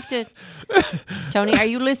 I have to. Tony, are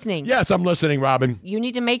you listening? Yes, I'm listening, Robin. You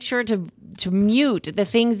need to make sure to mute the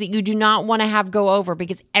things that you do not want to have go over,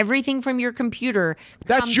 because everything from your computer.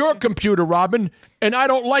 That's your computer, Robin, and I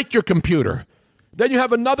don't like your computer. Then you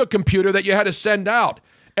have another computer that you had to send out.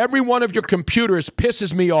 Every one of your computers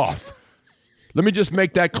pisses me off. Let me just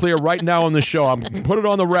make that clear right now on the show. I'm put it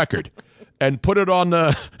on the record and put it on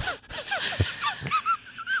the.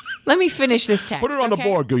 Let me finish this text. Put it on the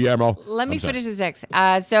board, Guillermo. Let me finish this text.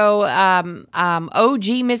 So OG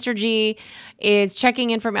Mr. G is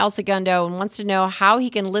checking in from El Segundo and wants to know how he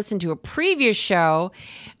can listen to a previous show,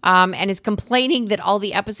 and is complaining that all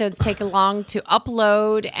the episodes take long to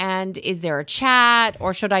upload. And is there a chat,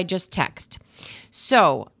 or should I just text?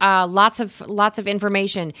 So lots of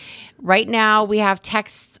information. Right now we have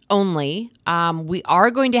texts only. We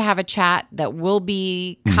are going to have a chat that will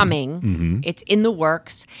be coming. Mm-hmm. It's in the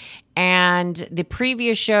works. And the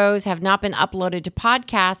previous shows have not been uploaded to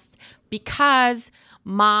podcasts because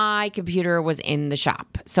my computer was in the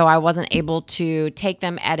shop. So I wasn't able to take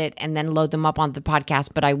them, edit, and then load them up on the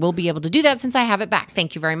podcast. But I will be able to do that since I have it back.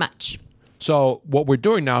 Thank you very much. So what we're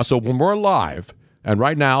doing now, so when we're live, and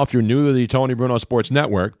right now, if you're new to the Tony Bruno Sports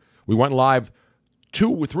Network, we went live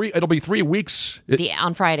 2 or 3, it'll be 3 weeks.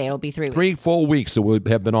 On Friday, it'll be 3 weeks. 3 full weeks that we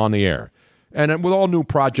have been on the air. And with all new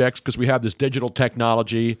projects, because we have this digital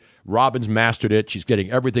technology, Robin's mastered it. She's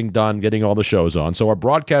getting everything done, getting all the shows on. So our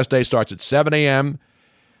broadcast day starts at 7 a.m.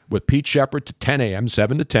 with Pete Shepard to 10 a.m.,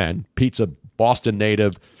 7 to 10. Pete's a Boston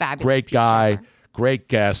native, fabulous great Pete guy, Shepard. Great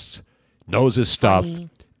guest, knows his stuff,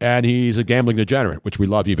 and he's a gambling degenerate, which we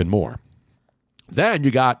love even more. Then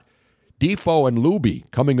you got Defoe and Luby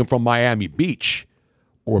coming in from Miami Beach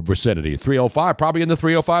or vicinity, 305, probably in the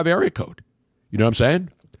 305 area code. You know what I'm saying?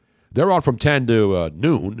 They're on from 10 to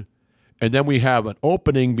noon, and then we have an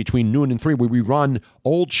opening between noon and 3 where we run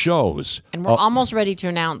old shows. And we're almost ready to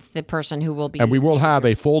announce the person who will be. And we will have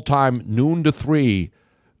a full-time noon to 3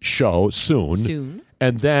 show soon.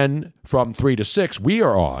 And then from 3 to 6, we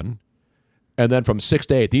are on. And then from 6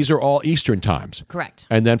 to 8, these are all Eastern times. Correct.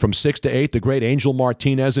 And then from 6 to 8, the great Angel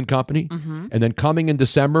Martinez and company. Mm-hmm. And then coming in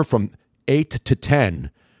December from 8 to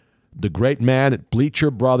 10, the great man at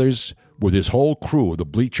Bleacher Brothers with his whole crew, the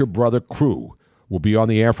Bleacher Brother crew, will be on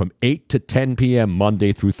the air from 8 to 10 p.m.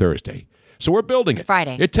 Monday through Thursday. So we're building it.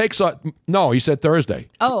 Friday. It takes no, he said Thursday.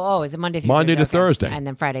 Oh, is it Monday through Monday Thursday? to Thursday. And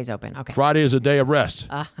then Friday's open. Okay. Friday is a day of rest.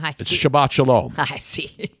 I It's see. Shabbat Shalom. I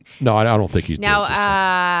see. No, I don't think he's doing this.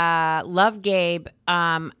 Now, Love Gabe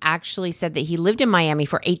actually said that he lived in Miami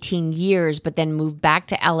for 18 years, but then moved back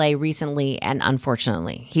to L.A. recently, and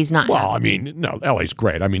unfortunately, he's not. Well, I mean, no, L.A.'s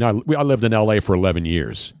great. I mean, I lived in L.A. for 11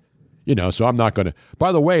 years. You know, so I'm not going to.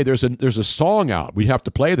 By the way, there's a song out. We have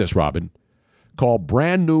to play this, Robin, called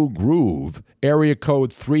 "Brand New Groove," area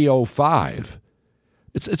code 305.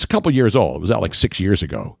 It's a couple years old. It was out like 6 years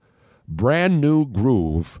ago. Brand New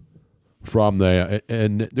Groove from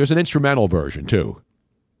and there's an instrumental version too.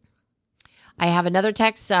 I have another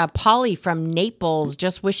text, Polly from Naples,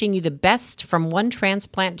 just wishing you the best from one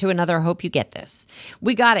transplant to another. Hope you get this.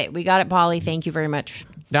 We got it, Polly. Thank you very much.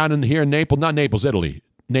 Down in here in Naples, not Naples, Italy.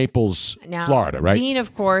 Naples, Now, Florida, right? Dean,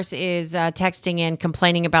 of course, is texting in,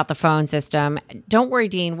 complaining about the phone system. Don't worry,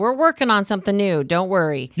 Dean. We're working on something new. Don't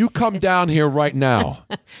worry. You come down here right now.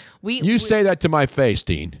 We say that to my face,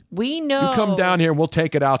 Dean. We know. You come down here and we'll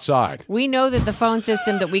take it outside. We know that the phone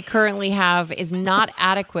system that we currently have is not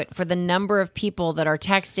adequate for the number of people that are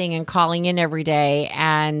texting and calling in every day.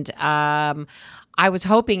 And I was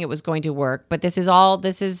hoping it was going to work, but this is all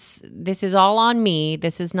on me.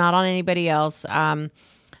 This is not on anybody else.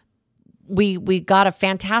 We got a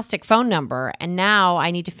fantastic phone number, and now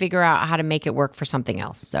I need to figure out how to make it work for something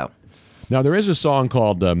else. So now there is a song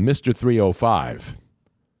called Mr. 305.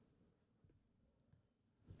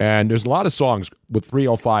 And there's a lot of songs with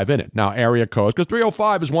 305 in it. Now, area codes, because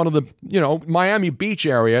 305 is one of the, Miami Beach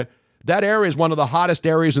area. That area is one of the hottest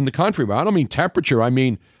areas in the country. But I don't mean temperature. I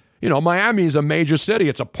mean, Miami is a major city.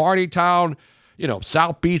 It's a party town.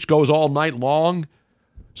 South Beach goes all night long.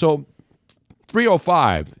 So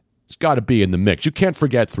 305, it's got to be in the mix. You can't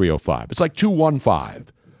forget 305. It's like 215,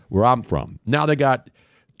 where I'm from. Now they got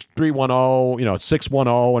 310,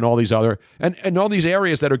 610, and all these other, and all these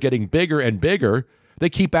areas that are getting bigger and bigger. They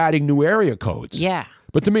keep adding new area codes. Yeah.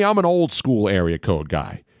 But to me, I'm an old school area code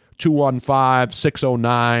guy. 215,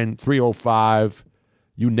 609, 305,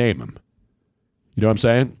 you name them. You know what I'm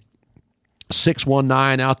saying?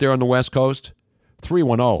 619 out there on the West Coast.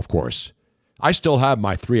 310, of course. I still have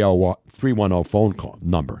my 310 phone call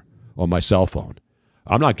number on my cell phone.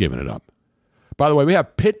 I'm not giving it up. By the way, we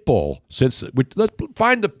have Pitbull. Let's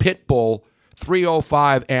find the Pitbull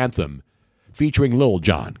 305 anthem featuring Lil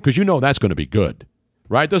Jon, because that's going to be good.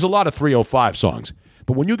 Right? There's a lot of 305 songs.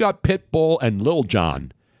 But when you got Pitbull and Lil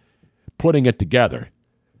Jon putting it together,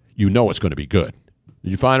 it's going to be good.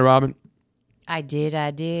 Did you find it, Robin? I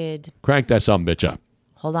did. Crank that sumbitch up.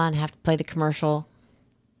 Hold on, I have to play the commercial.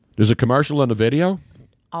 There's a commercial in the video?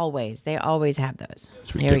 Always. They always have those.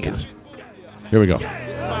 It's ridiculous. Here we go.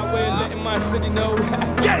 It's my way of letting my city know.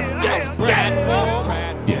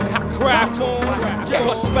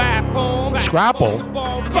 Scrapple?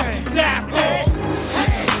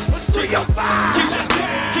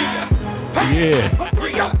 Yeah.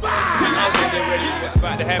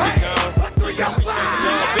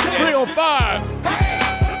 305.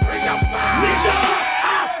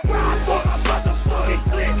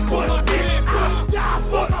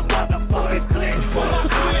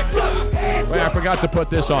 Wait, I forgot to put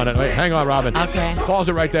this on it. Wait, hang on, Robin. Okay. Pause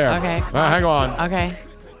it right there. Okay. Hang on. Okay.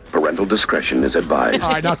 Parental discretion is advised. All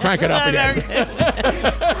right, now crank it up again.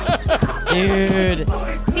 Dude.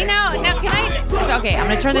 See, now can I... Okay, I'm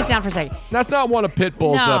going to turn this down for a second. That's not one of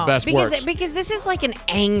Pitbull's best works. Because this is like an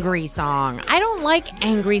angry song. I don't like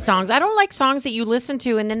angry songs. I don't like songs that you listen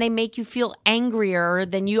to and then they make you feel angrier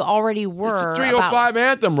than you already were. It's a 305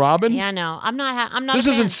 anthem, Robin. Yeah, no. I'm not This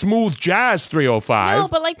isn't smooth jazz 305. No,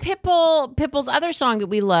 but like Pitbull's other song that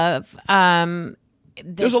we love...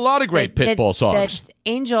 There's a lot of great Pitbull songs. That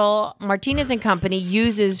Angel Martinez and Company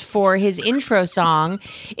uses for his intro song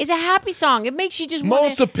is a happy song. It makes you just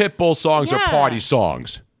Most of Pitbull songs are party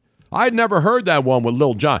songs. I'd never heard that one with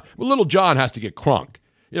Lil Jon. Well, Lil Jon has to get crunk.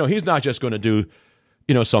 He's not just going to do,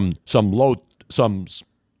 some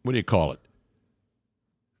what do you call it?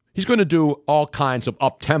 He's going to do all kinds of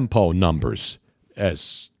up-tempo numbers,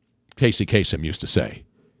 as Casey Kasem used to say.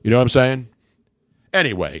 You know what I'm saying?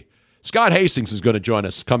 Anyway, Scott Hastings is going to join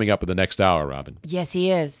us coming up in the next hour, Robin. Yes, he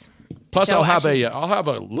is. Plus, I'll have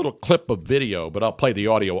a little clip of video, but I'll play the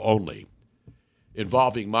audio only,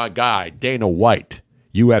 involving my guy Dana White,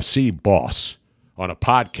 UFC boss, on a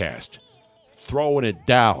podcast, throwing it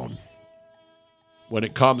down when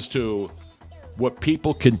it comes to what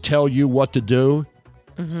people can tell you what to do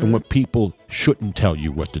and what people shouldn't tell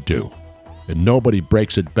you what to do. And nobody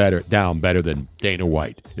breaks it down better than Dana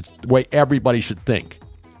White. It's the way everybody should think.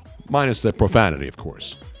 Minus the profanity, of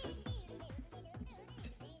course.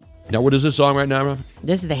 Now, what is this song right now, Rob?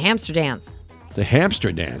 This is the hamster dance. The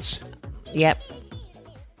hamster dance? Yep.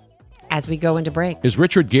 As we go into break. Is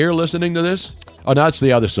Richard Gere listening to this? Oh, no, that's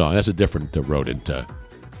the other song. That's a different rodent.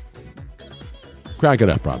 Crank it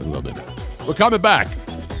up, probably, a little bit. We're coming back.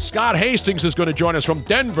 Scott Hastings is going to join us from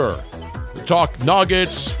Denver. We'll talk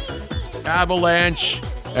Nuggets, Avalanche,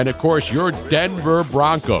 and, of course, your Denver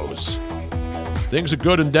Broncos. Things are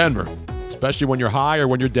good in Denver, especially when you're high or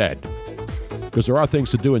when you're dead. Because there are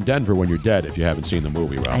things to do in Denver when you're dead if you haven't seen the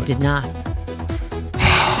movie, Robin. I did not.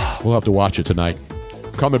 We'll have to watch it tonight.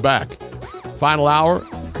 Coming back. Final hour.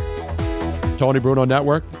 Tony Bruno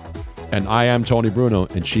Network. And I am Tony Bruno,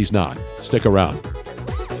 and she's not. Stick around.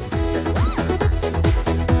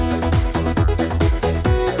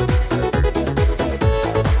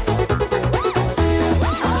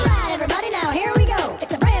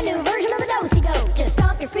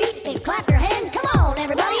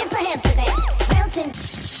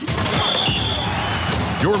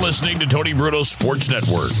 You're listening to Tony Bruno Sports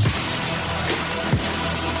Network.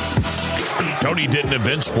 Tony didn't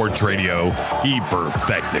invent sports radio. He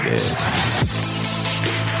perfected it.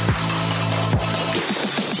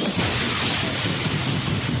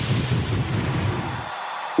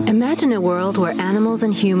 Imagine a world where animals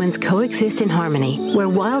and humans coexist in harmony, where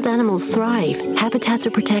wild animals thrive, habitats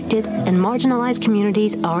are protected, and marginalized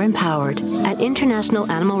communities are empowered. At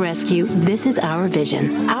International Animal Rescue, this is our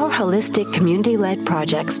vision. Our holistic, community-led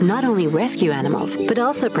projects not only rescue animals, but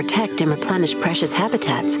also protect and replenish precious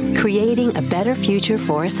habitats, creating a better future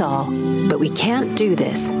for us all. But we can't do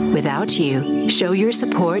this without you. Show your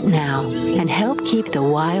support now and help keep the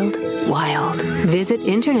wild, wild. Visit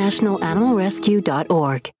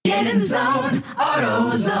internationalanimalrescue.org. Get in zone,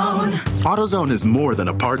 AutoZone. AutoZone is more than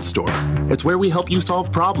a parts store. It's where we help you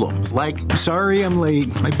solve problems like, sorry I'm late,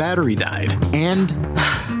 my battery died. And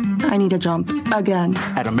I need a jump again.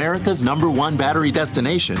 At America's #1 battery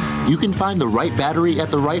destination, you can find the right battery at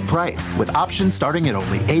the right price with options starting at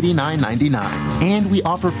only $89.99. And we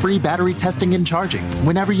offer free battery testing and charging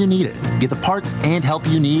whenever you need it. Get the parts and help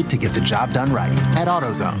you need to get the job done right at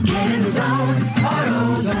AutoZone. Get in zone,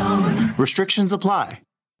 AutoZone. Restrictions apply.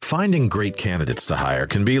 Finding great candidates to hire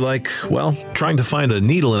can be like, well, trying to find a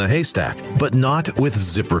needle in a haystack, but not with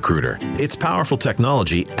ZipRecruiter. Its powerful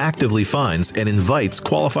technology actively finds and invites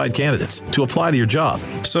qualified candidates to apply to your job.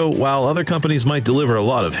 So while other companies might deliver a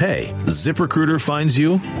lot of hay, ZipRecruiter finds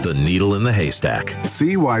you the needle in the haystack.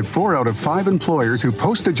 See why 4 out of 5 employers who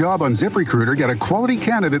post a job on ZipRecruiter get a quality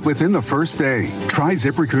candidate within the first day. Try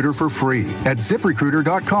ZipRecruiter for free at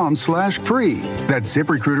ZipRecruiter.com/free. That's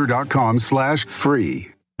ZipRecruiter.com/free.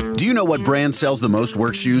 Do you know what brand sells the most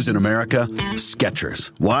work shoes in America? Skechers.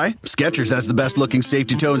 Why? Skechers has the best looking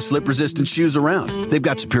safety toe and slip resistant shoes around. They've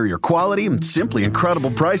got superior quality and simply incredible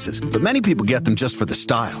prices, but many people get them just for the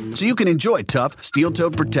style. So you can enjoy tough,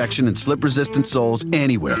 steel-toed protection and slip resistant soles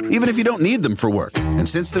anywhere, even if you don't need them for work. And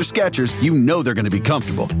since they're Skechers, you know they're going to be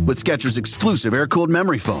comfortable with Skechers exclusive air-cooled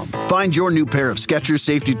memory foam. Find your new pair of Skechers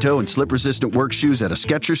safety toe and slip resistant work shoes at a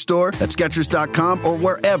Skechers store, at Skechers.com, or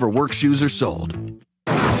wherever work shoes are sold.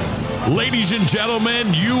 Ladies and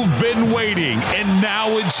gentlemen, you've been waiting, and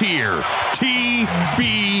now it's here. TBSN,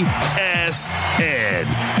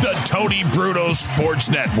 the Tony Bruno Sports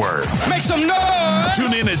Network. Make some noise!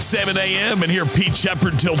 Tune in at 7 a.m. and hear Pete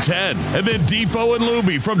Shepard till 10. And then Defoe and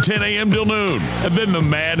Luby from 10 a.m. till noon. And then the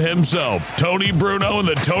man himself, Tony Bruno, and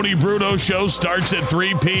the Tony Bruno Show starts at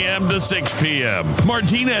 3 p.m. to 6 p.m.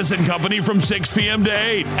 Martinez and Company from 6 p.m. to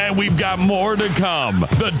 8. And we've got more to come.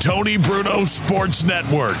 The Tony Bruno Sports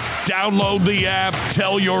Network. Download the app.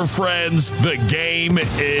 Tell your friends the game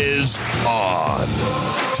is on.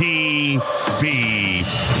 TBSN.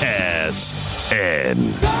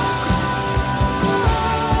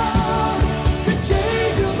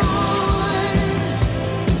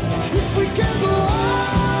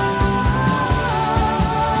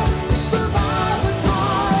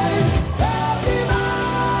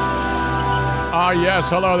 Yes.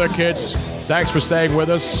 Hello there, kids. Thanks for staying with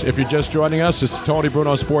us. If you're just joining us, it's Tony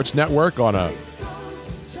Bruno Sports Network on a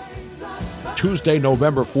Tuesday,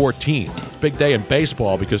 November 14th. It's a big day in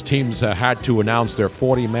baseball because teams had to announce their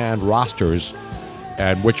 40-man rosters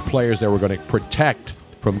and which players they were going to protect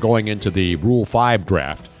from going into the Rule 5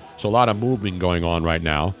 draft. So a lot of movement going on right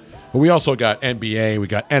now. But we also got NBA. We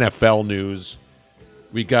got NFL news.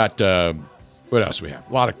 We got, what else we have?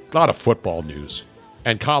 A lot of football news.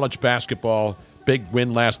 And college basketball. Big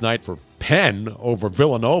win last night for Penn over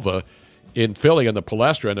Villanova in Philly on the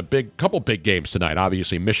Palestra, and a couple big games tonight.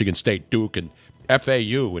 Obviously, Michigan State, Duke, and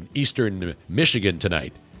FAU and Eastern Michigan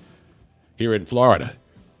tonight here in Florida.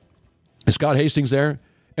 Is Scott Hastings there?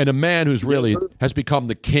 And a man who's really has become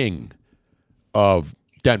the king of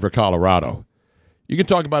Denver, Colorado. You can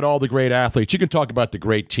talk about all the great athletes. You can talk about the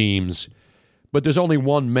great teams. But there's only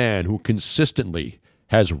one man who consistently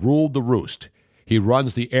has ruled the roost. He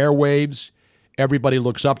runs the airwaves. Everybody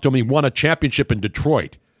looks up to him. He won a championship in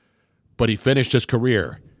Detroit, but he finished his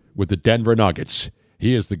career with the Denver Nuggets.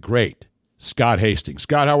 He is the great Scott Hastings.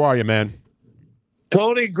 Scott, how are you, man?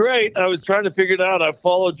 Tony, great. I was trying to figure it out. I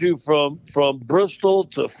followed you from Bristol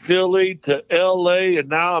to Philly to L.A., and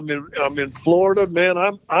now I'm in Florida. Man,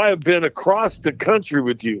 I have been across the country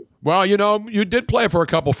with you. Well, you know, you did play for a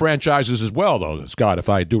couple franchises as well, though, Scott, if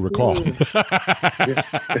I do recall.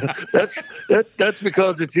 That's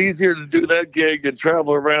because it's easier to do that gig and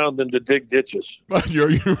travel around than to dig ditches. You're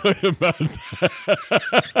right about that.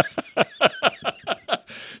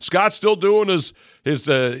 Scott's still doing his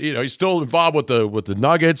he's still involved with the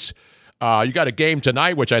Nuggets. You got a game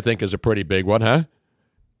tonight, which I think is a pretty big one, huh?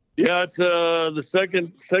 Yeah, it's the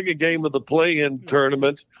second game of the play-in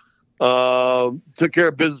tournament. Took care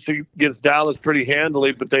of business against Dallas pretty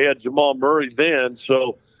handily, but they had Jamal Murray then,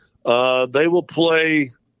 so they will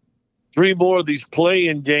play 3 more of these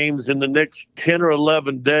play-in games in the next 10 or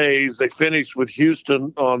 11 days. They finish with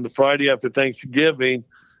Houston on the Friday after Thanksgiving,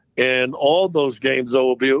 and all those games though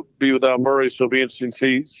will be without Murray. So it'll be interesting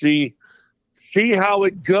to see how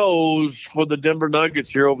it goes for the Denver Nuggets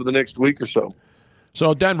here over the next week or so.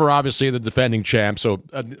 So Denver, obviously the defending champ, so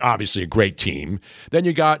obviously a great team. Then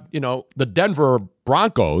you got, the Denver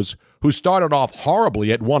Broncos, who started off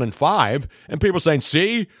horribly at 1-5, and people saying,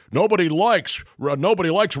 "See, nobody likes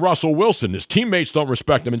Russell Wilson. His teammates don't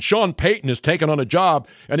respect him, and Sean Payton has taken on a job,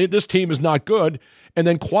 and this team is not good." And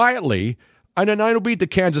then quietly, I don't beat the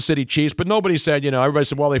Kansas City Chiefs, but nobody said, everybody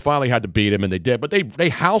said, well, they finally had to beat him, and they did, but they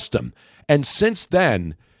housed him. And since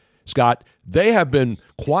then, Scott, they have been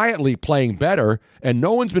quietly playing better, and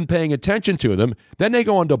no one's been paying attention to them. Then they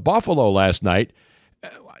go on to Buffalo last night,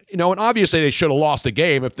 and obviously they should have lost the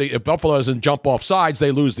game. If Buffalo doesn't jump off sides,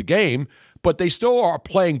 they lose the game, but they still are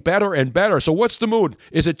playing better and better. So what's the mood?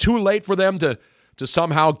 Is it too late for them to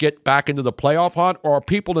somehow get back into the playoff hunt, or are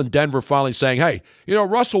people in Denver finally saying, hey,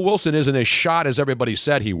 Russell Wilson isn't as shot as everybody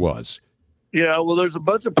said he was? Yeah, well, there's a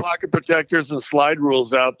bunch of pocket protectors and slide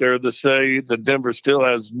rules out there that say that Denver still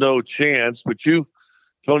has no chance. But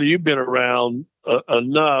Tony, you've been around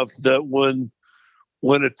enough that when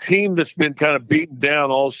a team that's been kind of beaten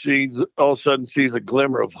down all of a sudden sees a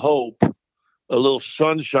glimmer of hope, a little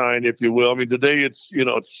sunshine, if you will. I mean, today it's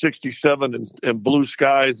 67 and blue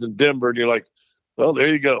skies in Denver, and you're like, well, there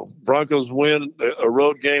you go. Broncos win a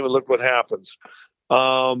road game, and look what happens.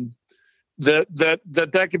 That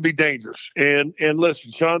can be dangerous. And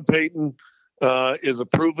listen, Sean Payton is a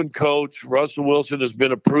proven coach. Russell Wilson has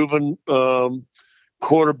been a proven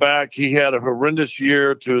quarterback. He had a horrendous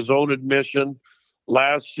year to his own admission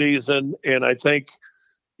last season, and I think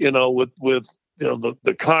with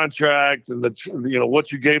the contract and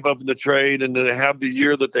what you gave up in the trade, and then to have the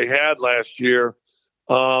year that they had last year,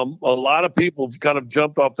 a lot of people have kind of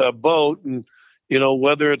jumped off that boat, and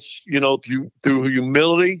whether it's through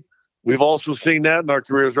humility. We've also seen that in our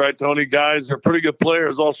careers, right, Tony? Guys are pretty good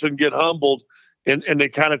players, all of a sudden get humbled, and they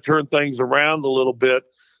kind of turn things around a little bit.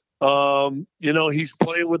 He's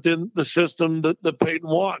playing within the system that Peyton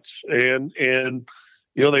wants. And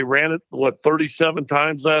they ran it, 37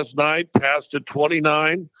 times last night, passed it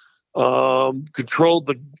 29, controlled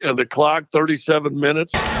the clock 37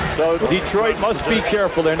 minutes. So Detroit must be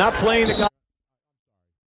careful. They're not playing the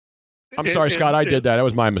I'm sorry, Scott. I did that. That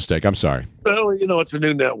was my mistake. I'm sorry. Well, it's a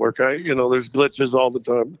new network. There's glitches all the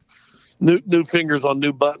time. New fingers on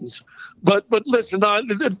new buttons. But listen,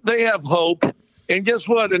 they have hope. And guess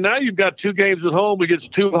what? And now you've got 2 games at home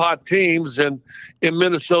against 2 hot teams in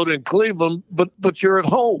Minnesota and Cleveland. But you're at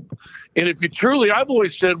home. And I've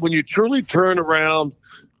always said, when you truly turn around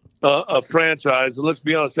a franchise, and let's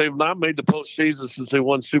be honest, they've not made the postseason since they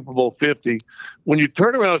won Super Bowl 50. When you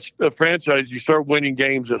turn around a franchise, you start winning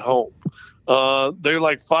games at home. They're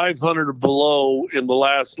like 500 or below in the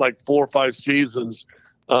last 4 or 5 seasons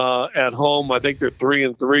at home. I think they're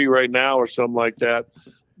 3-3 right now or something like that.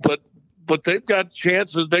 But they've got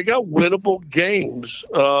chances. They got winnable games,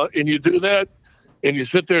 and you do that, and you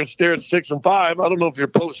sit there and stare at 6-5. I don't know if you're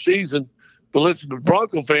postseason, but listen, to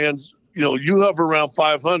Bronco fans, you hover around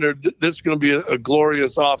 500. This is going to be a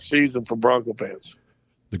glorious offseason for Bronco fans.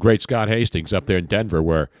 The great Scott Hastings up there in Denver,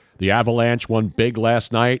 where the Avalanche won big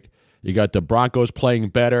last night. You got the Broncos playing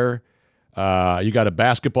better. You got a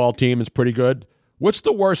basketball team that's pretty good. What's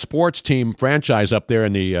the worst sports team franchise up there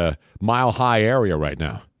in the Mile High area right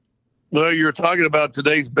now? Well, you're talking about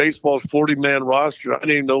today's baseball's 40-man roster. I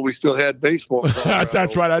didn't even know we still had baseball.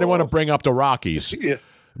 That's right. I didn't want to bring up the Rockies. Yeah.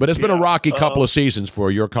 But it's been a rocky couple of seasons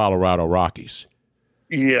for your Colorado Rockies.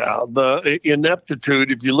 Yeah, the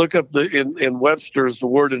ineptitude. If you look up in Webster's the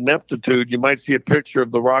word ineptitude, you might see a picture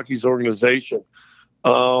of the Rockies organization.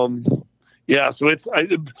 So it's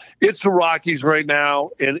the Rockies right now,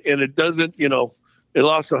 and it doesn't. It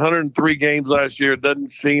lost 103 games last year. It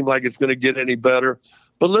doesn't seem like it's going to get any better.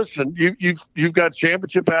 But listen, you've got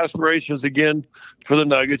championship aspirations again for the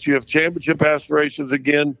Nuggets. You have championship aspirations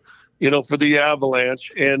again, for the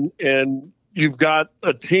Avalanche, and you've got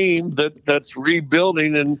a team that's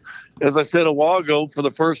rebuilding. And as I said a while ago, for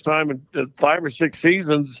the first time in 5 or 6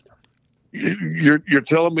 seasons, you're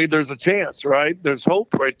telling me there's a chance, right? There's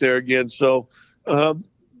hope right there again. So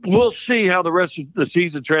we'll see how the rest of the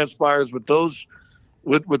season transpires with those.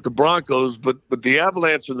 With the Broncos, but the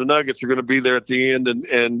Avalanche and the Nuggets are going to be there at the end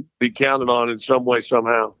and be counted on in some way,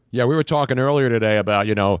 somehow. Yeah, we were talking earlier today about,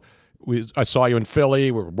 I saw you in Philly.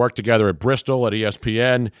 We worked together at Bristol at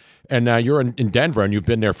ESPN, and now you're in Denver, and you've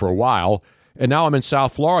been there for a while. And now I'm in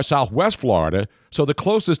Southwest Florida. So the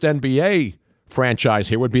closest NBA franchise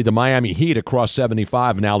here would be the Miami Heat across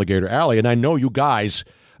 75 in Alligator Alley. And I know you guys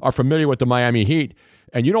are familiar with the Miami Heat,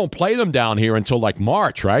 and you don't play them down here until like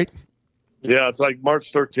March, right? Yeah, it's like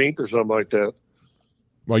March 13th or something like that.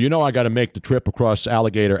 Well, I got to make the trip across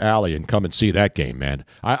Alligator Alley and come and see that game, man.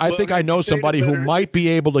 I think I know somebody who might be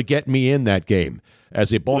able to get me in that game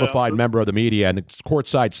as a bona fide member of the media, and it's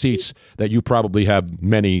courtside seats that you probably have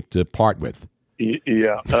many to part with.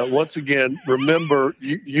 Yeah. Once again, remember,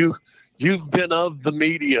 you've been of the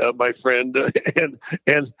media, my friend, and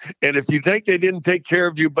if you think they didn't take care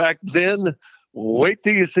of you back then, wait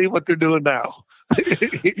till you see what they're doing now.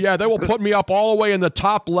 Yeah, they will put me up all the way in the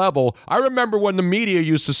top level. I remember when the media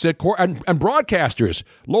used to sit and broadcasters,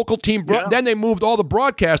 local team. Then they moved all the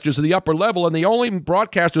broadcasters to the upper level, and the only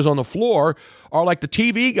broadcasters on the floor are like the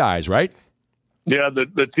TV guys, right? Yeah, the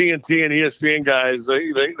TNT and ESPN guys,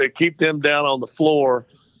 they keep them down on the floor.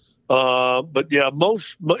 But yeah,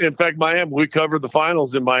 in fact, Miami, we covered the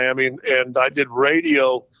finals in Miami, and I did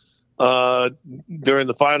radio during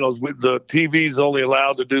the finals. The TV's only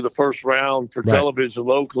allowed to do the first round for television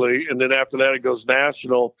locally, and then after that it goes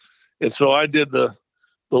national. And so I did the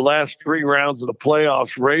last 3 rounds of the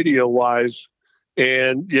playoffs radio wise.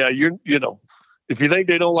 And yeah, if you think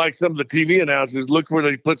they don't like some of the TV announcers, look where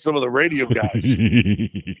they put some of the radio guys.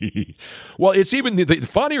 Well, it's even the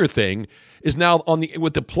funnier thing is now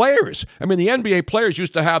with the players. I mean, the NBA players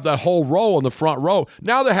used to have that whole row on the front row.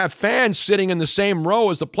 Now they have fans sitting in the same row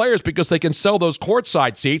as the players because they can sell those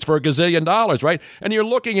courtside seats for $1 gazillion, right? And you're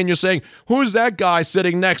looking and you're saying, who's that guy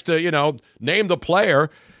sitting next to, name the player?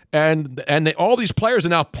 And all these players are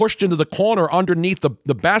now pushed into the corner underneath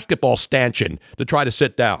the basketball stanchion to try to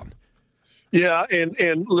sit down. Yeah,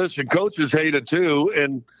 and listen, coaches hate it too.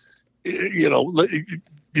 And,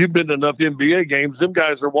 you've been to enough NBA games. Them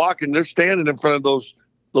guys are walking. They're standing in front of those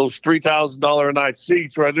 $3,000 a night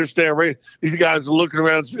seats, right? They're standing right. These guys are looking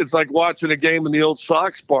around. It's like watching a game in the old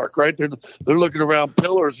Sox park, right? They're looking around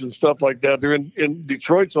pillars and stuff like that. They're in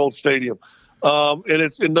Detroit's old stadium. No,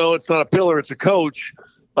 it's not a pillar. It's a coach.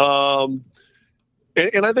 And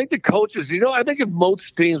I think the coaches, I think if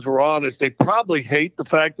most teams were honest, they probably hate the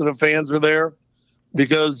fact that the fans are there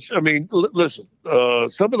because, listen,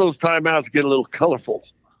 some of those timeouts get a little colorful.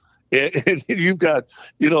 And you've got,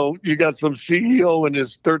 you got some CEO and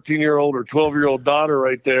his 13-year-old or 12-year-old daughter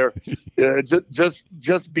right there.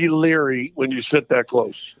 Just be leery when you sit that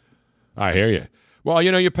close. I hear you. Well,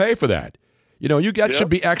 you pay for that. Should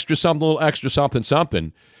be little extra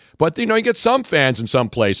something. But, you get some fans in some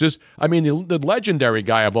places. I mean, the legendary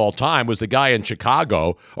guy of all time was the guy in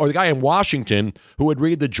Chicago or the guy in Washington who would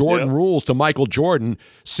read the Jordan rules to Michael Jordan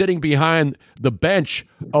sitting behind the bench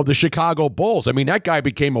of the Chicago Bulls. I mean, that guy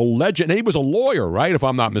became a legend. And he was a lawyer, right, if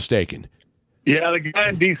I'm not mistaken. Yeah, the guy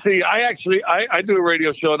in D.C. I do a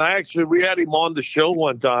radio show, and we had him on the show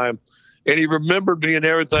one time, and he remembered me and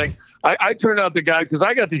everything. I turned out the guy, because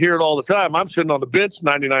I got to hear it all the time. I'm sitting on the bench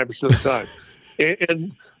 99% of the time.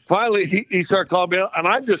 and finally, he started calling me out, and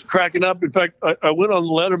I'm just cracking up. In fact, I went on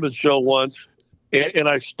Letterman's show once, and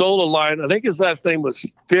I stole a line. I think his last name was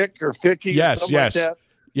Fick or Ficky. Yes. Like that.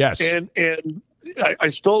 Yes. And I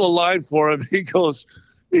stole a line for him. He goes,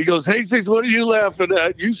 "Hey, Six, what are you laughing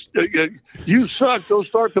at? You suck. Go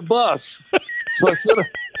start the bus." So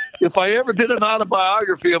if I ever did an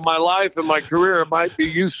autobiography of my life and my career, it might be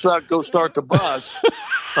 "You Suck, Go Start the Bus,"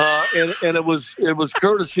 and it was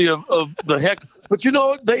courtesy of the heck. But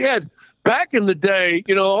they had back in the day.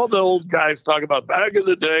 All the old guys talk about back in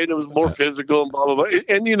the day, and it was more physical and blah blah blah.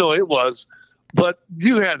 And it was. But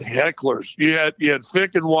you had hecklers. You had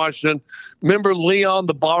Fick in Washington. Remember Leon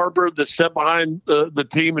the barber that sat behind the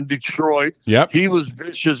team in Detroit? Yep. He was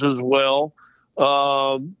vicious as well.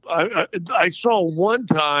 I saw one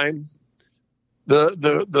time what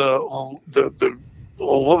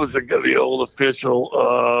was the old official?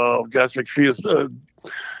 Gosh, I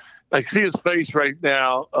see his face right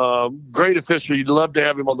now. Great official. You'd love to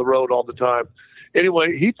have him on the road all the time.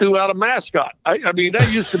 Anyway, he threw out a mascot. I mean, that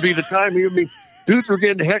used to be the time. Dudes were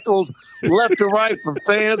getting heckled left to right from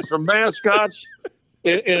fans, from mascots,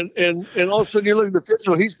 and all of a sudden you look at the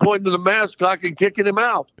official. He's pointing to the mascot and kicking him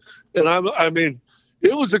out. And I mean,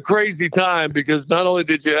 it was a crazy time because not only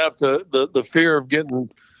did you have the fear of getting,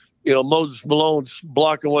 Moses Malone's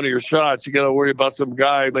blocking one of your shots, you got to worry about some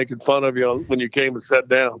guy making fun of you when you came and sat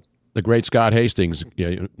down. The great Scott Hastings,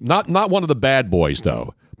 not one of the bad boys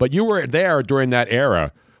though. But you were there during that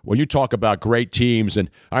era when you talk about great teams. And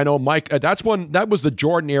I know, Mike, that was the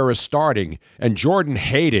Jordan era starting, and Jordan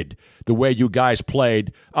hated the way you guys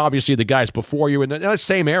played. Obviously, the guys before you in that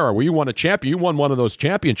same era where you won a champion, you won one of those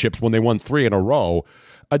championships when they won 3 in a row.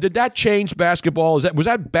 Did that change basketball? Was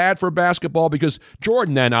that bad for basketball? Because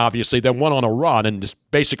Jordan then went on a run and just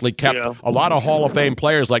basically kept a lot of Hall of Fame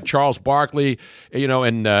players like Charles Barkley,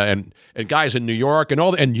 and guys in New York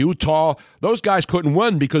and Utah. Those guys couldn't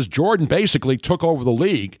win because Jordan basically took over the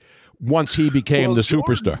league once he became the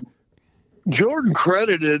superstar. Jordan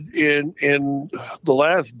credited in The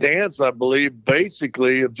Last Dance, I believe,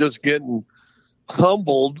 basically of just getting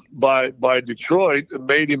humbled by Detroit and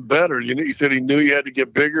made him better. He said he knew he had to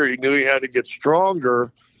get bigger. He knew he had to get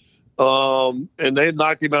stronger. And they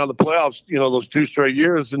knocked him out of the playoffs, those 2 straight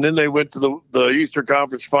years. And then they went to the Eastern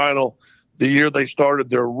Conference Final the year they started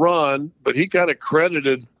their run. But he kind of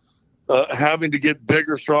credited having to get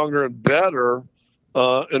bigger, stronger, and better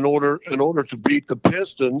in order to beat the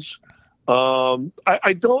Pistons.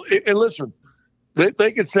 I don't. And listen,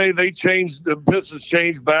 they could say the Pistons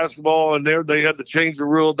changed basketball and they had to change the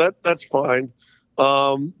rule. That's fine.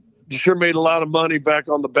 You sure made a lot of money back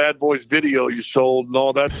on the Bad Boys video you sold and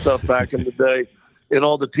all that stuff back in the day, and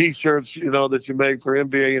all the T-shirts that you made for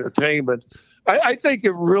NBA Entertainment. I think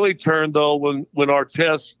it really turned though when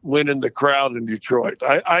Artest went in the crowd in Detroit.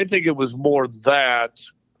 I think it was more that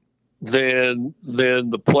than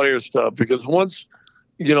the player stuff, because once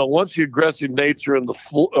the aggressive nature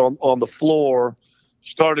on the floor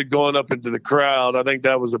started going up into the crowd, I think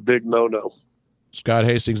that was a big no-no. Scott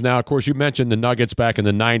Hastings. Now, of course, you mentioned the Nuggets back in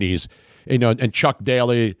the 90s, and Chuck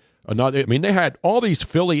Daly. They had all these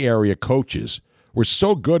Philly area coaches were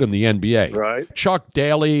so good in the NBA. Right. Chuck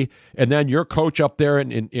Daly, and then your coach up there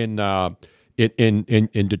in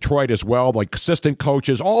Detroit as well, like assistant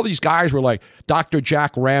coaches. All these guys were like Dr.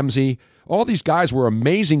 Jack Ramsey. All these guys were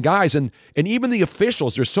amazing guys, and even the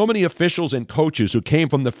officials. There's so many officials and coaches who came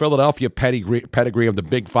from the Philadelphia pedigree of the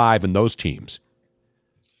Big Five and those teams.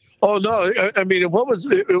 Oh no! I mean, what was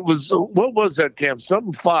that camp?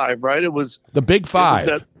 Something 5, right? It was the Big Five.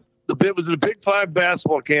 It was the Big Five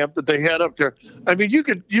basketball camp that they had up there. I mean, you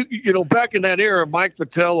back in that era, Mike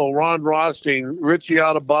Fratello, Ron Rothstein, Richie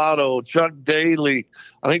Adubato, Chuck Daly.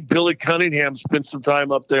 I think Billy Cunningham spent some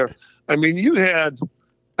time up there. I mean, you had.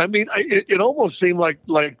 I mean, it almost seemed like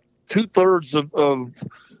 2/3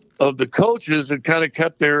 of the coaches had kind of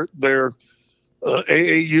cut their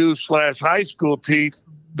AAU / high school teeth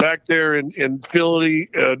back there in Philly,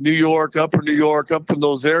 New York, up in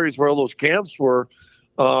those areas where all those camps were.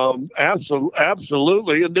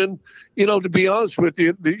 Absolutely. And then, to be honest with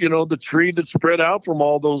you, the tree that spread out from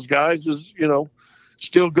all those guys is,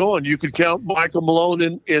 still going. You could count Michael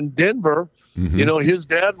Malone in Denver. Mm-hmm. His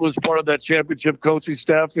dad was part of that championship coaching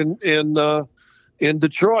staff in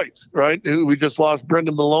Detroit, right? We just lost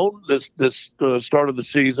Brendan Malone this start of the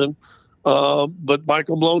season. But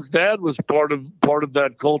Michael Malone's dad was part of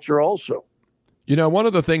that culture also. One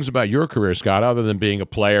of the things about your career, Scott, other than being a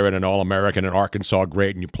player and an All-American in Arkansas,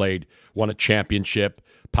 great, and you won a championship,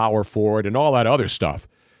 power forward, and all that other stuff,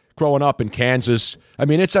 growing up in Kansas, I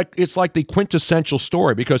mean, it's like the quintessential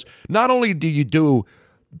story, because not only do you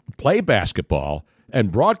play basketball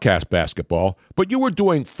and broadcast basketball, but you were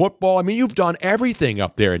doing football. I mean, you've done everything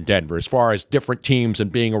up there in Denver as far as different teams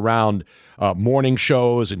and being around morning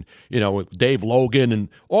shows and, with Dave Logan and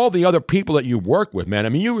all the other people that you work with, man. I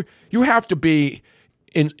mean, you have to be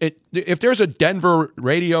in it. If there's a Denver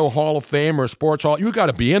Radio Hall of Fame or Sports Hall, you got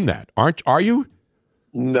to be in that, are you?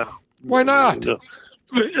 No. Why not? No.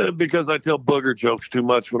 Because I tell booger jokes too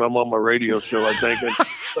much when I'm on my radio show, I think.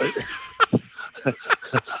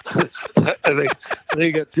 I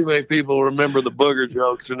think got too many people remember the booger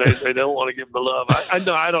jokes, and they don't want to give the love. I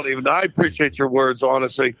know. I don't even know. I appreciate your words,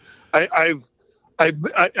 honestly. I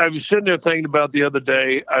was sitting there thinking about the other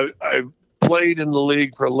day. I played in the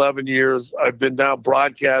league for 11 years. I've been now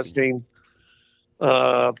broadcasting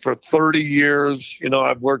for 30 years. You know,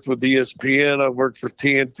 I've worked with ESPN. I've worked for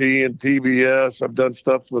TNT and TBS. I've done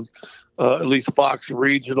stuff with at least Fox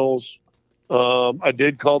Regionals. I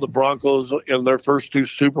did call the Broncos in their first 2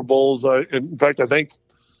 Super Bowls. In fact, I think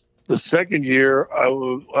the second year I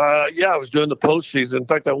was doing the postseason. In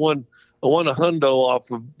fact, I won a hundo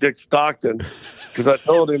off of Dick Stockton because I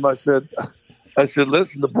told him, I said,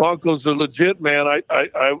 listen, the Broncos are legit, man.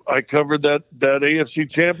 I covered that AFC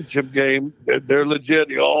Championship game. They're legit.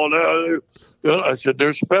 No. I said,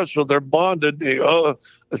 they're special. They're bonded. I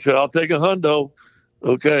said, I'll take a hundo.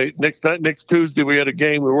 Okay, next Tuesday we had a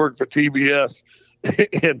game. We worked for TBS,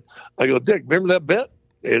 and I go, Dick, remember that bet?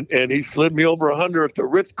 And he slid me over $100 at the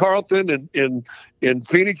Ritz-Carlton in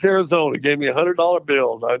Phoenix, Arizona. Gave me $100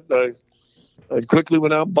 bill. I quickly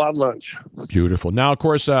went out and bought lunch. Beautiful. Now, of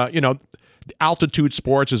course, altitude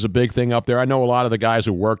sports is a big thing up there. I know a lot of the guys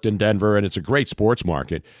who worked in Denver, and it's a great sports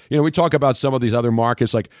market. You know, we talk about some of these other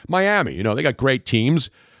markets like Miami. You know, they got great teams,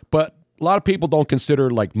 but a lot of people don't consider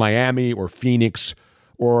like Miami or Phoenix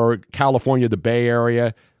or California, the Bay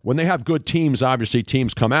Area. When they have good teams, obviously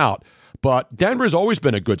teams come out. But Denver's always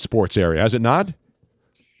been a good sports area, has it not?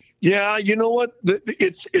 Yeah, you know what?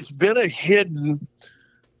 It's been a hidden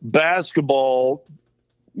basketball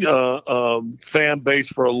fan base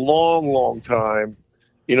for a long, long time.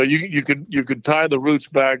 You know, you could tie the roots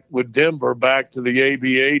back with Denver back to the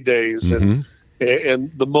ABA days, and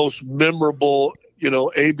the most memorable,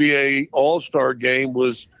 ABA All-Star game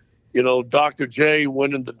was, Dr. J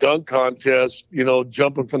winning the dunk contest,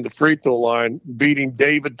 jumping from the free throw line, beating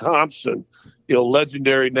David Thompson,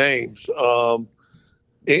 legendary names.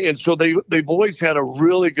 And so they've always had a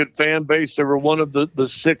really good fan base. They were one of the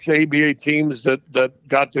 6 ABA teams that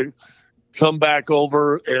got to come back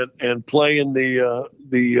over and play in the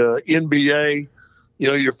NBA.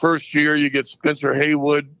 Your first year, you get Spencer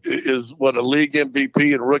Haywood is a league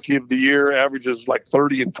MVP and rookie of the year, averages like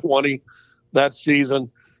 30 and 20 that season.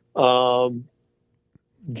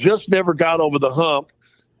 Just never got over the hump,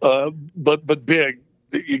 but big.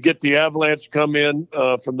 You get the Avalanche come in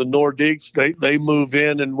from the Nordiques. They move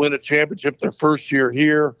in and win a championship their first year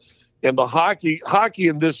here. And the hockey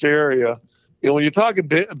in this area, when you're talking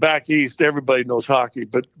back east, everybody knows hockey.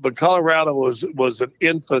 But Colorado was an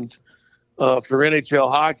infant for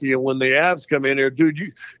NHL hockey. And when the Avs come in here,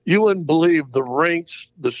 dude, you wouldn't believe the rinks,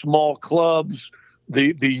 the small clubs,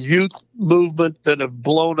 the youth movement that have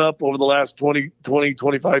blown up over the last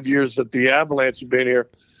 25 years that the Avalanche have been here.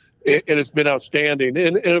 And it's been outstanding.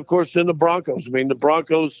 And of course, then the Broncos. I mean, the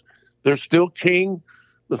Broncos, they're still king.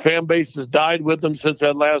 The fan base has died with them since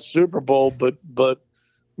that last Super Bowl. But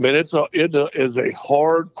man, it is a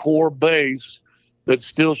hardcore base that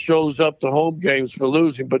still shows up to home games for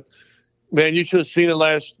losing. But, man, you should have seen the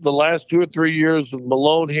last 2 or 3 years of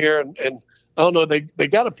Malone here. And I don't know, they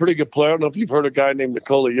got a pretty good player. I don't know if you've heard a guy named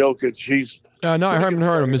Nikola Jokic. No, I haven't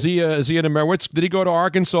heard him. Is he in America? Did he go to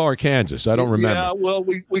Arkansas or Kansas? I don't remember. Yeah, well,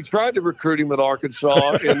 we tried to recruit him at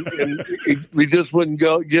Arkansas, and we just couldn't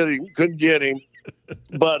get him.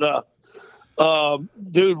 But,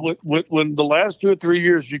 dude, when the last 2 or 3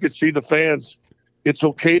 years you could see the fans, it's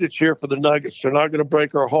okay to cheer for the Nuggets. They're not going to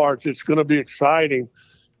break our hearts. It's going to be exciting.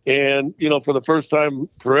 And, for the first time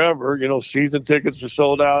forever, season tickets are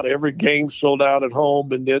sold out. Every game's sold out at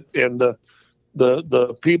home, and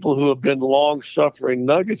the people who have been long-suffering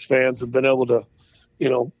Nuggets fans have been able to,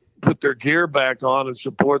 put their gear back on and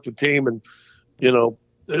support the team. And,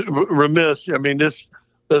 remiss. I mean,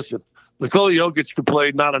 listen, Nikola Jokic could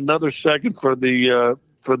play not another second for the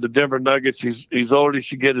Denver Nuggets. He's already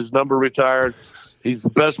should get his number retired. He's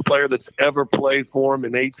the best player that's ever played for him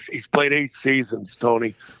he's played 8 seasons,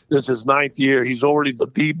 Tony. This is his 9th year. He's already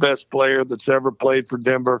the best player that's ever played for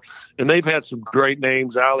Denver. And they've had some great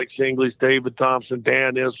names, Alex English, David Thompson,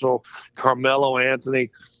 Dan Issel, Carmelo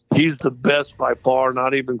Anthony. He's the best by far,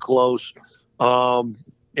 not even close. And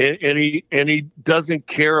he doesn't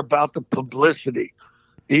care about the publicity.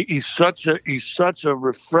 He's such a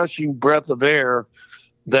refreshing breath of air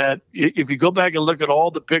that if you go back and look at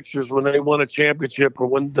all the pictures when they won a championship or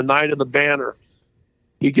when the night of the banner,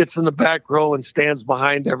 he gets in the back row and stands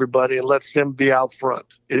behind everybody and lets them be out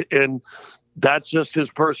front. And that's just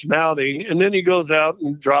his personality. And then he goes out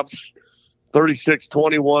and drops 36,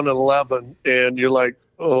 21, and 11. And you're like,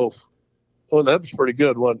 Oh, that's pretty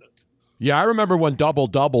good, wasn't it? Yeah, I remember when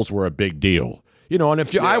double-doubles were a big deal. And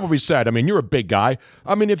if I always said, you're a big guy.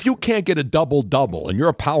 If you can't get a double-double and you're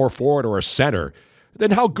a power forward or a center,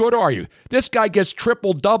 then how good are you? This guy gets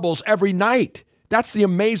triple-doubles every night. That's the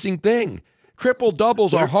amazing thing.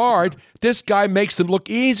 Triple-doubles are hard. This guy makes them look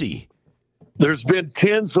easy. There's been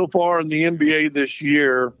 10 so far in the NBA this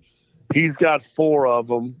year. He's got 4 of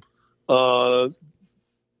them.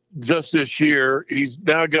 Just this year, he's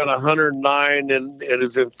now got 109 and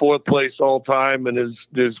is in 4th place all time and is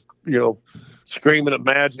screaming at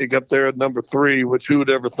Magic up there at number 3, which who would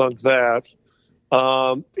ever thunk that?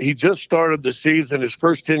 He just started the season. His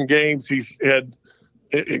first 10 games, he's had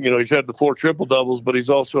the 4 triple-doubles, but he's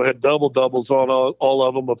also had double-doubles on all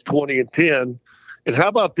of them of 20 and 10. And how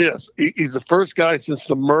about this? He's the first guy since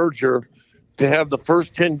the merger to have the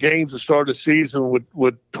first 10 games to start a season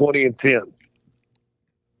with 20 and 10.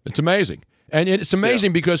 It's amazing. And it's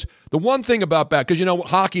amazing because the one thing about because,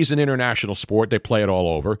 hockey's an international sport. They play it all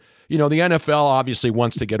over. The NFL obviously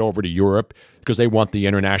wants to get over to Europe because they want the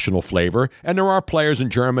international flavor. And there are players in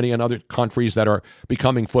Germany and other countries that are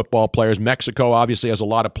becoming football players. Mexico obviously has a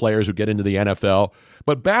lot of players who get into the NFL.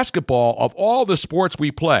 But basketball, of all the sports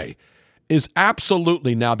we play, is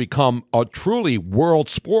absolutely now become a truly world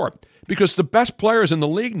sport because the best players in the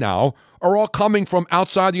league now are all coming from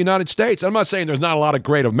outside the United States. I'm not saying there's not a lot of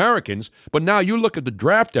great Americans, but now you look at the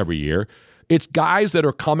draft every year, it's guys that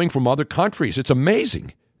are coming from other countries. It's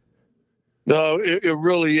amazing. No, it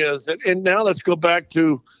really is. And now let's go back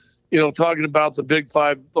to, talking about the Big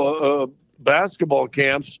 5 basketball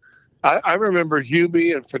camps. I remember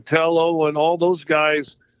Hubie and Fratello and all those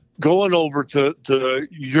guys going over to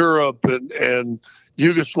Europe and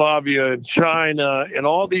Yugoslavia and China and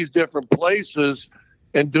all these different places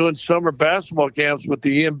and doing summer basketball camps with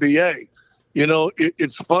the NBA.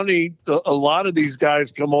 It's funny. A lot of these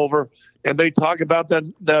guys come over and they talk about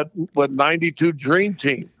that 92 Dream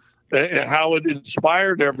Team and how it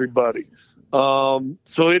inspired everybody. So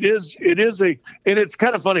it is and it's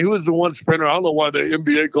kind of funny. Who is the one sprinter? I don't know why the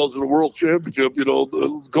NBA calls it a world championship, the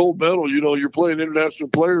gold medal, you're playing international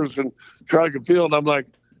players and track and field. And I'm like,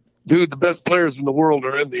 dude, the best players in the world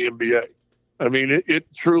are in the NBA.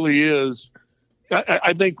 It truly is.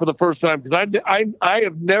 I think for the first time, because I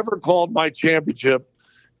have never called my championship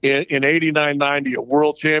in 89, 90 a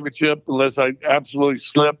world championship unless I absolutely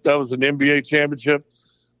slipped. That was an NBA championship.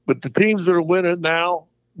 But the teams that are winning now,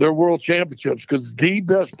 they're world championships because the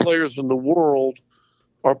best players in the world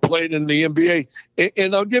are playing in the NBA.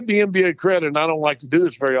 And I'll give the NBA credit, and I don't like to do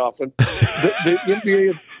this very often. The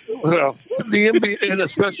NBA, the NBA, and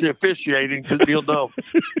especially officiating, because you'll know.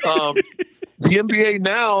 The NBA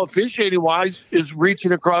now, officiating-wise, is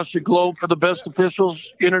reaching across the globe for the best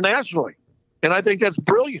officials internationally. And I think that's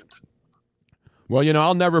brilliant. Well,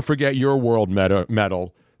 I'll never forget your world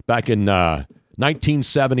medal back in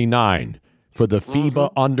 1979 for the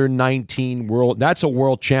FIBA Under-19 World. That's a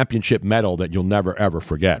world championship medal that you'll never, ever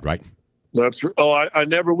forget, right? I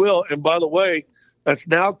never will. And by the way, that's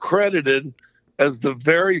now credited as the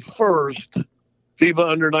very first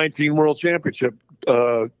FIBA Under-19 World Championship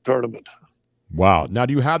tournament. Wow. Now,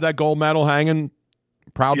 do you have that gold medal hanging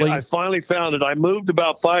proudly? Yeah, I finally found it. I moved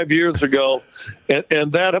about 5 years ago,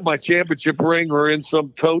 and that and my championship ring were in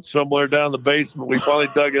some tote somewhere down the basement. We finally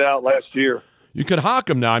dug it out last year. You could hock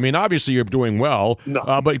them now. Obviously you're doing well.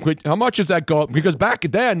 No. But how much is that gold? Because back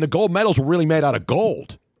then, the gold medals were really made out of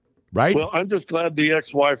gold, right? Well, I'm just glad the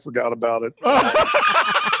ex-wife forgot about it.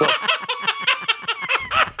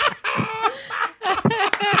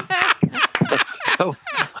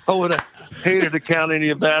 I would have hated to count any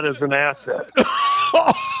of that as an asset.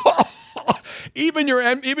 Even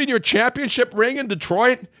your championship ring in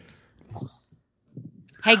Detroit?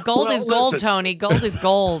 Hey, gold is gold, Tony. Gold is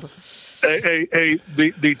gold.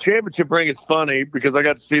 The championship ring is funny because I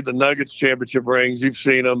got to see the Nuggets championship rings. You've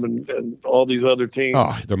seen them and all these other teams.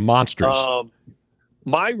 Oh, they're monsters.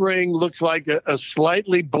 My ring looks like a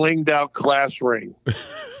slightly blinged out class ring.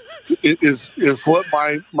 It is what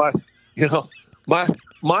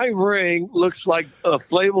my ring looks like a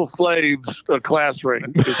Flavor Flav's class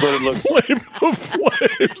ring. Is what it looks like. Flavor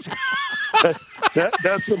Flav.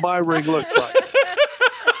 That's what my ring looks like.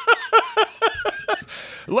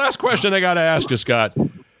 Last question I got to ask you, Scott.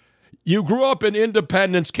 You grew up in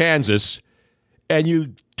Independence, Kansas, and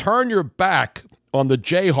you turn your back on the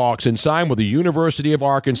Jayhawks and sign with the University of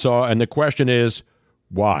Arkansas, and the question is,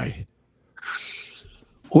 why?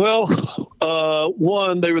 Well,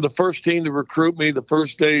 one, they were the first team to recruit me the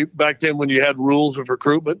first day back then when you had rules of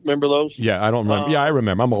recruitment. Remember those? Yeah, I don't remember. I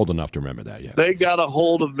remember. I'm old enough to remember that, yeah. They got a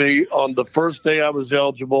hold of me on the first day I was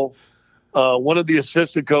eligible. one of the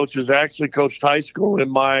assistant coaches actually coached high school in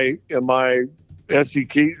my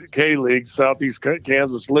SEK league, Southeast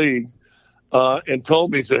Kansas League, and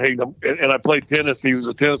told me, he said, hey, and I played tennis. He was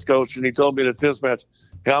a tennis coach, and he told me in a tennis match,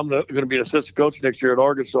 hey, I'm going to be an assistant coach next year at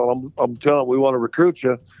Arkansas. I'm telling him we want to recruit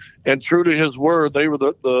you. And true to his word, they were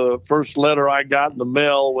the first letter I got in the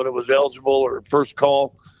mail when it was eligible, or first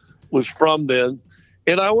call was from them.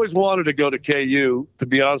 And I always wanted to go to KU, to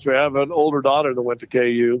be honest with you. I have an older daughter that went to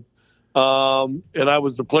KU. And I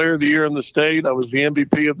was the player of the year in the state. I was the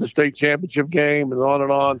MVP of the state championship game, and on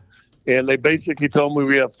and on. And they basically told me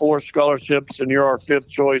we have 4 scholarships and you're our 5th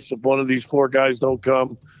choice. If one of these 4 guys don't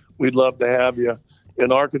come, we'd love to have you.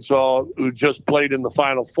 In Arkansas, who just played in the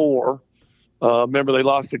Final Four. Remember, they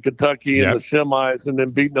lost to Kentucky in the semis and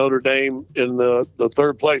then beat Notre Dame in the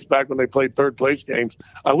third place back when they played third place games.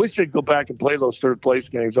 I wish they'd go back and play those third place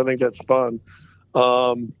games. I think that's fun.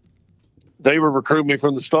 They were recruiting me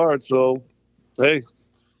from the start, so hey.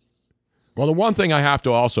 Well, the one thing I have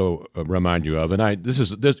to also remind you of, and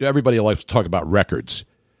this everybody likes to talk about records,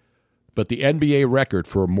 but the NBA record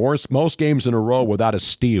for most games in a row without a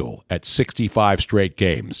steal at 65 straight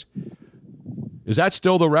games. Is that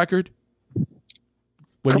still the record?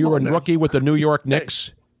 When you were a rookie with the New York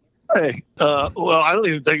Knicks? Well, I don't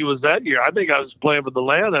even think it was that year. I think I was playing with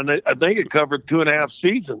Atlanta, and I think it covered 2.5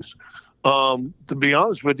 seasons, to be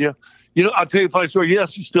honest with you. You know, I'll tell you a funny story.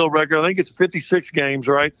 Yes, it's still a record. I think it's 56 games,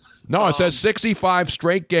 right? No, it says 65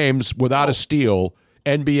 straight games without a steal,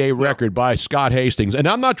 NBA record by Scott Hastings. And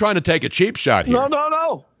I'm not trying to take a cheap shot here.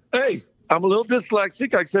 No. Hey, I'm a little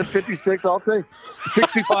dyslexic. I said 56. I'll take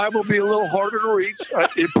 65 will be a little harder to reach.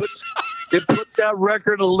 It puts that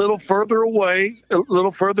record a little further away, a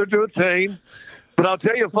little further to attain. But I'll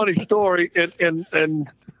tell you a funny story.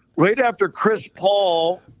 And right after Chris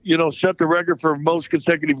Paul, set the record for most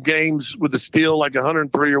consecutive games with a steal, like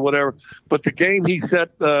 103 or whatever. But the game he set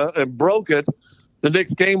and broke it, the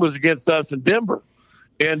next game was against us in Denver.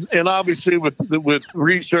 And obviously with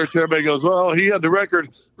research, everybody goes, well, he had the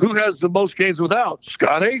record. Who has the most games without?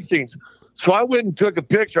 Scott Hastings. So I went and took a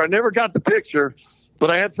picture. I never got the picture, but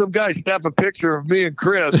I had some guy snap a picture of me and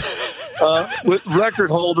Chris with record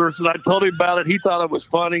holders, and I told him about it. He thought it was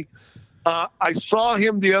funny. I saw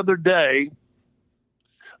him the other day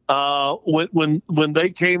when they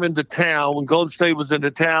came into town, when Golden State was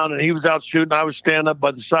into town, and he was out shooting. I was standing up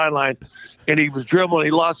by the sideline, and he was dribbling.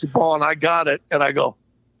 He lost the ball, and I got it, and I go,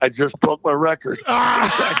 I just broke my record. How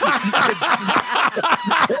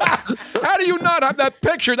do you not have that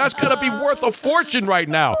picture? That's going to be worth a fortune right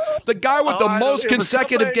now. The guy with the most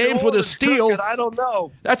consecutive games with a steal. I don't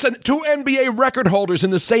know. That's 2 NBA record holders in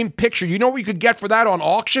the same picture. You know what you could get for that on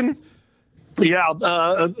auction? Yeah,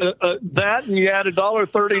 that, and you add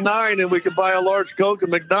 $1.39, and we could buy a large Coke at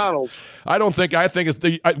McDonald's. I think it's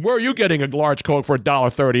where are you getting a large Coke for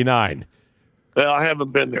 $1.39? Well, I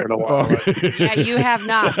haven't been there in a while. Right? Yeah, you have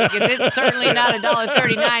not, because it's certainly not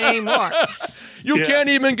 $1.39 anymore. You can't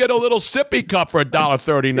even get a little sippy cup for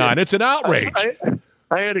 $1.39. It's an outrage.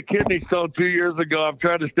 I had a kidney stone 2 years ago. I'm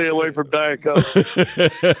trying to stay away from Diet Coke.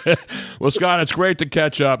 Well, Scott, it's great to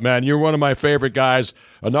catch up, man. You're one of my favorite guys.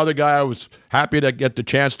 Another guy I was happy to get the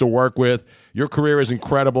chance to work with. Your career is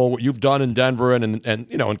incredible. What you've done in Denver and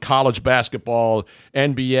in college basketball,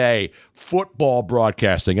 NBA, football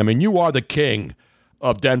broadcasting. I mean, you are the king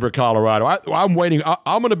of Denver, Colorado. I'm waiting.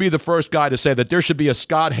 I'm going to be the first guy to say that there should be a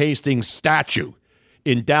Scott Hastings statue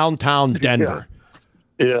in downtown Denver.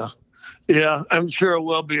 Yeah, I'm sure it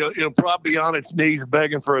will be. It'll probably be on its knees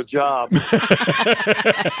begging for a job.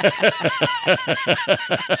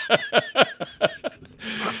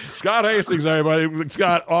 Scott Hastings, everybody.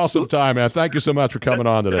 Scott, awesome time, man. Thank you so much for coming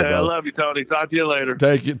on today, I love you, Tony. Talk to you later.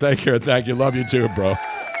 Take care. Thank you. Love you too, bro.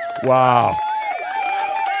 Wow.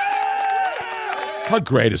 How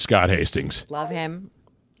great is Scott Hastings? Love him.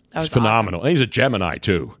 He's phenomenal. Awesome. And he's a Gemini,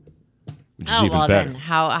 too. Which is even well, better. then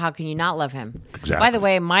how can you not love him? Exactly. By the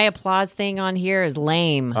way, my applause thing on here is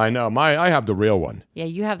lame. I know. I have the real one. Yeah,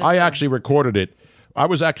 you have the I actually recorded it. I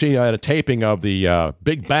was actually at a taping of the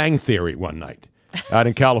Big Bang Theory one night out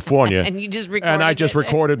in California. And you just recorded And I just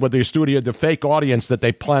recorded with the fake audience that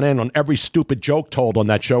they plan in on every stupid joke told on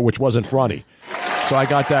that show, which wasn't funny. So I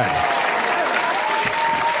got that.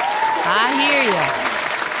 I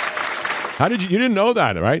hear you. You didn't know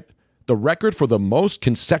that, right? The record for the most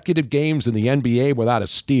consecutive games in the NBA without a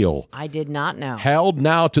steal. I did not know. Held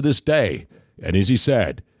now to this day. And as he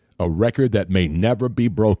said, a record that may never be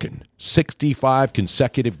broken. 65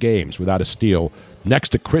 consecutive games without a steal. Next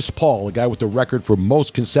to Chris Paul, a guy with the record for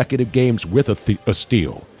most consecutive games with a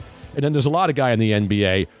steal. And then there's a lot of guys in the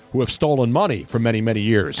NBA who have stolen money for many, many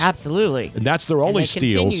years. Absolutely. And that's their only they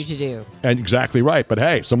steals. continue to do. And exactly right. But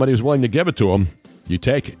hey, somebody who's willing to give it to them, you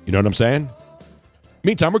take it. You know what I'm saying?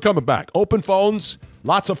 Meantime, we're coming back. Open phones.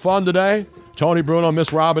 Lots of fun today. Tony Bruno,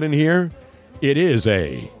 Miss Robin in here. It is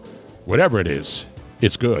whatever it is,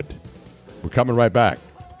 it's good. We're coming right back.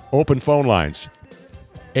 Open phone lines.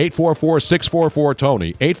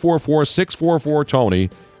 844-644-TONY. 844-644-TONY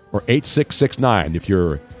or 8669 if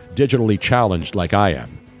you're digitally challenged like I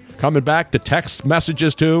am. Coming back to text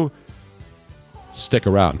messages too. Stick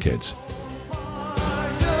around, kids.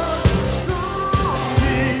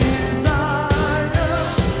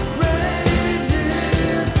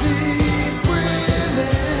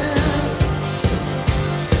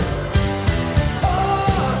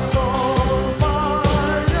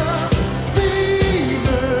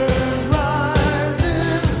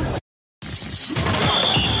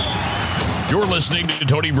 You're listening to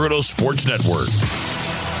Tony Bruno Sports Network.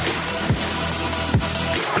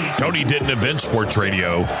 Tony didn't invent sports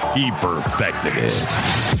radio. He perfected it.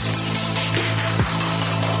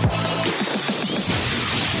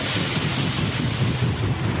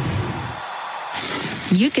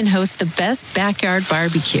 You can host the best backyard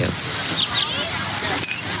barbecue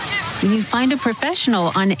when you find a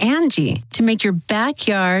professional on Angie to make your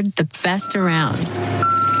backyard the best around.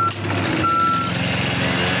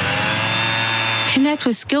 Connect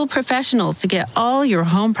with skilled professionals to get all your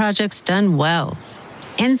home projects done well.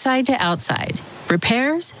 Inside to outside,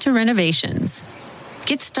 repairs to renovations.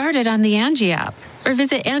 Get started on the Angie app or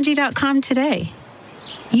visit Angie.com today.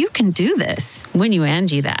 You can do this when you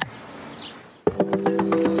Angie that.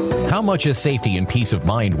 How much is safety and peace of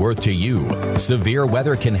mind worth to you? Severe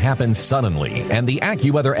weather can happen suddenly, and the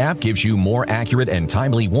AccuWeather app gives you more accurate and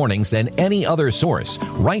timely warnings than any other source,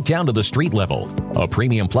 right down to the street level. A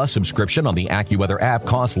Premium Plus subscription on the AccuWeather app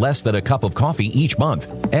costs less than a cup of coffee each month.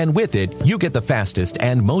 And with it, you get the fastest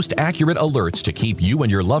and most accurate alerts to keep you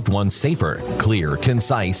and your loved ones safer. Clear,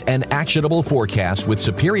 concise, and actionable forecasts with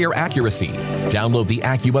superior accuracy. Download the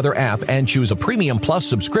AccuWeather app and choose a Premium Plus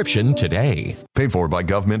subscription today. Paid for by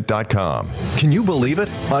government.com. Can you believe it?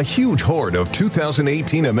 A huge hoard of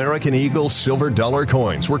 2018 American Eagle silver dollar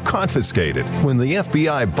coins were confiscated when the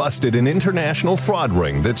FBI busted an international fraud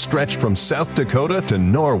ring that stretched from South Dakota to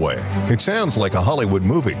Norway. It sounds like a Hollywood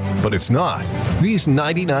movie, but it's not. These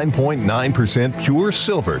 99.9% pure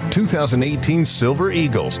silver 2018 Silver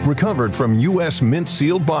Eagles, recovered from U.S.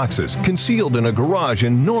 mint-sealed boxes, concealed in a garage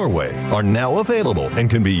in Norway, are now available and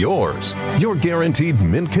can be yours. Your guaranteed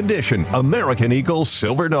mint condition American Eagle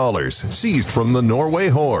silver dollars, seized from the Norway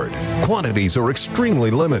hoard. Quantities are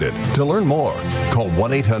extremely limited. To learn more, call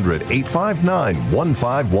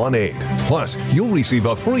 1-800-859-1518. Plus, you'll receive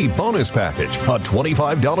a free bonus package, a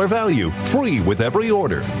 $25 value, free with every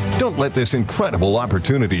order. Don't let this incredible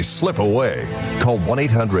opportunity slip away. Call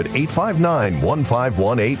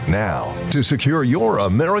 1-800-859-1518 now to secure your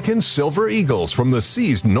American Silver Eagles from the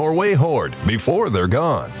seized Norway hoard before they're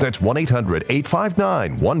gone. That's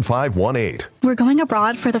 1-800-859-1518. We're going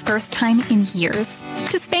abroad for the first time in years,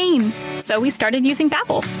 to Spain. So we started using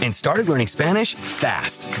Babbel. And started learning Spanish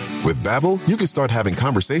fast. With Babbel, you can start having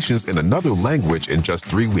conversations in another language in just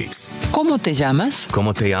 3 weeks. ¿Cómo te llamas?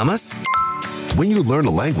 ¿Cómo te llamas? When you learn a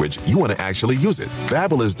language, you want to actually use it.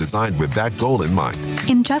 Babbel is designed with that goal in mind.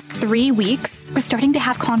 In just 3 weeks, we're starting to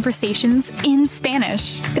have conversations in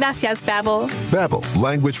Spanish. Gracias, Babbel. Babbel,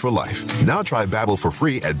 language for life. Now try Babbel for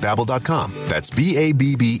free at Babbel.com. That's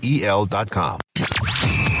Babbel.com.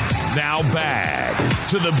 Now back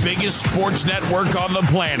to the biggest sports network on the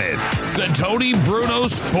planet, the Tony Bruno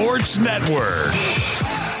Sports Network.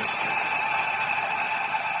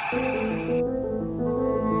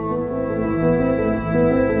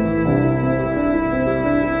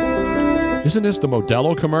 Isn't this the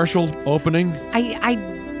Modelo commercial opening? I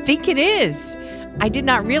think it is. I did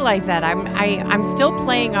not realize that. I'm still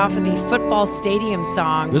playing off of the football stadium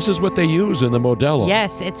song. This is what they use in the Modelo.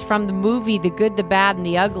 Yes, it's from the movie The Good, the Bad, and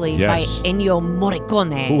the Ugly by Ennio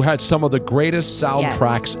Morricone. Who had some of the greatest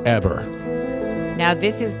soundtracks ever. Now,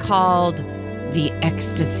 this is called The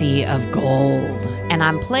Ecstasy of Gold. And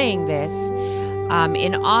I'm playing this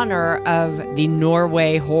in honor of the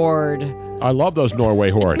Norway Horde. I love those Norway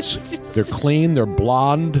hordes. They're clean, they're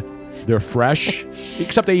blonde, they're fresh,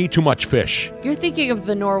 except they eat too much fish. You're thinking of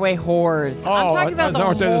the Norway whores. I'm talking about the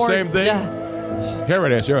aren't they the horde. same thing? Here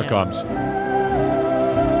it is. Here it comes.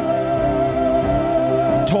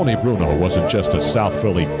 Tony Bruno wasn't just a South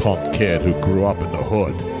Philly punk kid who grew up in the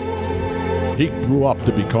hood. He grew up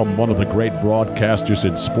to become one of the great broadcasters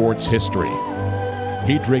in sports history.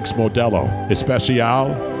 He drinks Modelo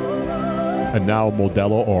Especial and now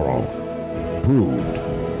Modelo Oro, brewed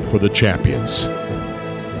for the champions.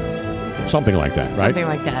 Something like that, right? Something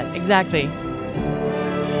like that, exactly.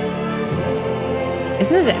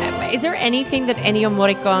 Is there anything that Ennio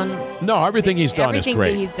Morricone? No, everything he's done is great.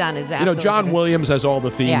 Everything that he's done is absolutely. John Williams has all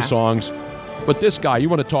the theme songs, but this guy, you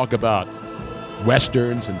want to talk about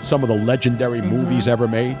westerns and some of the legendary movies ever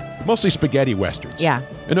made? Mostly spaghetti westerns. Yeah.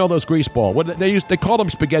 And all those greaseball. They called them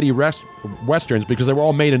spaghetti westerns because they were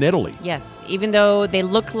all made in Italy. Yes, even though they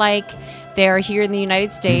look like they're here in the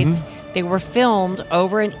United States, they were filmed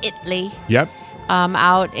over in Italy. Yep.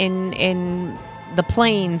 Out in the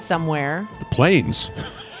plains somewhere. The plains.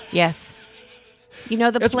 Yes. You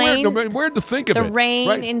know, the it's plain. Weird to think of it. The rain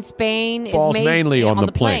right? in Spain falls is mainly on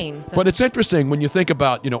the plain. So. But it's interesting when you think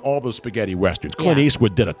about, all those spaghetti westerns. Clint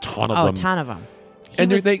Eastwood did a ton of them. A ton of them.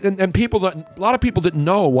 And a lot of people didn't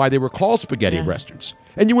know why they were called spaghetti westerns.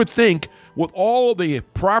 And you would think, with all the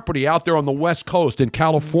property out there on the West Coast in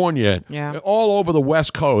California, all over the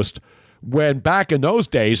West Coast, when back in those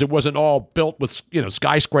days it wasn't all built with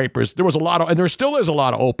skyscrapers, there was a lot of, and there still is a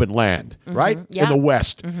lot of open land, right? In the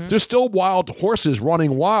West, there's still wild horses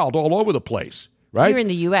running wild all over the place, right? Here in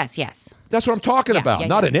the U.S., yes. That's what I'm talking about.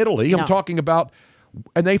 Not in Italy. I'm talking about.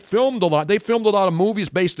 And they filmed a lot. They filmed a lot of movies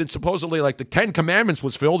based in supposedly like the Ten Commandments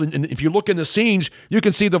was filmed. And if you look in the scenes, you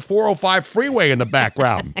can see the 405 freeway in the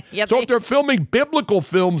background. So if they're filming biblical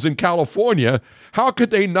films in California, how could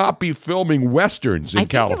they not be filming westerns in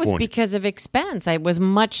California? I think it was because of expense. It was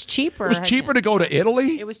much cheaper. It was cheaper to go to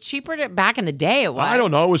Italy? It was cheaper back in the day. It was. I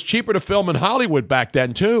don't know. It was cheaper to film in Hollywood back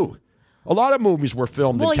then too. A lot of movies were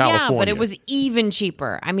filmed in California. Yeah, but it was even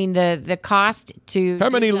cheaper. I mean, the cost to...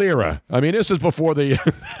 How many lira? I mean, this is before the...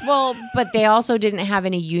 Well, but they also didn't have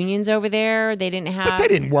any unions over there. They didn't have... But they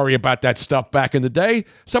didn't worry about that stuff back in the day.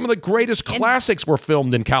 Some of the greatest classics were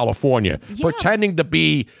filmed in California, pretending to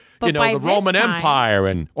be, the Roman Empire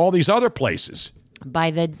and all these other places.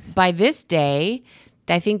 By this day,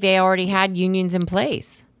 I think they already had unions in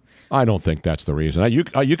place. I don't think that's the reason. You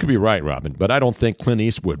could be right, Robin, but I don't think Clint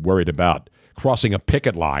Eastwood worried about crossing a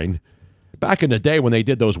picket line. Back in the day when they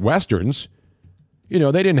did those westerns, they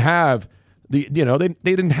didn't have they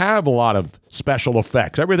didn't have a lot of special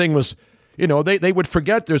effects. Everything was, they would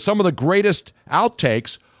forget there's some of the greatest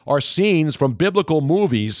outtakes are scenes from biblical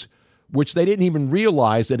movies, which they didn't even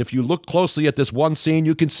realize that if you look closely at this one scene,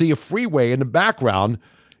 you can see a freeway in the background,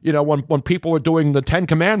 when people are doing the Ten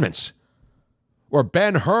Commandments. Or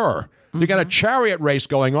Ben-Hur. You got a chariot race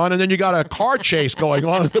going on, and then you got a car chase going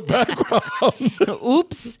on in the background.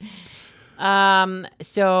 Oops.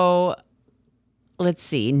 So, let's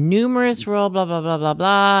see. Numerous role, blah, blah, blah, blah,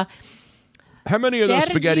 blah. How many of those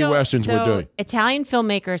spaghetti westerns were doing? Italian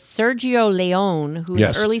filmmaker Sergio Leone, who in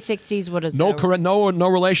the early 60s was no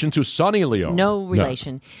relation to Sonny Leone. No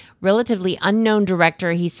relation. Relatively unknown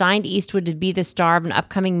director. He signed Eastwood to be the star of an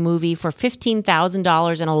upcoming movie for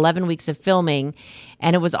 $15,000 and 11 weeks of filming,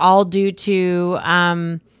 and it was all due to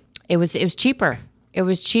it was cheaper. It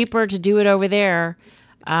was cheaper to do it over there.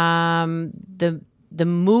 That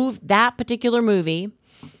particular movie.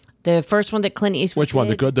 The first one that Clint Eastwood Which one?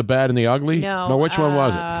 did, The Good, the Bad, and the Ugly? No, which one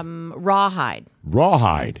was it? Rawhide.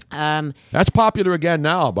 Rawhide. That's popular again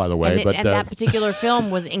now, by the way. And that particular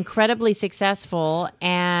film was incredibly successful,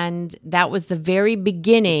 and that was the very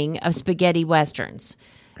beginning of spaghetti westerns.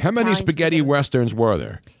 How many spaghetti westerns were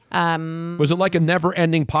there? Was it like a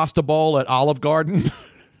never-ending pasta bowl at Olive Garden?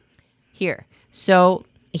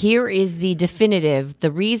 Here is the definitive, the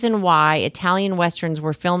reason why Italian westerns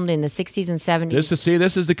were filmed in the 60s and 70s.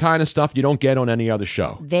 This is the kind of stuff you don't get on any other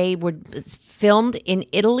show. They were filmed in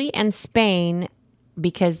Italy and Spain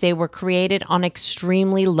because they were created on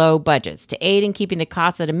extremely low budgets. To aid in keeping the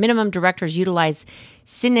costs at a minimum, directors utilized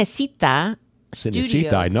Cinecittà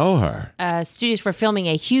Studios, I know her. Studios for filming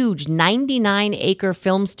a huge 99-acre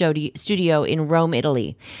film studio in Rome,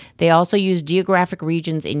 Italy. They also used geographic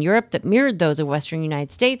regions in Europe that mirrored those of Western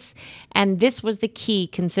United States, and this was the key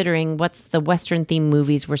considering what's the Western-themed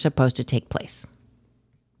movies were supposed to take place.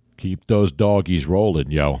 Keep those doggies rolling,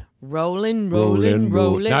 yo. Rolling.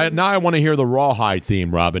 Now I want to hear the Rawhide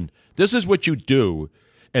theme, Robin. This is what you do,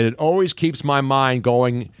 and it always keeps my mind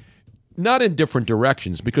going... Not in different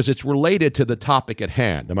directions, because it's related to the topic at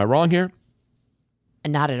hand. Am I wrong here?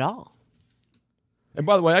 Not at all. And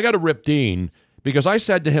by the way, I got to rip Dean, because I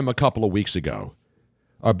said to him a couple of weeks ago,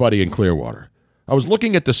 our buddy in Clearwater, I was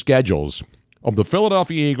looking at the schedules of the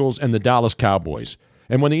Philadelphia Eagles and the Dallas Cowboys.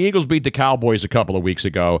 And when the Eagles beat the Cowboys a couple of weeks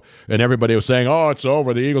ago, and everybody was saying, oh, it's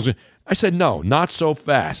over, the Eagles. I said, no, not so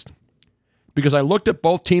fast. Because I looked at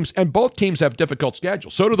both teams, and both teams have difficult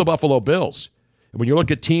schedules. So do the Buffalo Bills. And when you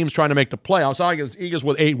look at teams trying to make the playoffs, Eagles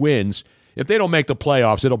with 8 wins, if they don't make the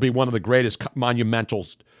playoffs, it'll be one of the greatest monumental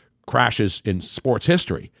crashes in sports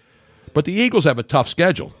history. But the Eagles have a tough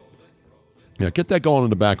schedule. Yeah, get that going in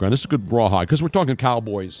the background. This is a good rawhide because we're talking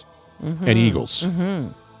Cowboys and Eagles.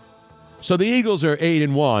 So the Eagles are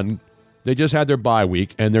 8-1. They just had their bye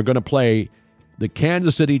week, and they're going to play the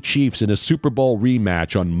Kansas City Chiefs in a Super Bowl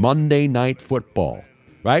rematch on Monday Night Football,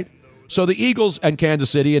 right? So the Eagles and Kansas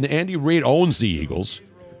City, and Andy Reid owns the Eagles.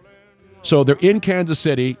 So they're in Kansas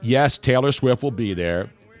City. Yes, Taylor Swift will be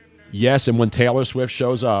there. Yes, and when Taylor Swift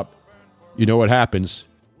shows up, you know what happens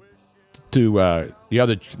to the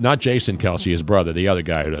other, not Jason Kelce, his brother, the other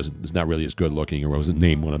guy who is not really as good looking or wasn't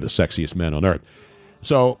named one of the sexiest men on earth.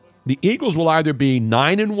 So the Eagles will either be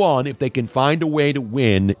 9-1 if they can find a way to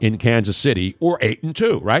win in Kansas City, or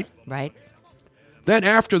 8-2, right? Right. Then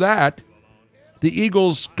after that, the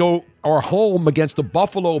Eagles are home against the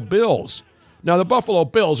Buffalo Bills. Now, the Buffalo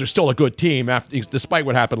Bills are still a good team despite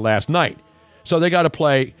what happened last night. So they got to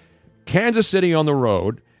play Kansas City on the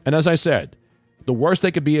road. And as I said, the worst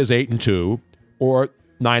they could be is 8-2 or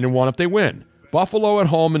 9-1 if they win. Buffalo at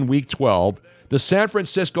home in Week 12. The San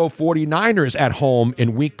Francisco 49ers at home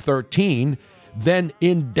in Week 13. Then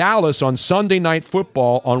in Dallas on Sunday Night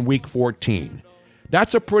Football on Week 14.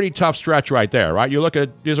 That's a pretty tough stretch right there, right? You look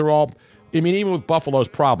at, these are all, I mean, even with Buffalo's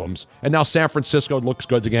problems, and now San Francisco looks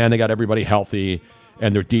good again. They got everybody healthy,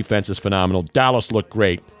 and their defense is phenomenal. Dallas looked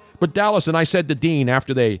great. But Dallas, and I said to Dean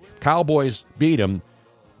after the Cowboys beat them,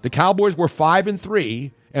 the Cowboys were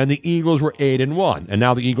 5-3, and the Eagles were 8-1, and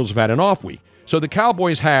now the Eagles have had an off week. So the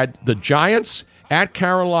Cowboys had the Giants at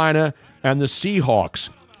Carolina and the Seahawks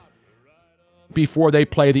before they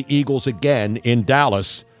play the Eagles again in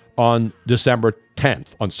Dallas on December 10th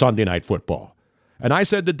on Sunday Night Football. And I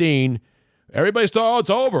said to Dean, everybody thought, oh, it's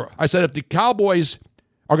over. I said, if the Cowboys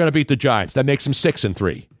are going to beat the Giants, that makes them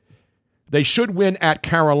 6-3. They should win at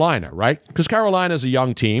Carolina, right? Because Carolina's a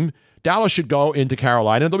young team. Dallas should go into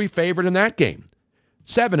Carolina, and they'll be favored in that game.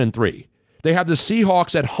 7-3. They have the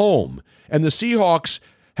Seahawks at home, and the Seahawks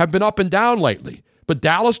have been up and down lately. But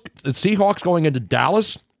Dallas, the Seahawks going into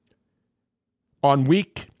Dallas on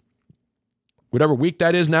whatever week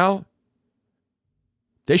that is now,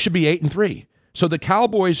 they should be 8-3. So the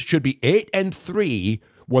Cowboys should be 8-3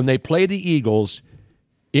 when they play the Eagles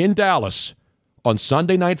in Dallas on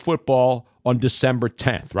Sunday Night Football on December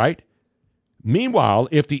 10th, right? Meanwhile,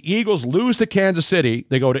 if the Eagles lose to Kansas City,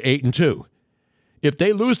 they go to 8-2. If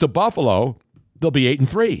they lose to Buffalo, they'll be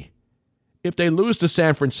 8-3. If they lose to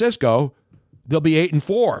San Francisco, they'll be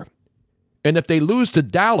 8-4. And if they lose to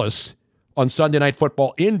Dallas on Sunday Night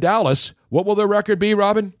Football in Dallas, what will their record be,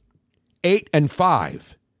 Robin?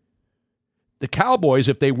 8-5. The Cowboys,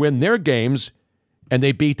 if they win their games and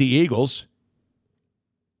they beat the Eagles,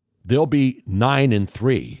 they'll be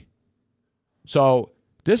 9-3. So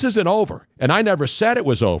this isn't over, and I never said it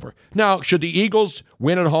was over. Now, should the Eagles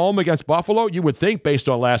win at home against Buffalo? You would think based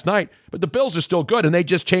on last night, but the Bills are still good, and they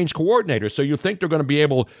just changed coordinators, so you think they're going to be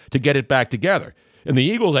able to get it back together. And the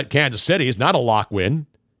Eagles at Kansas City is not a lock win.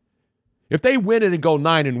 If they win it and go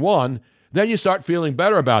 9-1, then you start feeling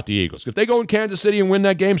better about the Eagles. If they go in Kansas City and win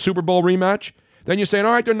that game, Super Bowl rematch, then you're saying,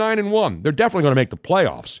 all right, they're 9-1. They're definitely going to make the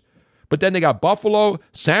playoffs. But then they got Buffalo,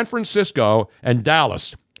 San Francisco, and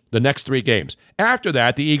Dallas the next 3 games. After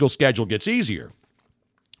that, the Eagles' schedule gets easier.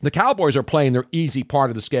 The Cowboys are playing their easy part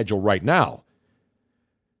of the schedule right now.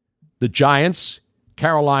 The Giants,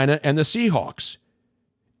 Carolina, and the Seahawks.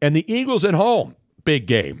 And the Eagles at home, big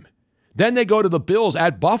game. Then they go to the Bills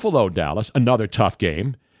at Buffalo, Dallas, another tough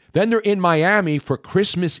game. Then they're in Miami for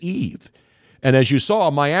Christmas Eve. And as you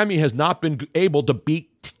saw, Miami has not been able to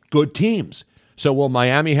beat good teams. So will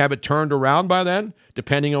Miami have it turned around by then,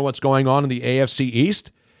 depending on what's going on in the AFC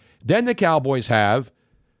East? Then the Cowboys have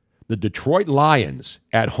the Detroit Lions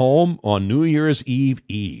at home on New Year's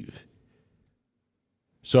Eve.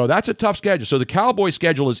 So that's a tough schedule. So the Cowboys'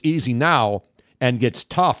 schedule is easy now and gets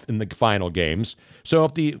tough in the final games. So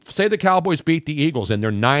if say the Cowboys beat the Eagles and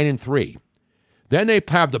they're 9-3, then they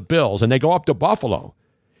have the Bills and they go up to Buffalo.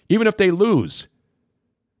 Even if they lose,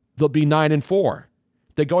 they'll be 9-4.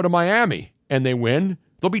 If they go to Miami and they win,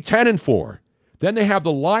 they'll be 10-4. Then they have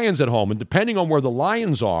the Lions at home, and depending on where the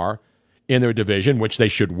Lions are in their division, which they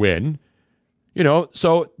should win,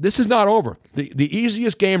 so this is not over. The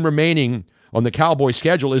easiest game remaining on the Cowboys'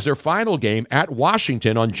 schedule is their final game at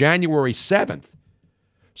Washington on January 7th.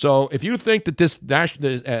 So if you think that the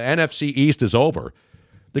NFC East is over,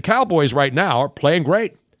 the Cowboys right now are playing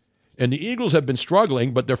great. And the Eagles have been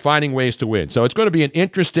struggling, but they're finding ways to win. So it's going to be an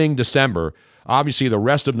interesting December. Obviously, the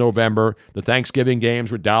rest of November, the Thanksgiving games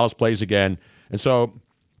where Dallas plays again. And so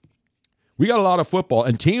we got a lot of football.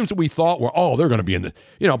 And teams that we thought were, they're going to be in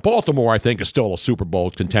the, Baltimore, I think, is still a Super Bowl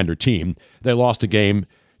contender team. They lost a game,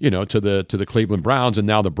 to the Cleveland Browns, and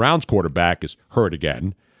now the Browns quarterback is hurt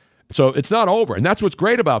again. So it's not over, and that's what's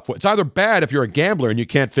great about football. It's either bad if you're a gambler and you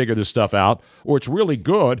can't figure this stuff out, or it's really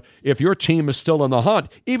good if your team is still in the hunt.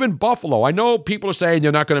 Even Buffalo, I know people are saying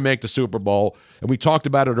they're not going to make the Super Bowl, and we talked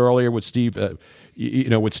about it earlier with Steve. What's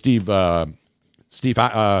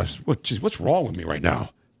wrong with me right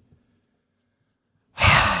now?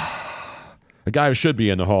 A guy who should be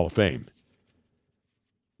in the Hall of Fame.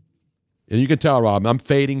 And you can tell, Rob, I'm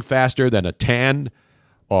fading faster than a tan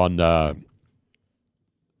on.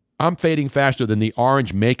 I'm fading faster than the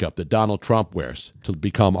orange makeup that Donald Trump wears to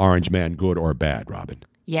become Orange Man, good or bad, Robin.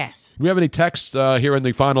 Yes. Do we have any texts here in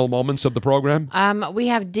the final moments of the program? We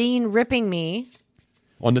have Dean ripping me.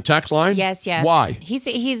 On the text line? Yes. Why? He's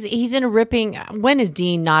in a ripping. When is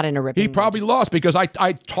Dean not in a ripping? He probably lost because I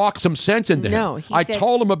talked some sense into him. No, I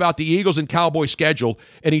told him about the Eagles and Cowboys schedule,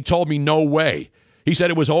 and he told me no way. He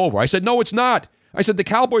said it was over. I said, no, it's not. I said the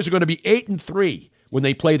Cowboys are going to be 8-3 when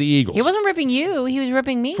they play the Eagles. He wasn't ripping you. He was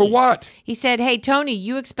ripping me. For what? He said, hey, Tony,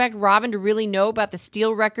 you expect Robin to really know about the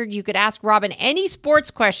Steele record? You could ask Robin any sports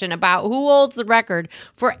question about who holds the record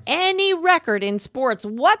for any record in sports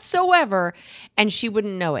whatsoever, and she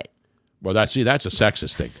wouldn't know it. Well, that's a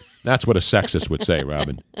sexist thing. That's what a sexist would say,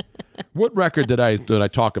 Robin. What record did I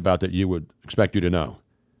talk about that you would expect you to know?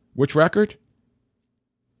 Which record?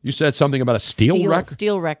 You said something about a Steele record?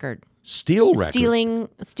 Steele record. Steal record?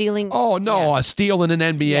 Stealing. Oh, no, yeah. A steal in an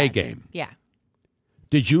NBA game. Yeah.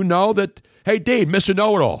 Did you know that, hey, Dave, Mr.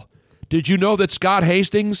 Know-It-All, did you know that Scott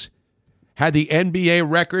Hastings had the NBA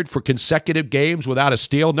record for consecutive games without a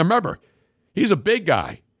steal? Now, remember, he's a big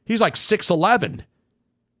guy. He's like 6'11".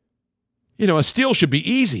 A steal should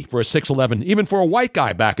be easy for a 6'11", even for a white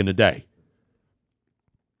guy back in the day.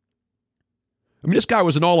 I mean, this guy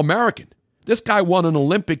was an All-American. This guy won an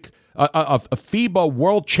Olympic a FIBA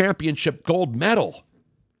World Championship gold medal.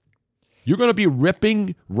 You're going to be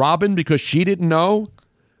ripping Robin because she didn't know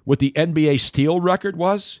what the NBA steal record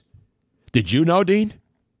was? Did you know, Dean?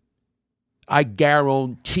 I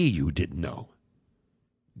guarantee you didn't know.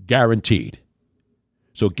 Guaranteed.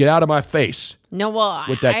 So get out of my face. No, well,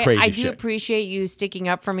 with that crazy I do shit. appreciate you sticking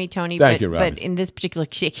up for me, Tony. Thank you, Robin. But in this particular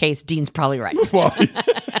case, Dean's probably right. Well,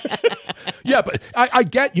 yeah, but I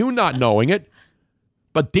get you not knowing it.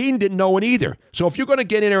 But Dean didn't know it either. So if you're going to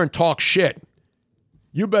get in there and talk shit,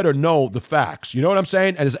 you better know the facts. You know what I'm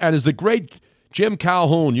saying? And as the great Jim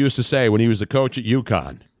Calhoun used to say when he was the coach at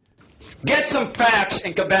UConn. Get some facts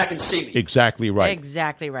and come back and see me. Exactly right.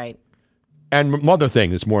 Exactly right. And another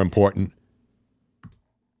thing that's more important.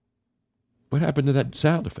 What happened to that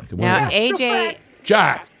sound effect? Now, AJ...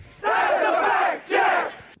 Jack! That's a fact,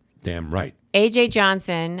 Jack! Damn right. AJ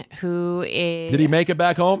Johnson, who is... Did he make it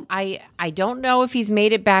back home? I don't know if he's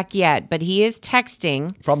made it back yet, but he is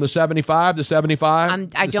texting. From the 75 to 75?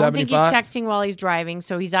 I don't think he's texting while he's driving,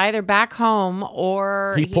 so he's either back home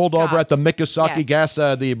or he pulled over at the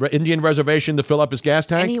Miccosukee the Indian reservation to fill up his gas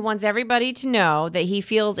tank? And he wants everybody to know that he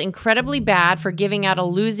feels incredibly bad for giving out a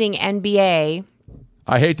losing NBA...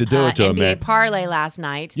 I hate to do it to him, man. NBA parlay last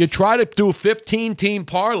night. You try to do 15-team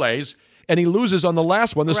parlays, and he loses on the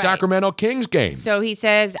last one, the Sacramento Kings game. So he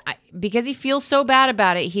says, because he feels so bad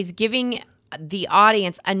about it, he's giving the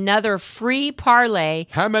audience another free parlay.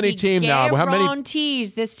 How many team now? How many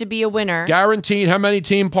guarantees this to be a winner? Guaranteed. How many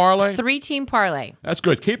team parlay? 3-team parlay. That's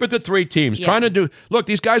good. Keep it to 3 teams. Yeah. Trying to do. Look,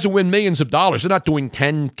 these guys will win millions of dollars. They're not doing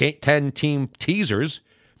 10-team teasers.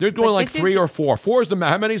 They're doing like 3 or 4. 4 is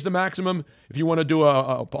how many is the maximum if you want to do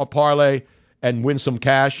a parlay and win some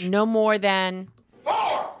cash? No more than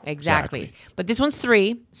 4. Exactly. But this one's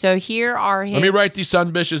 3. So here are his. Let me write these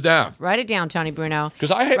son-bitches down. Write it down, Tony Bruno. Because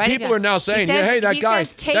I hate people are now saying, hey, that guy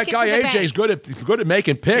AJ's good at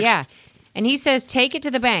making picks. Yeah. And he says, take it to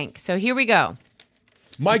the bank. So here we go.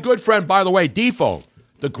 My good friend, by the way, Defo,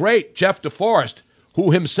 the great Jeff DeForest, who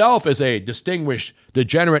himself is a distinguished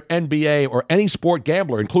degenerate NBA or any sport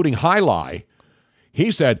gambler, including Highlight, he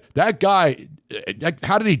said, that guy,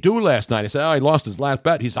 how did he do last night? I said, he lost his last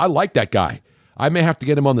bet. He said, I like that guy. I may have to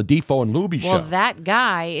get him on the Defo and Luby show. Well, that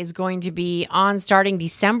guy is going to be on starting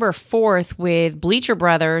December 4th with Bleacher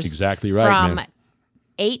Brothers. Exactly right, from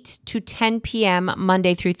 8 to 10 p.m.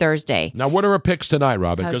 Monday through Thursday. Now, what are our picks tonight,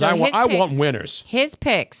 Robin? Because I want winners. His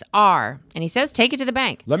picks are, and he says, take it to the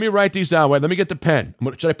bank. Let me write these down. Wait, let me get the pen.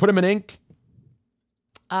 Should I put them in ink?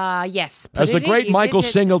 Yes. As the great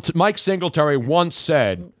Mike Singletary once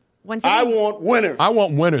said, I want winners. I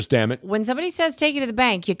want winners, damn it. When somebody says take it to the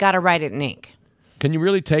bank, you got to write it in ink. Can you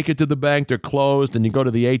really take it to the bank? They're closed, and you go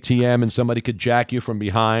to the ATM, and somebody could jack you from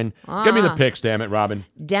behind. Give me the picks, damn it, Robin.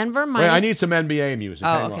 Denver minus... Wait, I need some NBA music.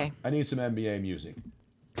 Oh, Hang okay. on. I need some NBA music.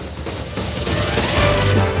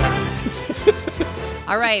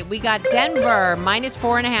 All right, we got Denver minus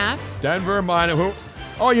 4.5. Denver minus who?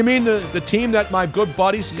 Oh, you mean the team that my good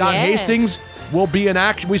buddy Scott Hastings will be in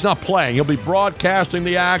action? Well, he's not playing. He'll be broadcasting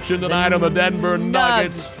the action tonight on the Denver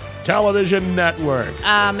Nuggets television network.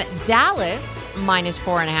 Dallas minus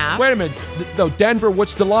 4.5. Wait a minute. No, Denver,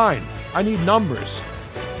 what's the line? I need numbers.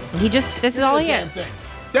 This is all he had.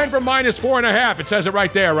 Denver minus 4.5. It says it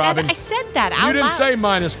right there, Robin. I said that out loud. You didn't say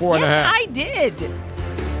minus 4.5. Yes, I did.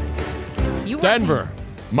 Denver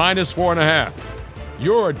minus 4.5.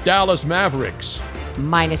 Your Dallas Mavericks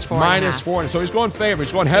minus 4.5. Minus 4. So he's going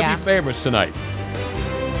favorites. He's going heavy favorites tonight.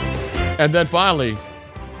 And then finally,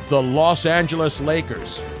 the Los Angeles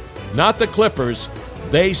Lakers. Not the Clippers.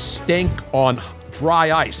 They stink on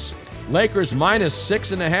dry ice. Lakers minus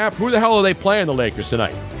 6.5. Who the hell are they playing, the Lakers,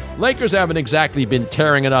 tonight? Lakers haven't exactly been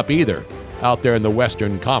tearing it up either out there in the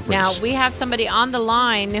Western Conference. Now, we have somebody on the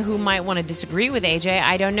line who might want to disagree with AJ.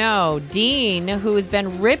 I don't know. Dean, who has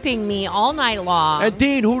been ripping me all night long. And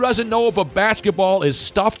Dean, who doesn't know if a basketball is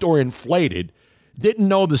stuffed or inflated, didn't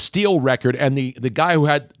know the steal record, and the guy who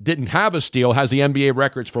didn't have a steal has the NBA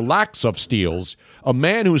records for lacks of steals. A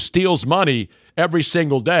man who steals money every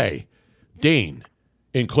single day. Dean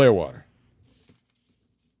in Clearwater.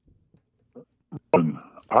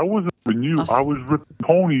 I wasn't ripping you. I was ripping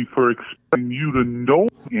Tony for expecting you to know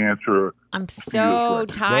the answer. I'm so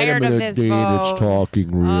tired of this Dean, vote. it's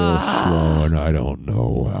talking real slow, and I don't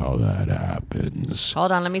know how that happens.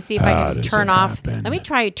 Hold on. Let me see if I can just turn off. Happen? Let me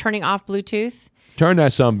try turning off Bluetooth. Turn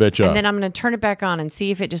that sumbitch up. And then I'm going to turn it back on and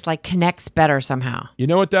see if it just connects better somehow. You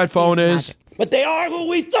know what that phone is? Magic. But they are who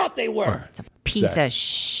we thought they were. It's a piece of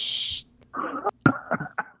shh.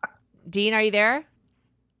 Dean, are you there?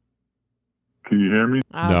 Can you hear me?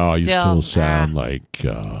 Oh, no, you still sound like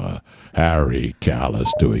Harry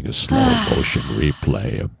Callis doing a slow motion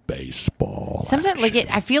replay of baseball. Sometimes,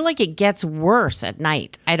 I feel like it gets worse at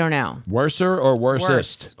night. I don't know. Worser or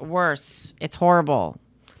worsest? Worse. It's horrible.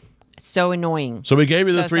 It's so annoying. So we gave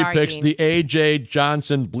you the three sorry, picks. Dean. The A.J.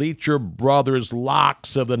 Johnson Bleacher Brothers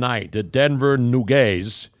locks of the night. The Denver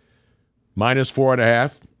Nuggets, minus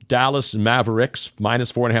 4.5. Dallas Mavericks, minus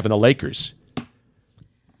 4.5. And the Lakers.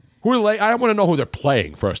 I want to know who they're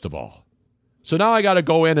playing, first of all. So now I got to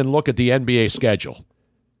go in and look at the NBA schedule.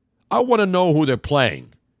 I want to know who they're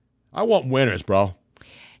playing. I want winners, bro.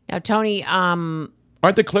 Now, Tony, aren't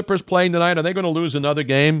the Clippers playing tonight? Are they going to lose another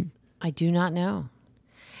game? I do not know.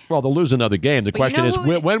 Well, they'll lose another game. The question is,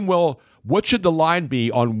 what should the line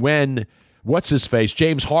be on when, what's-his-face,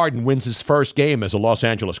 James Harden wins his first game as a Los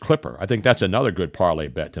Angeles Clipper? I think that's another good parlay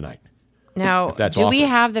bet tonight. Now, do we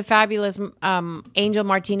have the fabulous Angel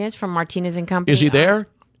Martinez from Martinez & Company? Is he there?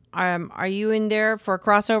 Are you in there for a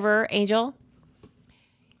crossover, Angel?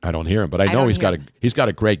 I don't hear him, but I know he's got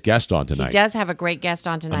a great guest on tonight. He does have a great guest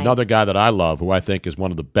on tonight. Another guy that I love, who I think is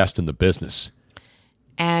one of the best in the business.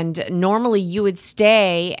 And normally you would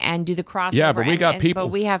stay and do the crossover. Yeah, but we got people. But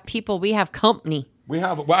we have people. We have company.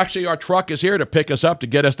 Actually, our truck is here to pick us up to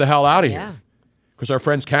get us the hell out of here. Yeah. Because our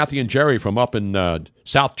friends Kathy and Jerry from up in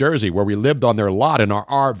South Jersey, where we lived on their lot in our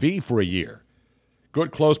RV for a year,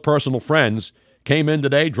 good, close, personal friends, came in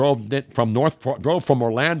today, drove from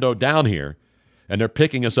Orlando down here, and they're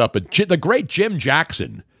picking us up. The great Jim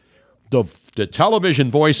Jackson, the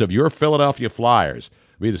television voice of your Philadelphia Flyers,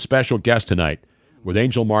 will be the special guest tonight with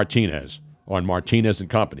Angel Martinez on Martinez &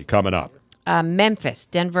 Company coming up. Memphis,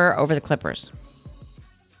 Denver over the Clippers.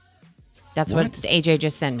 That's what AJ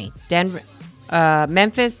just sent me.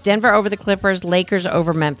 Memphis, Denver over the Clippers, Lakers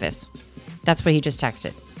over Memphis. That's what he just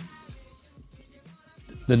texted.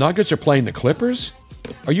 The Nuggets are playing the Clippers?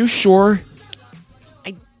 Are you sure?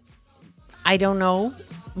 I don't know,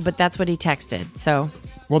 but that's what he texted. So,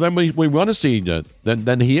 well, then we want to see.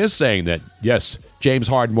 Then he is saying that yes, James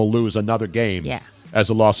Harden will lose another game as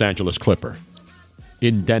a Los Angeles Clipper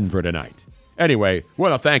in Denver tonight. Anyway, we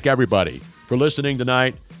want to thank everybody for listening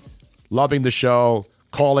tonight, loving the show,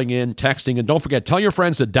 calling in, texting, and don't forget, tell your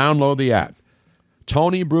friends to download the app,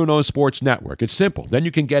 Tony Bruno Sports Network. It's simple. Then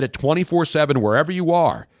you can get it 24/7 wherever you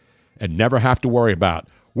are and never have to worry about,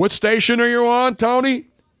 what station are you on, Tony?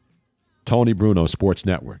 Tony Bruno Sports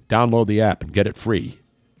Network. Download the app and get it free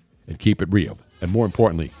and keep it real. And more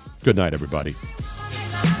importantly, good night, everybody.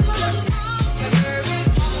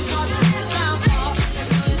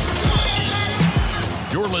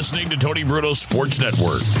 You're listening to Tony Bruno Sports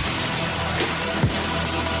Network.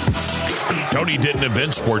 Tony didn't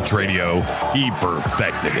invent sports radio. He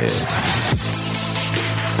perfected it.